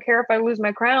issues. I don't care if I lose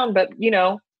my crown, but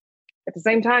at the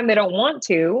same time, they don't want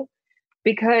to,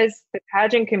 because the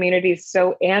pageant community is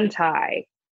so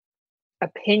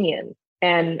anti-opinion.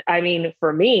 And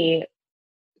for me,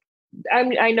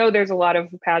 I know there's a lot of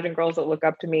pageant girls that look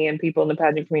up to me and people in the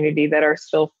pageant community that are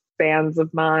still fans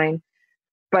of mine,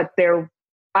 but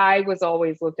I was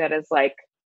always looked at as the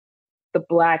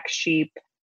black sheep,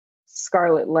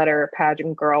 scarlet letter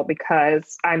pageant girl,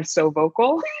 because I'm so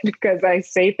vocal, because I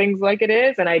say things like it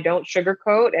is and I don't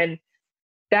sugarcoat. And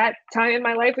that time in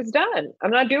my life is done.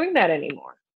 I'm not doing that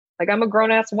anymore. I'm a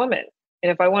grown-ass woman.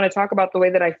 And if I want to talk about the way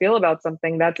that I feel about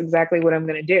something, that's exactly what I'm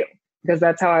going to do, because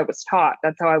that's how I was taught.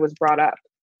 That's how I was brought up.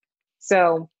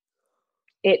 So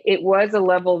it was a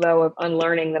level, though, of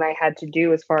unlearning that I had to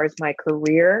do as far as my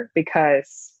career,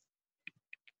 because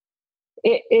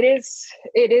it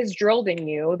is drilled in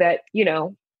you that,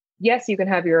 yes, you can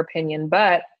have your opinion,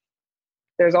 but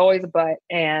there's always a but.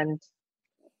 And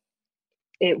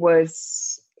it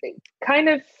was kind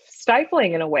of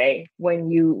stifling in a way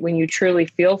when you truly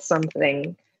feel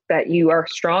something that you are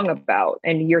strong about,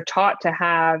 and you're taught to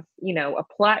have, a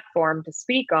platform to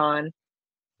speak on,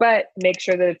 but make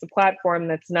sure that it's a platform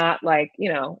that's not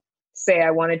say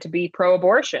I wanted to be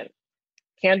pro-abortion.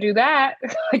 Can't do that.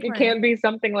 It can't be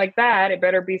something like that. It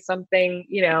better be something,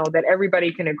 that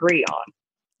everybody can agree on.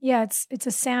 Yeah, it's a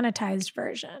sanitized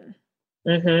version.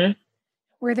 Mm-hmm.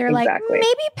 Where they're exactly.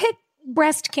 maybe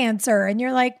breast cancer. And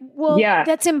you're like, well,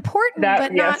 that's important,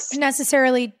 but not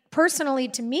necessarily personally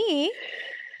to me.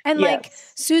 And like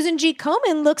Susan G.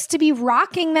 Komen looks to be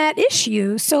rocking that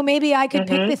issue. So maybe I could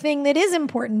pick the thing that is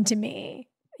important to me,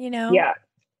 you know? Yeah.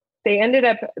 They ended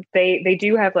up, they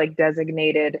do have like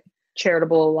designated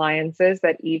charitable alliances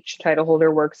that each title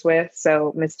holder works with.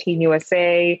 So Miss Teen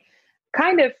USA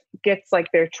kind of gets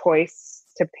like their choice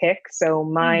to pick. So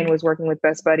mine was working with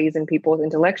Best Buddies and people with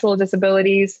intellectual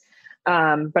disabilities.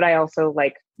 But I also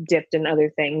like dipped in other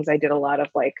things. I did a lot of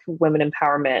like women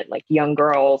empowerment, like young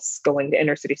girls going to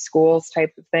inner city schools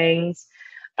type of things.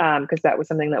 Because that was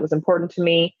something that was important to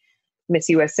me. Miss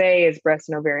USA is breast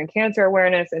and ovarian cancer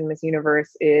awareness, and Miss Universe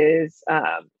is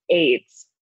AIDS.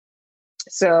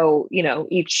 So, you know,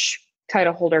 each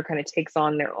title holder kind of takes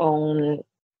on their own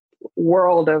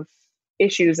world of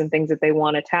issues and things that they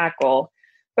want to tackle.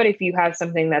 But if you have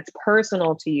something that's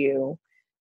personal to you,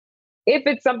 if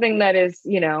it's something that is,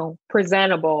 you know,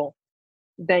 presentable,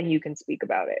 then you can speak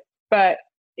about it. But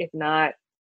if not,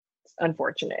 it's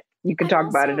unfortunate. You can talk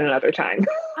about it another time.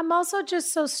 I'm also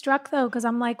just so struck though, because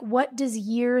I'm like, what does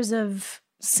years of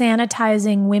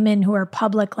sanitizing women who are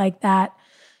public like that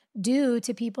do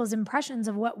to people's impressions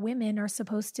of what women are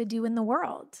supposed to do in the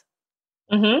world?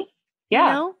 Mm-hmm. Yeah.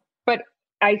 You know? But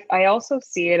I also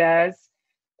see it as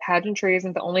pageantry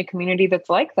isn't the only community that's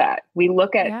like that. We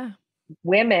look at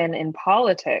women in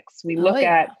politics. We look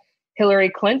at Hillary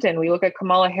Clinton. We look at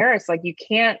Kamala Harris. Like, you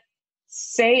can't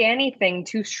say anything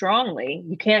too strongly.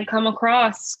 You can't come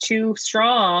across too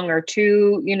strong or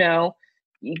too, you know,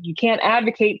 you can't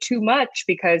advocate too much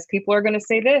because people are going to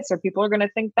say this or people are going to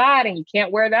think that, and you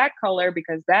can't wear that color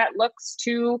because that looks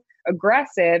too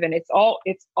aggressive. And it's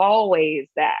always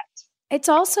that. It's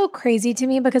also crazy to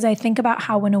me because I think about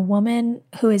how when a woman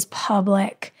who is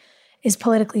public is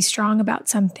politically strong about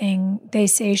something, they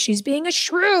say she's being a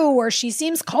shrew or she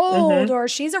seems cold or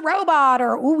she's a robot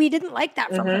or, ooh, we didn't like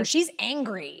that from her. She's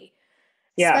angry.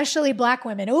 Yeah. Especially Black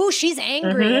women. Oh, she's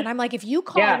angry. And I'm like, if you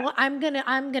call, well, I'm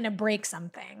gonna break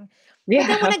something. Yeah. But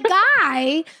then when a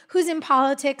guy who's in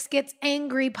politics gets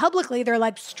angry publicly, they're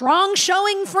like, strong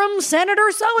showing from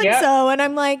Senator so-and-so. And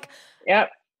I'm like,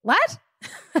 what?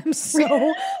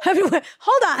 Hold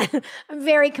on. I'm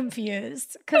very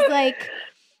confused. Because like,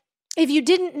 if you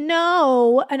didn't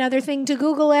know, another thing to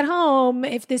Google at home,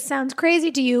 if this sounds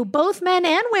crazy to you, both men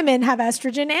and women have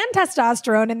estrogen and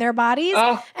testosterone in their bodies.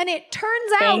 And it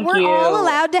turns out we're all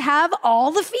allowed to have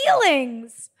all the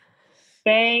feelings.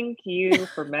 Thank you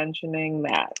for mentioning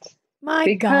that.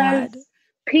 God.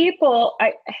 People,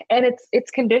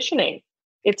 it's conditioning.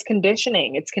 It's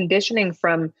conditioning. It's conditioning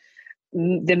from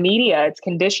the media. It's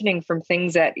conditioning from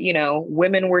things that, you know,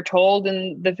 women were told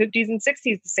in the 50s and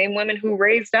 60s, the same women who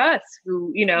raised us,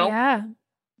 who, you know,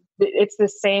 it's the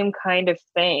same kind of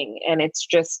thing. And it's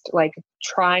just like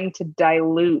trying to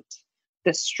dilute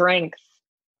the strength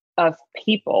of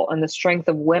people and the strength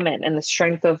of women and the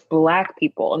strength of Black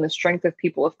people and the strength of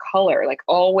people of color, like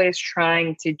always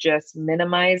trying to just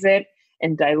minimize it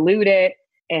and dilute it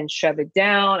and shove it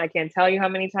down. I can't tell you how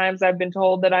many times I've been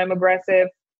told that I'm aggressive.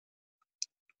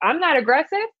 I'm not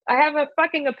aggressive. I have a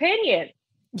fucking opinion.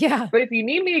 Yeah. But if you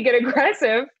need me to get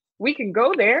aggressive, we can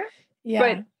go there. Yeah.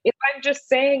 But if I'm just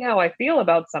saying how I feel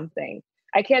about something,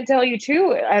 I can't tell you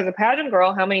too, as a pageant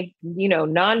girl, how many, you know,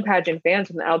 non-pageant fans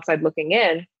from the outside looking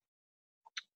in,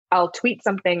 I'll tweet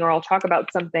something or I'll talk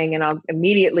about something and I'll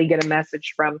immediately get a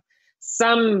message from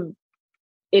some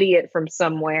idiot from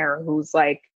somewhere who's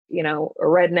like, you know, a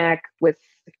redneck with,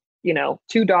 you know,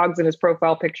 2 dogs in his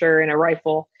profile picture and a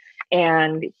rifle.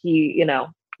 And he, you know,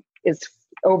 is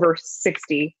over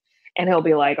 60 and he'll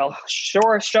be like, oh,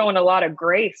 sure, showing a lot of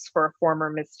grace for a former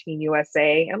Miss Teen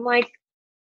USA. I'm like,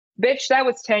 bitch, that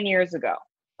was 10 years ago.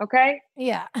 Okay.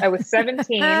 Yeah. I was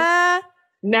 17. Now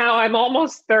I'm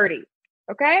almost 30.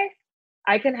 Okay.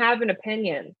 I can have an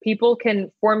opinion. People can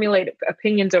formulate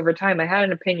opinions over time. I had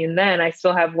an opinion then. I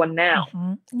still have one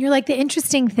now. You're like, the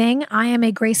interesting thing, I am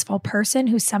a graceful person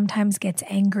who sometimes gets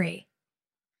angry.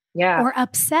 Yeah. Or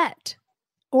upset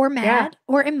or mad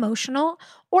or emotional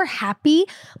or happy.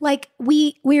 Like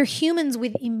we're humans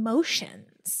with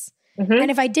emotions. And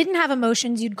if I didn't have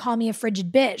emotions, you'd call me a frigid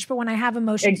bitch. But when I have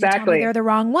emotions, you tell me they're the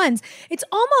wrong ones. It's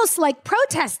almost like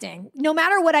protesting. No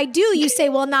matter what I do, you say,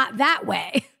 well, not that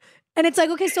way. And it's like,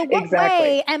 okay, so what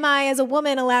way am I as a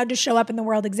woman allowed to show up in the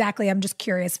world exactly? I'm just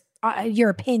curious, your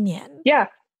opinion. Yeah.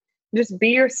 Just be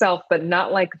yourself, but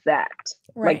not like that.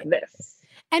 Like this.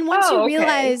 And once you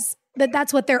realize that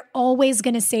that's what they're always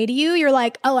going to say to you, you're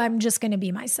like, oh, I'm just going to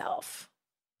be myself.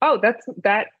 Oh,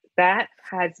 that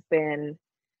has been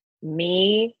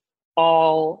me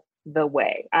all the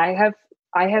way. I have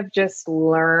I have just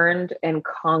learned and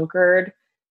conquered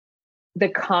the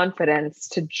confidence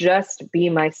to just be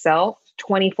myself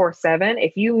 24/7.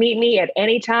 If you meet me at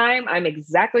any time, I'm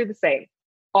exactly the same.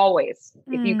 Always.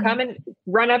 If you come and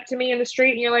run up to me in the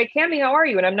street and you're like, Cami, how are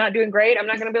you? And I'm not doing great. I'm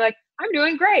not going to be like, I'm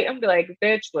doing great. I'm going to be like,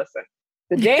 bitch, listen,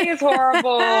 the day is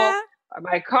horrible.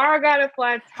 My car got a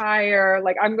flat tire.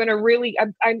 Like, I'm going to really,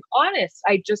 I'm honest.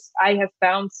 I have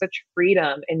found such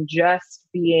freedom in just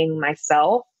being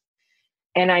myself.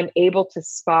 And I'm able to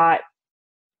spot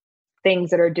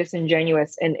things that are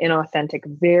disingenuous and inauthentic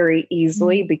very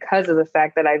easily because of the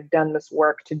fact that I've done this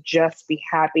work to just be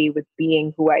happy with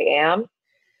being who I am.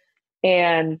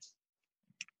 And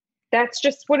that's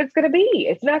just what it's going to be.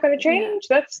 It's not going to change.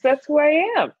 Yeah. That's who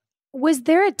I am. Was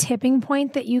there a tipping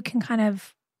point that you can kind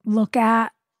of look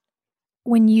at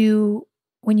when you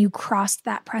crossed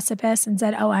that precipice and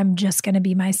said, "Oh, I'm just going to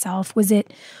be myself"? Was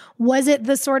it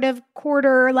the sort of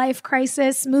quarter life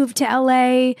crisis move to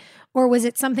LA, or was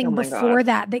it something before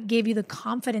that gave you the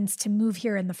confidence to move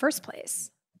here in the first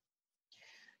place?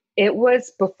 It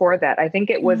was before that. I think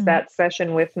it was that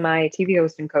session with my TV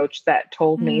hosting coach that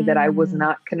told me that I was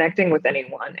not connecting with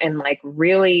anyone. And like,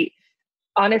 really,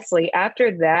 honestly,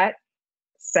 after that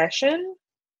session,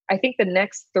 I think the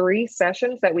next 3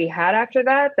 sessions that we had after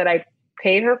that I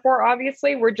paid her for,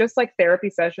 obviously, were just like therapy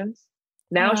sessions.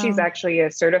 Now she's actually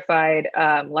a certified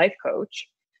life coach.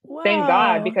 Whoa. Thank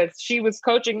God, because she was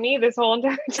coaching me this whole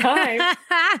entire time.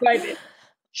 But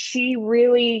she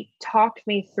really talked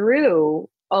me through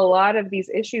a lot of these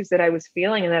issues that I was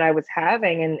feeling and that I was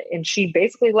having. And she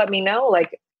basically let me know,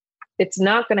 like, it's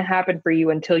not going to happen for you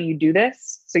until you do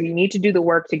this. So you need to do the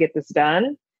work to get this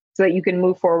done so that you can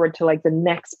move forward to like the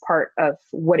next part of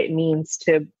what it means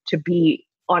to be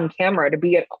on camera. To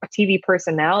be a TV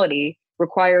personality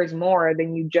requires more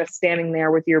than you just standing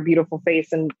there with your beautiful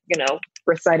face and,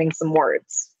 reciting some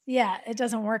words. Yeah, it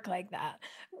doesn't work like that.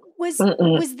 Was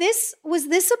this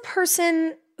a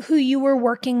person who you were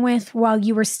working with while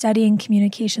you were studying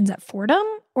communications at Fordham,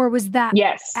 or was that?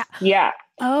 Yes. Yeah.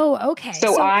 Oh, okay.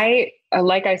 So I,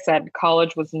 like I said,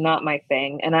 college was not my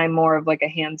thing, and I'm more of like a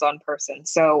hands-on person.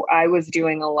 So I was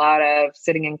doing a lot of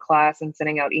sitting in class and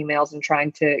sending out emails and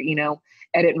trying to,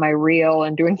 edit my reel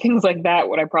and doing things like that,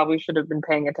 when I probably should have been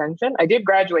paying attention. I did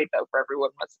graduate, though, for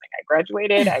everyone listening. I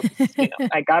graduated.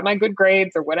 I got my good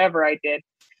grades or whatever I did.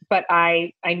 But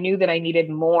I knew that I needed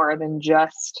more than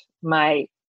just my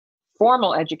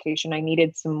formal education. I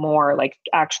needed some more like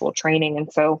actual training. And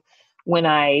so when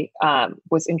I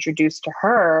was introduced to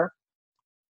her,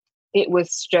 it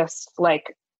was just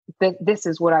like, this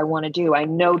is what I want to do. I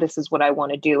know this is what I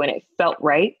want to do. And it felt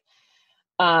right.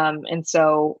 And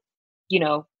so,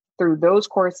 through those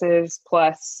courses,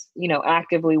 plus,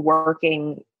 actively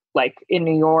working like in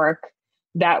New York,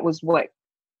 that was what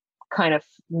kind of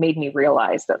made me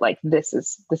realize that like, this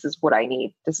is what I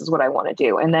need. This is what I want to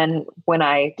do. And then when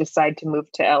I decided to move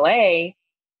to LA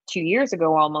 2 years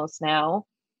ago, almost now,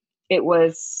 it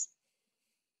was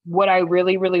what I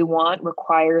really, really want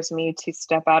requires me to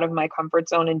step out of my comfort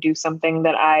zone and do something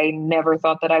that I never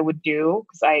thought that I would do.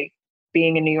 Because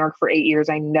being in New York for 8 years,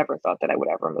 I never thought that I would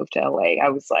ever move to LA. I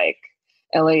was like,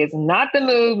 LA is not the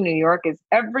move. New York is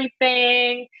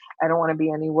everything. I don't want to be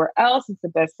anywhere else. It's the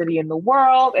best city in the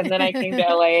world. And then I came to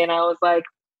LA and I was like,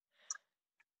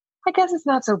 I guess it's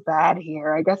not so bad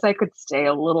here. I guess I could stay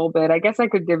a little bit. I guess I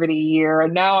could give it a year.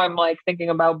 And now I'm like thinking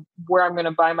about where I'm going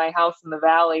to buy my house in the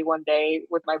Valley one day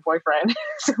with my boyfriend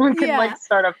so we can like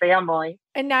start a family.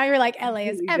 And now you're like, LA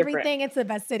is everything. Different. It's the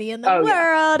best city in the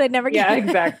world. I never get it.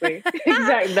 Exactly.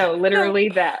 Exactly. No, literally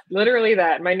that. Literally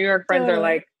that. My New York friends are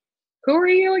like, who are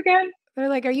you again? They're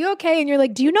like, are you okay? And you're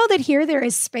like, do you know that here there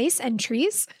is space and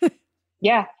trees?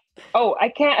 Yeah. Oh, I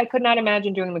could not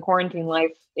imagine doing the quarantine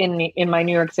life in my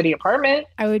New York City apartment.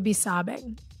 I would be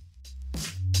sobbing.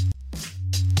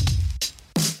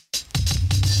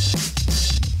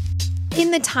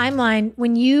 In the timeline,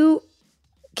 when you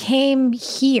came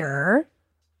here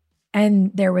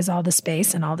and there was all the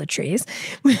space and all the trees,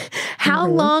 how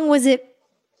long was it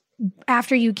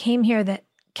after you came here that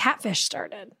Catfish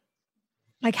started?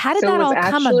 Like, how did that all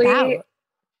come about?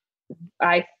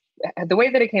 The way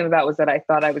that it came about was that I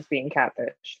thought I was being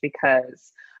catfished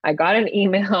because I got an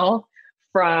email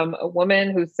from a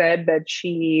woman who said that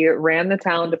she ran the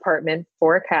talent department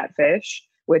for Catfish,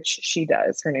 which she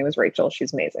does. Her name is Rachel.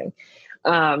 She's amazing.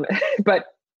 But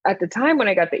at the time when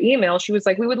I got the email, she was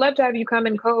like, we would love to have you come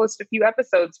and co-host a few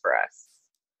episodes for us.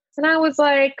 And I was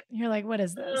like, you're like, what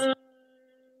is this?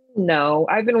 No,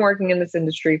 I've been working in this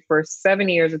industry for 7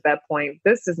 years at that point.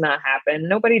 This does not happen.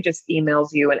 Nobody just emails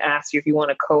you and asks you if you want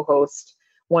to co-host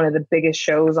one of the biggest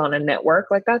shows on a network.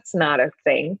 Like, that's not a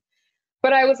thing.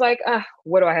 But I was like,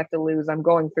 what do I have to lose? I'm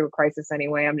going through a crisis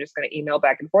anyway. I'm just going to email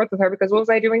back and forth with her, because what was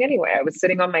I doing anyway? I was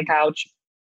sitting on my couch,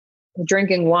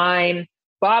 drinking wine,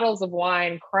 bottles of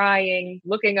wine, crying,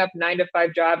 looking up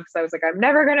 9-to-5 jobs, because I was like, I'm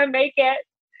never going to make it.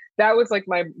 That was like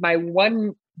my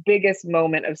one biggest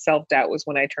moment of self-doubt, was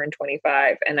when I turned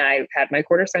 25 and I had my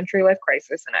quarter century life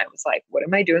crisis. And I was like, what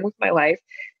am I doing with my life?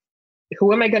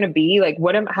 Who am I going to be? Like,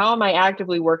 how am I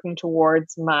actively working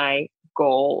towards my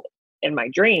goal and my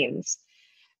dreams?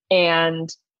 And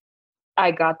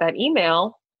I got that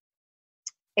email,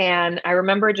 and I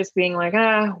remember just being like,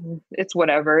 it's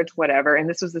whatever. And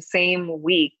this was the same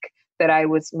week that I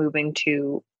was moving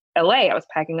to LA. I was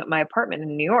packing up my apartment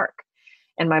in New York,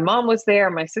 and my mom was there.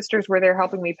 My sisters were there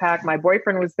helping me pack. My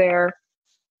boyfriend was there.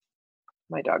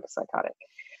 My dog is psychotic.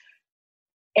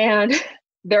 And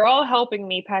they're all helping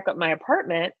me pack up my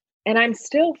apartment. And I'm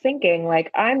still thinking,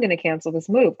 like, I'm going to cancel this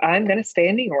move. I'm going to stay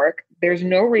in New York. There's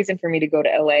no reason for me to go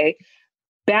to LA.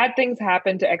 Bad things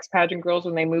happen to ex-pageant girls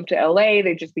when they move to LA.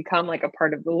 They just become like a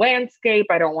part of the landscape.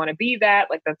 I don't want to be that.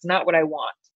 Like, that's not what I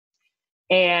want.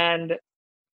 And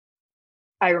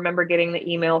I remember getting the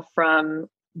email from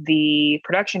the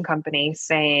production company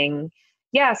saying,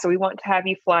 yeah, so we want to have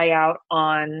you fly out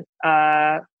on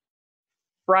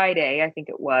Friday, I think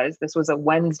it was. This was a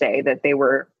Wednesday that they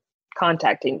were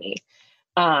contacting me.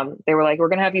 They were like, we're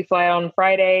going to have you fly out on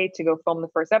Friday to go film the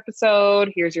first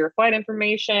episode. Here's your flight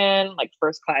information, like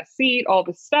first class seat, all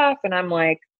this stuff. And I'm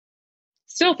like,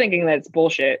 still thinking that it's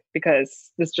bullshit,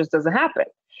 because this just doesn't happen.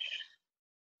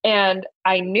 And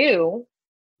I knew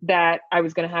that I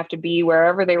was going to have to be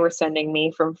wherever they were sending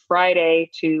me from Friday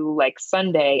to like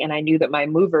Sunday. And I knew that my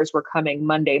movers were coming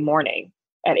Monday morning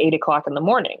at 8:00 in the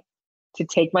morning to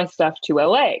take my stuff to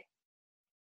LA.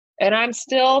 And I'm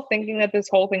still thinking that this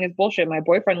whole thing is bullshit. My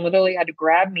boyfriend literally had to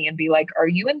grab me and be like, are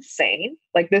you insane?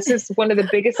 Like, this is one of the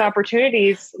biggest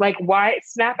opportunities. Like, why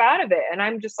snap out of it? And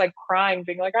I'm just like crying,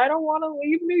 being like, I don't want to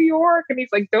leave New York. And he's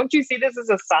like, don't you see this as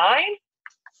a sign?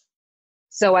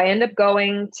 So I end up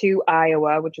going to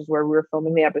Iowa, which is where we were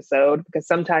filming the episode, because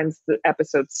sometimes the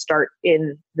episodes start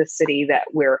in the city that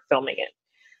we're filming in.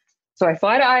 So I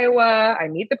fly to Iowa, I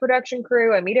meet the production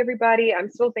crew, I meet everybody. I'm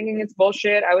still thinking it's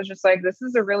bullshit. I was just like, this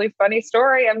is a really funny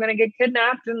story. I'm going to get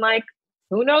kidnapped, and like,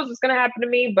 who knows what's going to happen to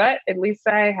me, but at least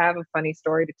I have a funny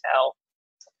story to tell.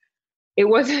 It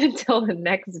wasn't until the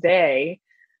next day,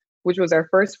 which was our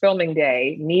first filming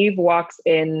day, Neve walks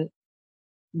in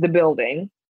the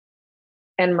building,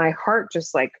 and my heart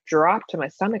just like dropped to my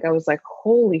stomach. I was like,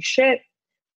 holy shit,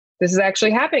 this is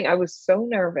actually happening. I was so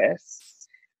nervous.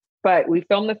 But we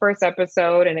filmed the first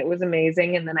episode and it was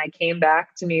amazing. And then I came back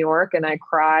to New York and I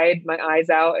cried my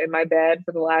eyes out in my bed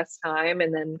for the last time.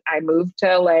 And then I moved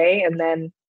to LA. And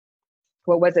then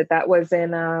what was it? That was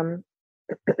in,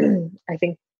 I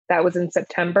think that was in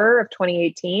September of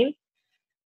 2018.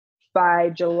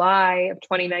 By July of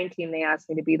 2019, they asked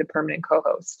me to be the permanent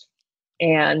co-host.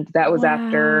 And that was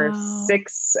after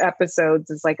 6 episodes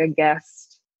as like a guest.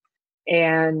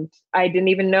 And I didn't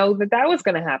even know that that was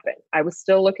going to happen. I was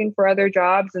still looking for other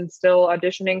jobs and still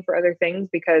auditioning for other things,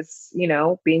 because, you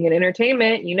know, being in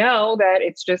entertainment, you know that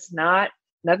it's just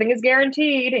nothing is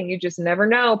guaranteed, and you just never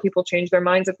know. People change their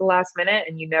minds at the last minute,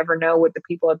 and you never know what the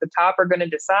people at the top are going to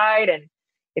decide. And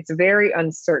it's very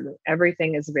uncertain.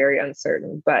 Everything is very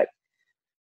uncertain, but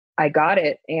I got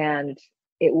it. And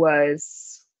it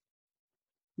was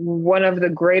one of the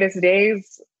greatest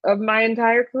days of my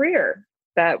entire career.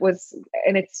 That was,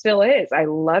 and it still is. I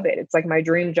love it. It's like my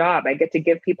dream job. I get to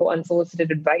give people unsolicited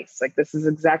advice. Like, this is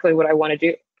exactly what I want to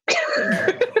do.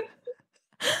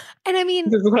 And I mean,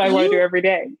 this is what I want to do every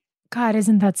day. God,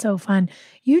 isn't that so fun?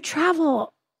 You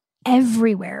travel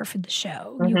everywhere for the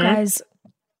show. Mm-hmm. You guys,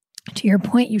 to your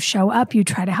point, you show up, you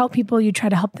try to help people, you try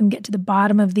to help them get to the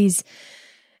bottom of these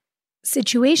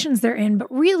situations they're in,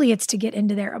 but really it's to get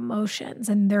into their emotions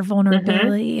and their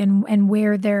vulnerability and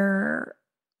where their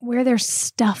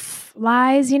stuff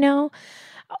lies, you know?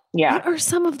 Yeah. What are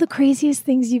some of the craziest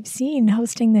things you've seen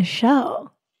hosting this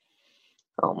show?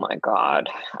 Oh my God.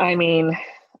 I mean,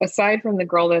 aside from the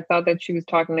girl that thought that she was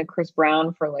talking to Chris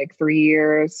Brown for like 3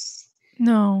 years.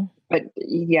 No. But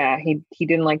yeah, he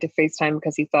didn't like to FaceTime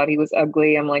because he thought he was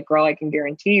ugly. I'm like, girl, I can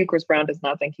guarantee you Chris Brown does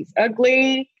not think he's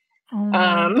ugly.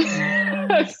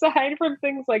 Aside from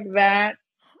things like that.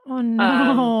 Oh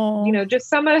no. You know, just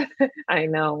some of, I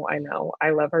know. I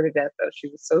love her to death though. She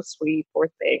was so sweet, poor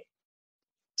thing.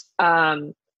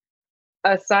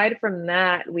 Aside from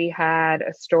that, we had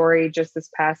a story just this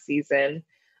past season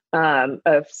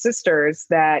of sisters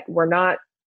that were not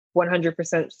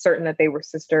 100% certain that they were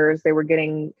sisters. They were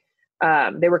getting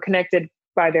they were connected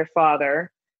by their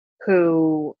father,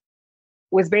 who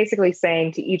was basically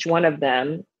saying to each one of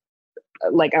them,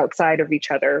 like outside of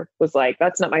each other, was like,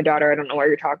 that's not my daughter. I don't know why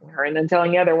you're talking to her. And then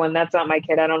telling the other one, that's not my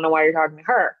kid. I don't know why you're talking to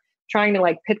her. Trying to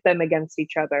like pit them against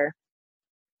each other.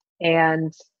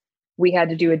 And we had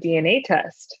to do a DNA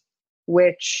test,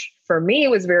 which for me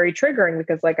was very triggering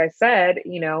because, like I said,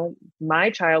 you know,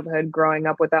 my childhood growing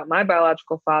up without my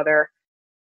biological father,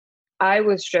 I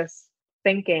was just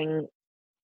thinking,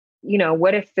 you know,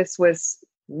 what if this was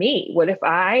me? What if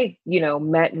I, you know,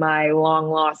 met my long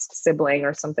lost sibling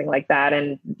or something like that?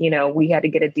 And, you know, we had to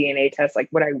get a DNA test. Like,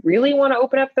 would I really want to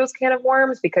open up those can of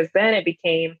worms? Because then it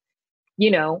became,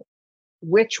 you know,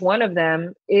 which one of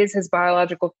them is his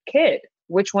biological kid?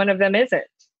 Which one of them isn't?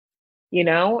 You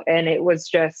know? And it was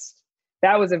just,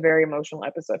 that was a very emotional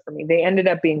episode for me. They ended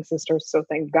up being sisters, so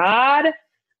thank God.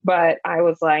 But I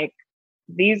was like,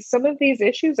 some of these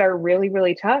issues are really,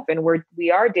 really tough. And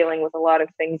we are dealing with a lot of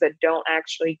things that don't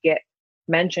actually get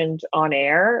mentioned on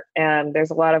air. And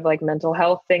there's a lot of like mental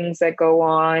health things that go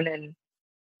on, and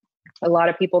a lot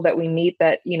of people that we meet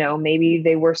that, you know, maybe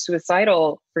they were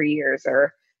suicidal for years,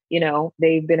 or, you know,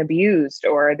 they've been abused,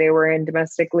 or they were in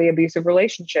domestically abusive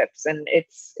relationships. And it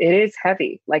is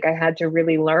heavy. Like, I had to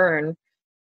really learn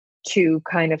to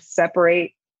kind of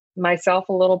separate myself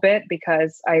a little bit,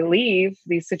 because I leave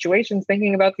these situations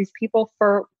thinking about these people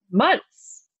for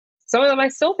months. Some of them I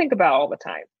still think about all the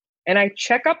time, and I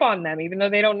check up on them, even though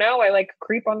they don't know. I like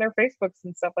creep on their Facebooks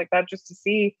and stuff like that just to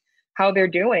see how they're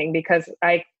doing, because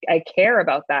I care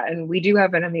about that. And we do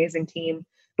have an amazing team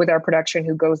with our production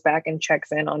who goes back and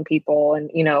checks in on people and,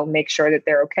 you know, make sure that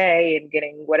they're okay and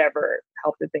getting whatever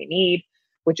help that they need,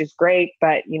 which is great.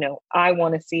 But, you know, I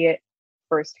want to see it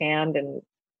firsthand, and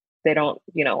they don't,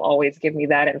 you know, always give me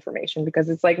that information, because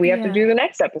it's like, we have to do the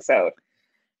next episode.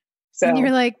 So and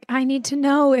you're like, I need to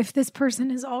know if this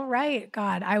person is all right.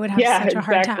 God, I would have such a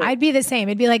hard time. I'd be the same.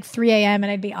 It'd be like 3 a.m.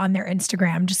 and I'd be on their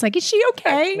Instagram, just like, is she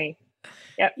okay? That's me.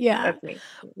 Yep. Yeah. That's me.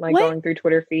 Like going through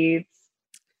Twitter feeds.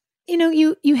 You know,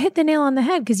 you hit the nail on the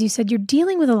head, because you said you're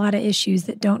dealing with a lot of issues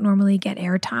that don't normally get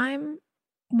airtime.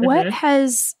 What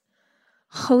has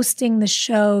hosting the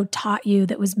show taught you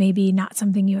that was maybe not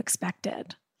something you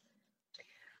expected?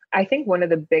 I think one of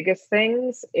the biggest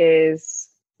things is,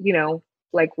 you know,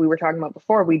 like we were talking about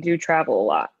before, we do travel a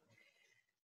lot.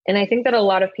 And I think that a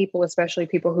lot of people, especially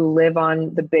people who live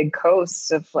on the big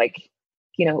coasts of, like,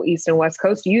 you know, East and West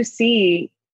Coast, you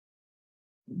see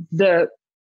the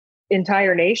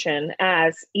entire nation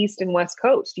as East and West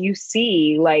Coast. You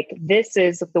see, like, this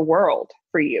is the world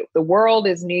for you. The world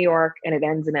is New York and it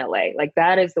ends in LA. Like,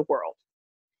 that is the world.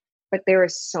 But there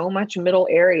is so much middle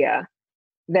area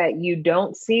that you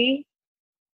don't see,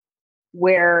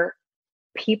 where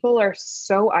people are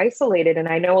so isolated. And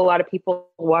I know a lot of people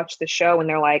watch the show and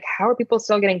they're like, how are people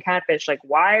still getting catfish? Like,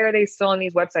 why are they still on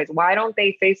these websites? Why don't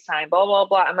they FaceTime? Blah, blah,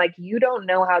 blah. I'm like, you don't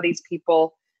know how these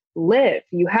people live.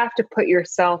 You have to put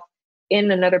yourself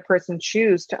in another person's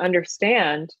shoes to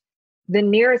understand the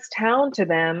nearest town to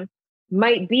them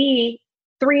might be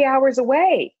 3 hours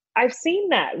away. I've seen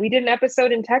that. We did an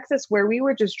episode in Texas where we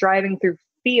were just driving through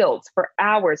fields for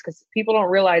hours, because people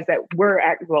don't realize that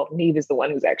Neve is the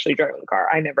one who's actually driving the car.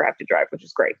 I never have to drive, which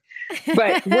is great.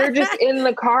 But we're just in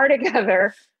the car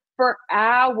together for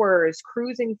hours,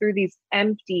 cruising through these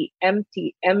empty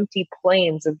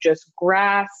plains of just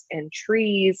grass and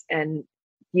trees and,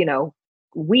 you know,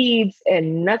 weeds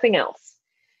and nothing else.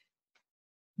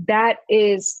 That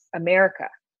is America.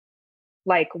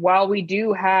 Like, while we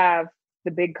do have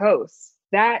the big coasts,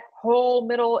 that whole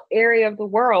middle area of the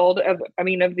world, of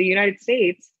the United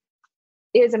States,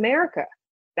 is America.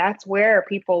 That's where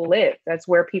people live. That's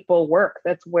where people work.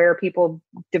 That's where people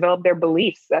develop their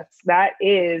beliefs. That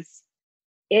is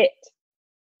it.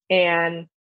 And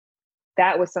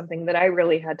that was something that I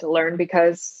really had to learn,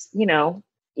 because, you know,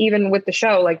 even with the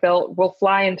show, like we'll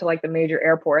fly into like the major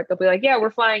airport. They'll be like, yeah,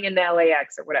 we're flying into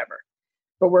LAX or whatever.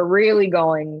 But we're really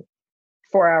going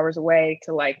 4 hours away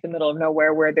to like the middle of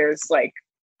nowhere, where there's like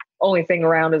only thing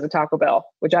around is a Taco Bell,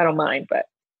 which I don't mind, but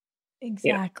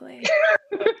exactly.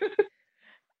 You know.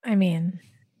 I mean,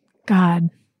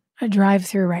 God, a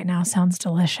drive-through right now sounds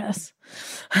delicious.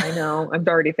 I know. I'm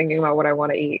already thinking about what I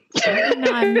want to eat.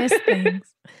 I miss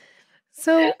things.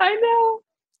 So I know.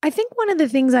 I think one of the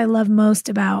things I love most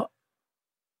about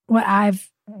what I've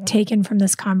taken from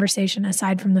this conversation,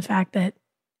 aside from the fact that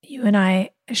you and I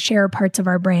share parts of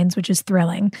our brains, which is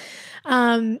thrilling,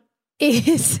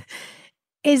 is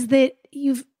that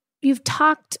you've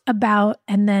talked about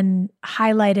and then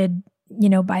highlighted, you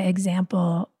know, by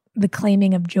example, the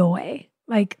claiming of joy.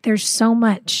 Like, there's so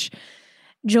much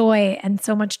joy and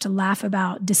so much to laugh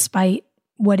about despite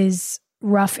what is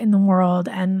rough in the world,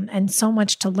 and so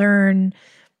much to learn,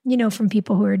 you know, from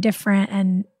people who are different,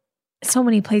 and so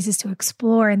many places to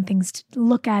explore and things to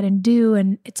look at and do.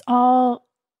 And it's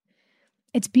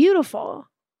beautiful.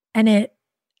 And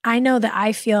I know that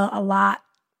I feel a lot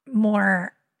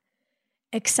more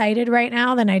excited right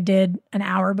now than I did an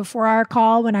hour before our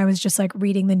call when I was just like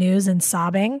reading the news and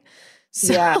sobbing.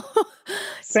 So Yeah.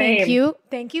 Same.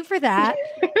 Thank you for that.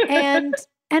 and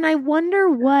I wonder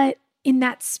what, in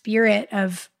that spirit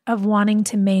of wanting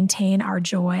to maintain our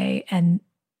joy and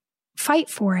fight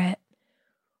for it,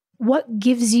 what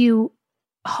gives you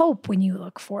hope when you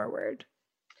look forward?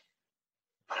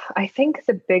 I think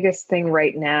the biggest thing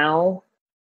right now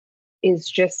is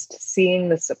just seeing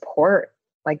the support.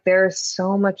 Like, there's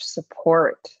so much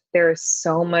support. There's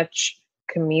so much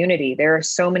community. There are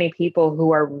so many people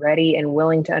who are ready and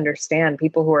willing to understand.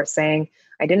 People who are saying,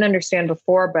 I didn't understand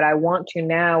before, but I want to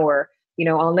now, or, you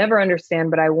know, I'll never understand,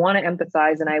 but I want to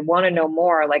empathize and I want to know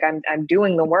more. Like, I'm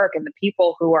doing the work. And the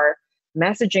people who are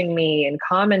messaging me and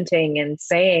commenting and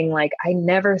saying, like, I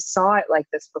never saw it like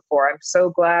this before. I'm so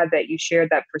glad that you shared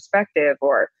that perspective.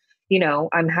 Or, you know,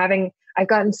 I've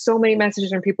gotten so many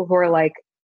messages from people who are like,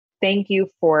 thank you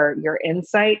for your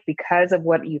insight. Because of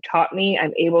what you taught me,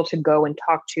 I'm able to go and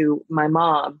talk to my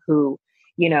mom, who,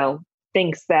 you know,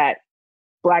 thinks that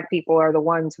Black people are the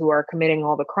ones who are committing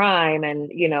all the crime.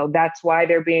 And, you know, that's why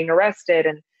they're being arrested,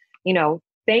 and, you know,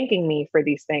 thanking me for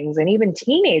these things. And even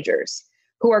teenagers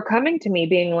who are coming to me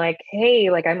being like,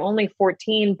 hey, like, I'm only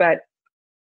 14, but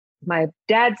my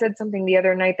dad said something the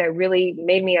other night that really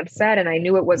made me upset, and I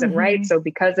knew it wasn't right. So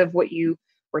because of what you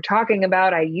were talking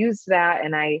about, I used that,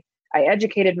 and I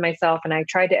educated myself, and I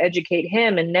tried to educate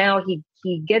him. And now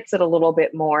he gets it a little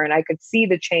bit more, and I could see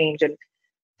the change. And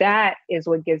that is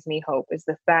what gives me hope, is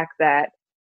the fact that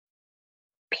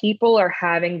people are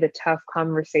having the tough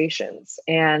conversations.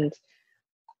 And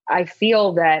I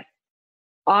feel that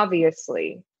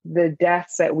obviously the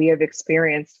deaths that we have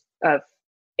experienced of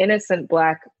innocent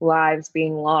Black lives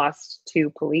being lost to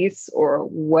police or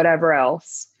whatever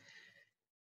else,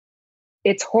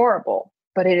 it's horrible,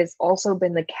 but it has also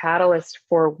been the catalyst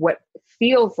for what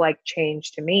feels like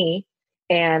change to me.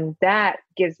 And that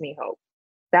gives me hope.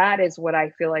 That is what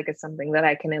I feel like is something that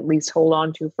I can at least hold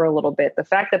on to for a little bit. The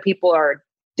fact that people are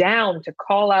down to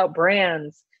call out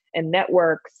brands and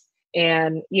networks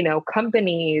and, you know,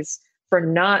 companies for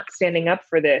not standing up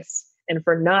for this, and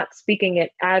for not speaking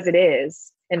it as it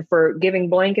is, and for giving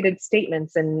blanketed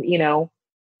statements and, you know,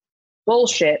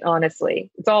 bullshit.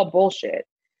 Honestly, it's all bullshit.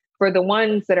 For the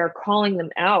ones that are calling them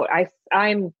out,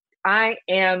 I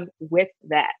am with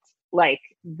that. Like,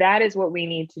 that is what we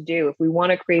need to do. If we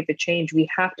want to create the change, we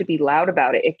have to be loud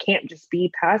about it. It can't just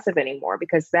be passive anymore,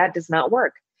 because that does not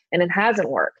work, and it hasn't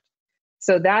worked.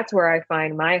 So that's where I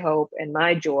find my hope and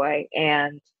my joy.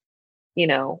 And, you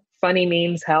know, funny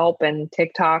memes help, and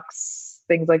TikToks,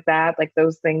 things like that. Like,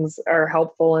 those things are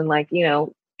helpful. And, like, you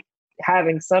know,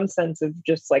 having some sense of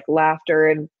just like laughter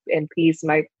and peace.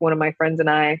 One of my friends and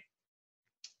I,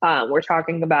 we're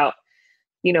talking about,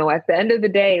 you know, at the end of the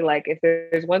day, like, if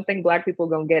there's one thing Black people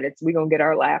gonna get, we're gonna get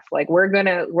our laugh. Like, we're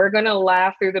gonna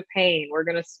laugh through the pain. We're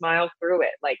gonna smile through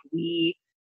it. Like,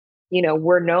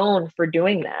 we're known for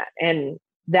doing that. And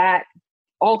that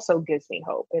also gives me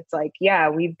hope. It's like, yeah,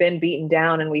 we've been beaten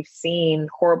down and we've seen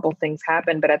horrible things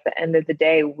happen, but at the end of the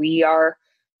day, we are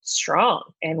strong,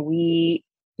 and we,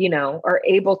 you know, are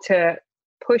able to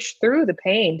push through the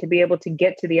pain to be able to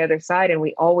get to the other side. And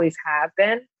we always have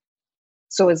been.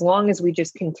 So as long as we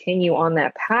just continue on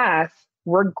that path,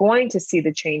 we're going to see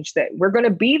the change we're going to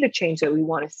be the change that we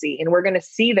want to see. And we're going to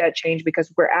see that change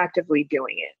because we're actively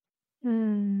doing it.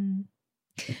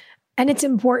 And it's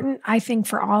important, I think,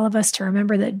 for all of us to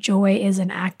remember that joy is an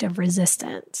act of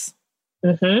resistance.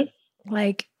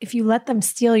 Like, if you let them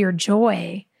steal your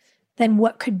joy, then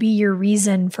what could be your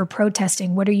reason for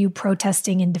protesting? What are you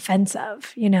protesting in defense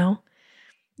of? You know,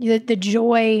 the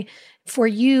joy for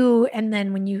you. And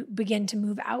then when you begin to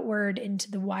move outward into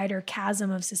the wider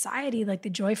chasm of society, like the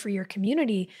joy for your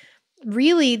community,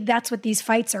 really, that's what these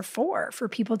fights are for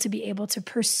people to be able to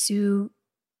pursue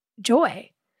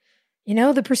joy. You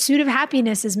know, the pursuit of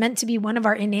happiness is meant to be one of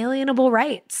our inalienable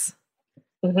rights.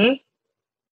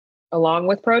 Along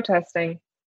with protesting,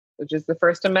 which is the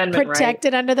First Amendment,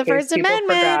 protected under the First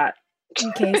Amendment.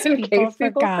 In case people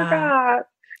forgot.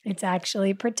 It's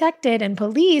actually protected, and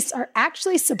police are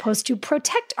actually supposed to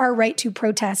protect our right to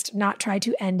protest, not try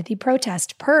to end the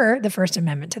protest, per the First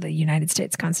Amendment to the United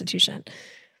States Constitution.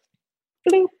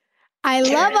 I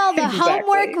love all the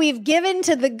homework we've given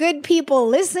to the good people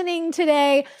listening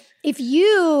today.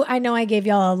 I know I gave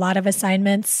y'all a lot of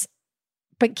assignments,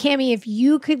 but Cami, if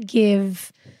you could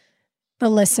give the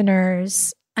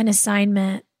listeners an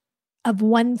assignment of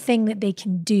one thing that they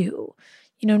can do,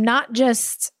 not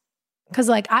just because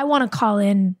I want to call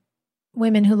in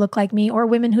women who look like me or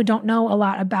women who don't know a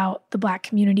lot about the Black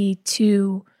community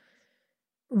to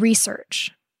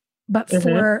research. But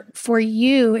for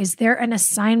you, is there an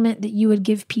assignment that you would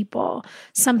give people,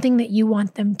 something that you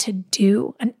want them to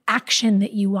do, an action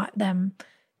that you want them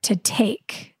to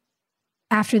take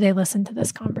after they listen to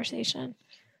this conversation?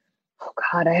 Oh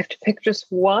God, I have to pick just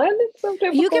one? It's so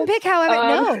difficult. You can pick however.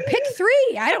 No, pick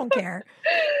 3. I don't care.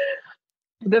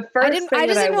 The first I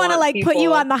just didn't want to put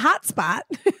you on the hot spot.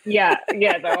 Yeah,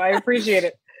 no, I appreciate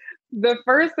it. The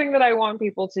first thing that I want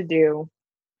people to do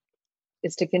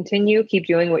is to keep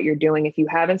doing what you're doing. If you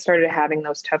haven't started having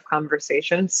those tough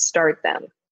conversations, start them.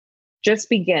 Just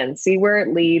begin, see where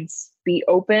it leads, be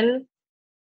open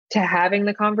to having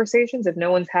the conversations. If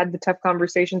no one's had the tough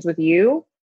conversations with you,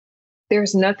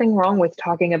 there's nothing wrong with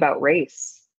talking about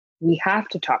race. We have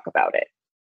to talk about it.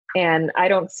 And I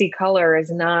don't see color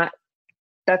as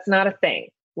that's not a thing.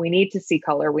 We need to see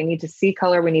color. We need to see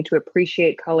color. We need to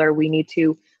appreciate color. We need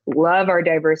to love our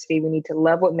diversity. We need to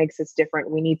love what makes us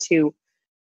different. We need to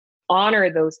honor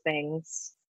those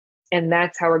things. And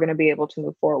that's how we're going to be able to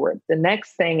move forward. The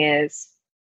next thing is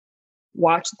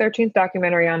watch the 13th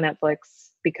documentary on Netflix,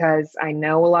 because I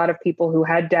know a lot of people who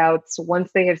had doubts.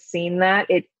 Once they have seen that,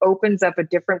 it opens up a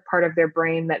different part of their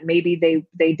brain that maybe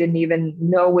they didn't even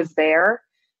know was there.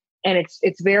 And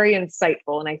it's very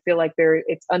insightful. And I feel like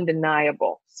it's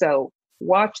undeniable. So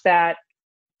watch that.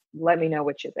 Let me know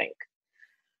what you think.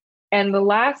 And the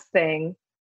last thing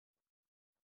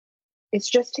is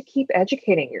just to keep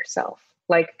educating yourself.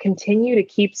 Continue to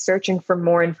keep searching for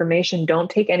more information. Don't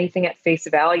take anything at face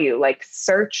value.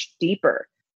 Search deeper,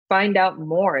 find out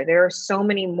more. There are so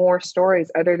many more stories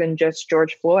other than just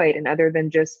George Floyd and other than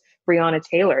just Breonna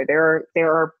Taylor. There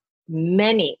are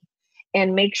many.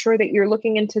 And make sure that you're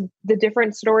looking into the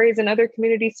different stories in other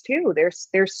communities too. There's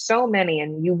so many,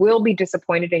 and you will be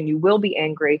disappointed and you will be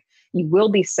angry. You will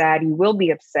be sad. You will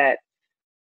be upset.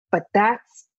 But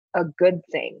that's a good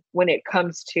thing when it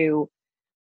comes to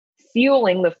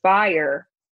fueling the fire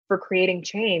for creating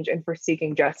change and for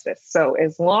seeking justice. So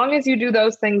as long as you do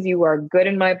those things, you are good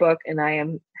in my book. And I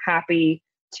am happy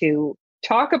to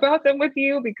talk about them with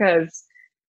you, because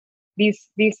these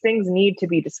things need to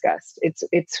be discussed.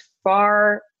 It's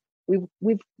far,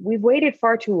 we've waited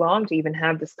far too long to even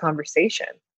have this conversation.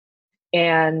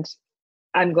 And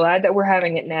I'm glad that we're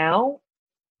having it now,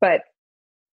 but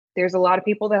there's a lot of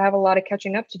people that have a lot of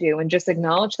catching up to do, and just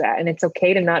acknowledge that. And it's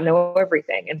okay to not know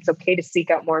everything, and it's okay to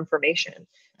seek out more information.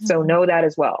 Mm-hmm. So know that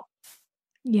as well.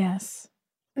 Yes.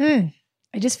 I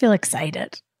just feel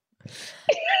excited.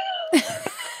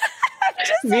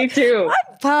 Me too.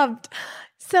 I'm pumped.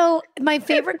 So my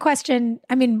favorite question,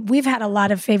 we've had a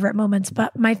lot of favorite moments,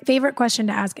 but my favorite question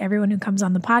to ask everyone who comes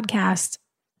on the podcast,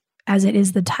 as it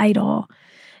is the title,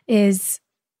 is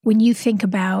when you think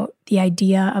about the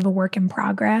idea of a work in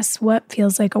progress, what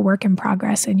feels like a work in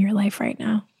progress in your life right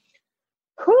now?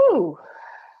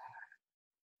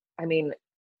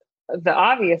 The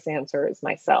obvious answer is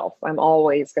myself. I'm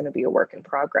always going to be a work in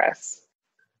progress.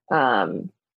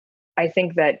 I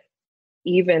think that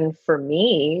even for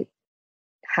me,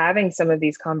 having some of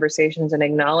these conversations and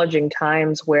acknowledging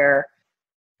times where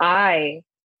I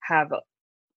have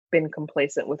been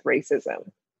complacent with racism,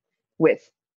 with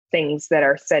things that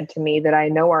are said to me that I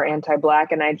know are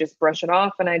anti-Black, and I just brush it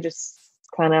off and I just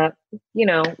kind of,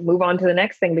 move on to the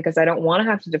next thing, because I don't want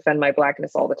to have to defend my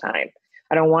Blackness all the time.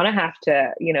 I don't want to have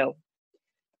to,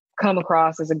 come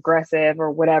across as aggressive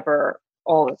or whatever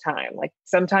all the time.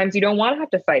 Sometimes you don't want to have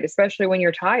to fight, especially when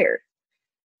you're tired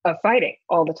of fighting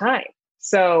all the time.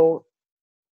 So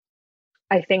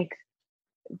I think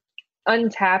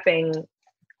untapping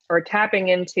or tapping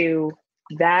into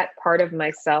that part of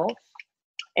myself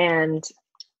and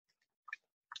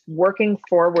working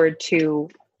forward to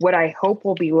what I hope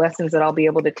will be lessons that I'll be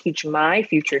able to teach my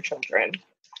future children.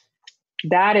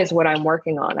 That is what I'm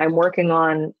working on. I'm working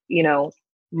on,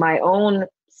 my own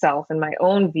self and my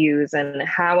own views, and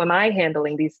how am I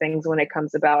handling these things when it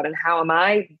comes about, and how am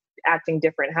I acting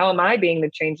different? How am I being the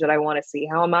change that I want to see?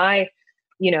 How am I,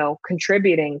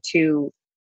 contributing to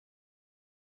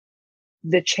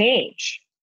the change?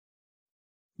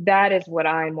 That is what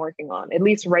I'm working on, at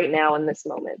least right now in this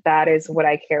moment. That is what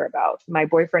I care about. My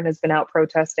boyfriend has been out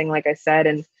protesting, like I said,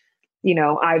 and,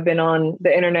 I've been on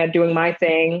the internet doing my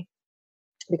thing,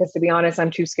 because to be honest,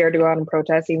 I'm too scared to go out and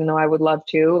protest, even though I would love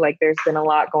to. Like, there's been a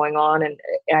lot going on, and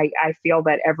I feel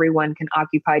that everyone can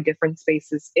occupy different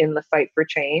spaces in the fight for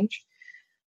change.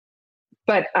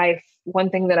 But one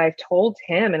thing that I've told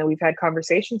him, and we've had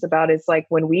conversations about, is like,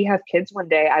 when we have kids one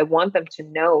day, I want them to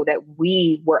know that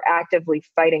we were actively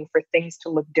fighting for things to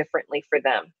look differently for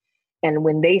them. And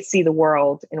when they see the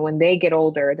world and when they get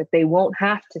older, that they won't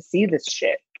have to see this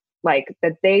shit, like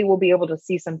that they will be able to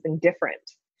see something different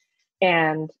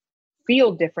and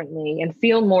feel differently and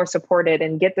feel more supported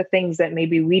and get the things that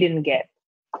maybe we didn't get.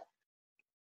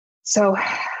 So,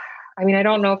 I mean, I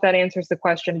don't know if that answers the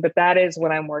question, but that is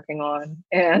what I'm working on.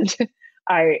 And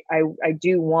I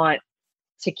do want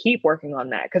to keep working on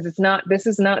that, because this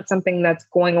is not something that's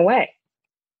going away.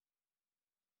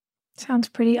 Sounds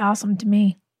pretty awesome to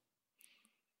me.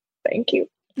 Thank you.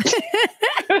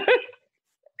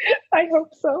 I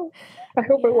hope so. I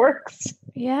hope it works.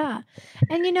 Yeah.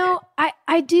 And you know,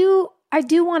 I do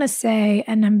want to say,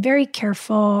 and I'm very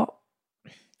careful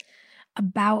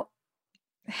about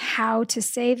how to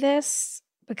say this,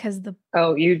 because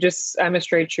I'm a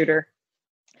straight shooter.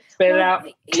 Spit it out.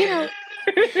 You know,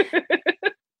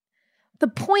 the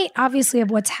point obviously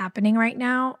of what's happening right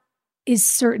now is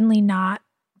certainly not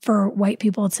for white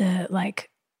people to like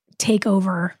take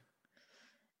over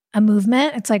a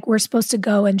movement. It's like, we're supposed to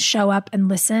go and show up and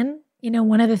listen. You know,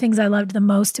 one of the things I loved the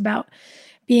most about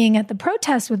being at the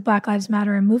protest with Black Lives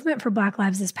Matter and Movement for Black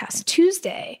Lives this past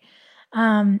Tuesday,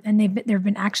 and there have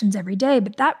been actions every day,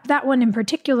 but that one in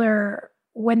particular,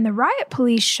 when the riot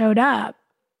police showed up,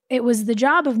 it was the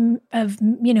job of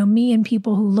you know, me and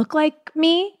people who look like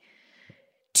me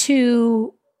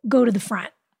to go to the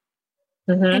front.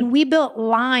 Mm-hmm. And we built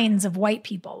lines of white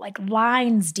people, like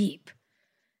lines deep.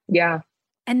 Yeah.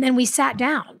 And then we sat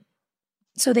down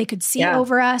so they could see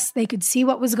over us. They could see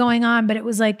what was going on, but it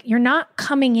was like, you're not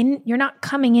coming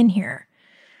in here.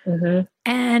 Mm-hmm.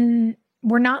 And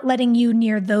we're not letting you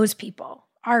near those people,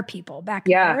 our people back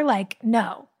there. Like,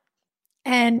 no.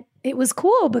 And it was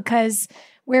cool because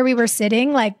where we were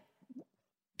sitting, like,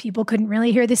 people couldn't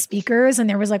really hear the speakers, and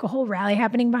there was like a whole rally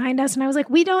happening behind us. And I was like,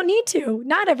 we don't need to.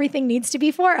 Not everything needs to be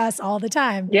for us all the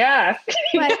time. Yeah.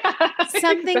 But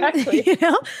something, exactly. You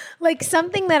know, like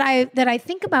something that I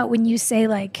think about when you say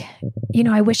like, you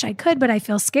know, I wish I could, but I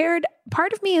feel scared.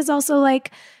 Part of me is also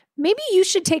like, maybe you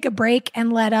should take a break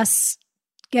and let us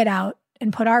get out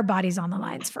and put our bodies on the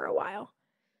lines for a while.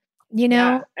 You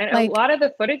know? Yeah. And like, a lot of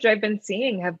the footage I've been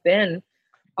seeing have been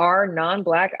our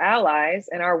non-Black allies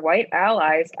and our white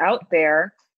allies out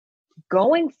there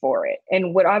going for it.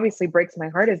 And what obviously breaks my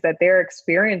heart is that they're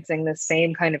experiencing the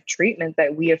same kind of treatment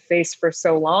that we have faced for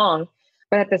so long.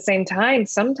 But at the same time,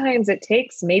 sometimes it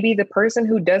takes maybe the person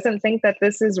who doesn't think that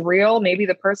this is real, maybe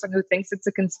the person who thinks it's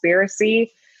a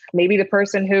conspiracy, maybe the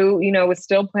person who, you know, is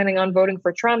still planning on voting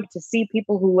for Trump, to see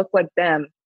people who look like them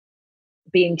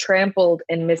being trampled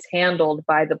and mishandled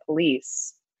by the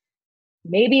police.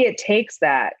 Maybe it takes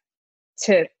that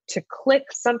to click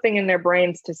something in their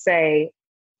brains to say,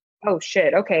 oh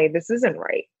shit, okay, this isn't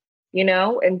right, you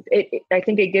know? And I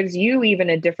think it gives you even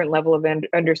a different level of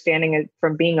understanding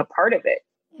from being a part of it.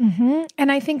 Mm-hmm.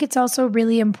 And I think it's also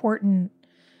really important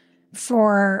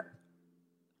for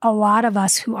a lot of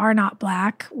us who are not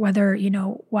Black, whether, you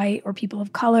know, white or people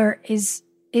of color, is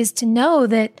to know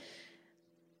that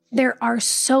there are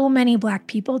so many Black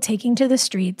people taking to the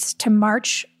streets to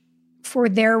march for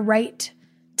their right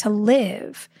to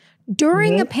live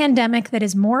during a pandemic that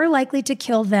is more likely to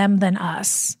kill them than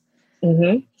us.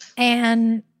 Mm-hmm.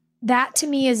 And that to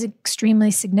me is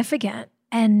extremely significant.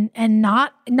 And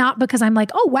not because I'm like,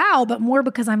 oh, wow, but more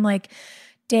because I'm like,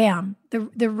 damn,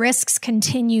 the risks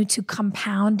continue to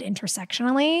compound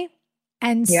intersectionally.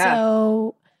 And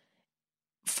so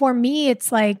for me,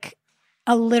 it's like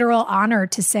a literal honor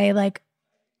to say, like,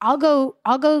 I'll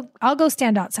go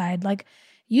stand outside. Like,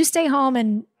 you stay home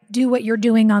and do what you're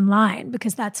doing online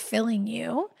because that's filling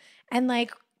you. And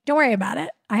like, don't worry about it.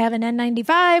 I have an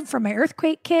N95 from my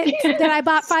earthquake kit that I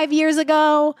bought 5 years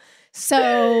ago.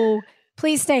 So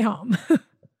please stay home.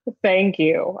 Thank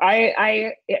you.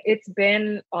 It's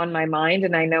been on my mind,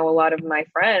 and I know a lot of my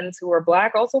friends who are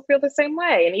Black also feel the same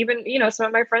way. And even, you know, some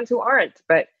of my friends who aren't,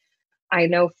 but I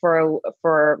know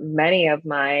for many of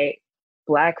my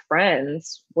Black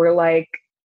friends, we're like,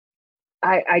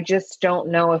 I just don't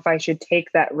know if I should take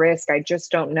that risk. I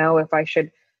just don't know if I should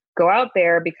go out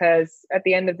there, because at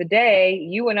the end of the day,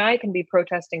 you and I can be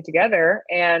protesting together,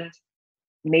 and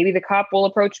maybe the cop will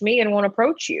approach me and won't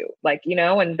approach you. Like, you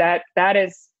know, and that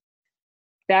is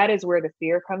where the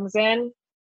fear comes in.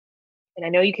 And I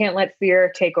know you can't let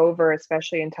fear take over,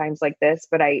 especially in times like this,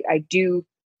 but I do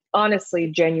honestly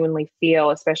genuinely feel,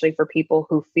 especially for people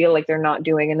who feel like they're not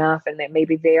doing enough, and that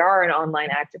maybe they are an online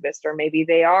activist, or maybe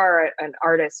they are an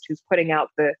artist who's putting out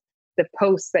the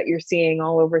posts that you're seeing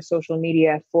all over social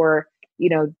media for,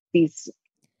 these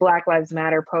Black Lives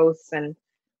Matter posts. And,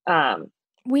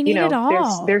 we need it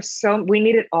all. We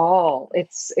need it all.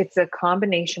 It's a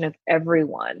combination of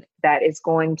everyone that is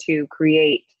going to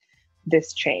create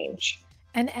this change.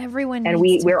 And everyone and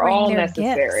needs we're to bring all their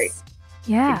necessary. Gifts.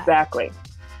 Yeah. Exactly.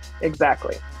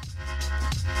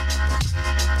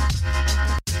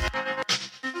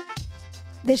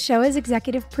 This show is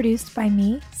executive produced by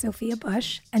me, Sophia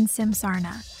Bush, and Sim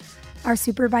Sarna. Our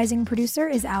supervising producer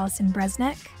is Allison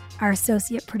Bresnick. Our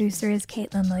associate producer is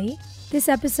Caitlin Lee. This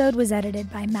episode was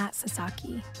edited by Matt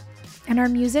Sasaki. And our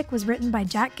music was written by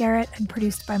Jack Garrett and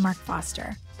produced by Mark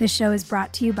Foster. This show is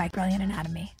brought to you by Brilliant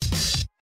Anatomy.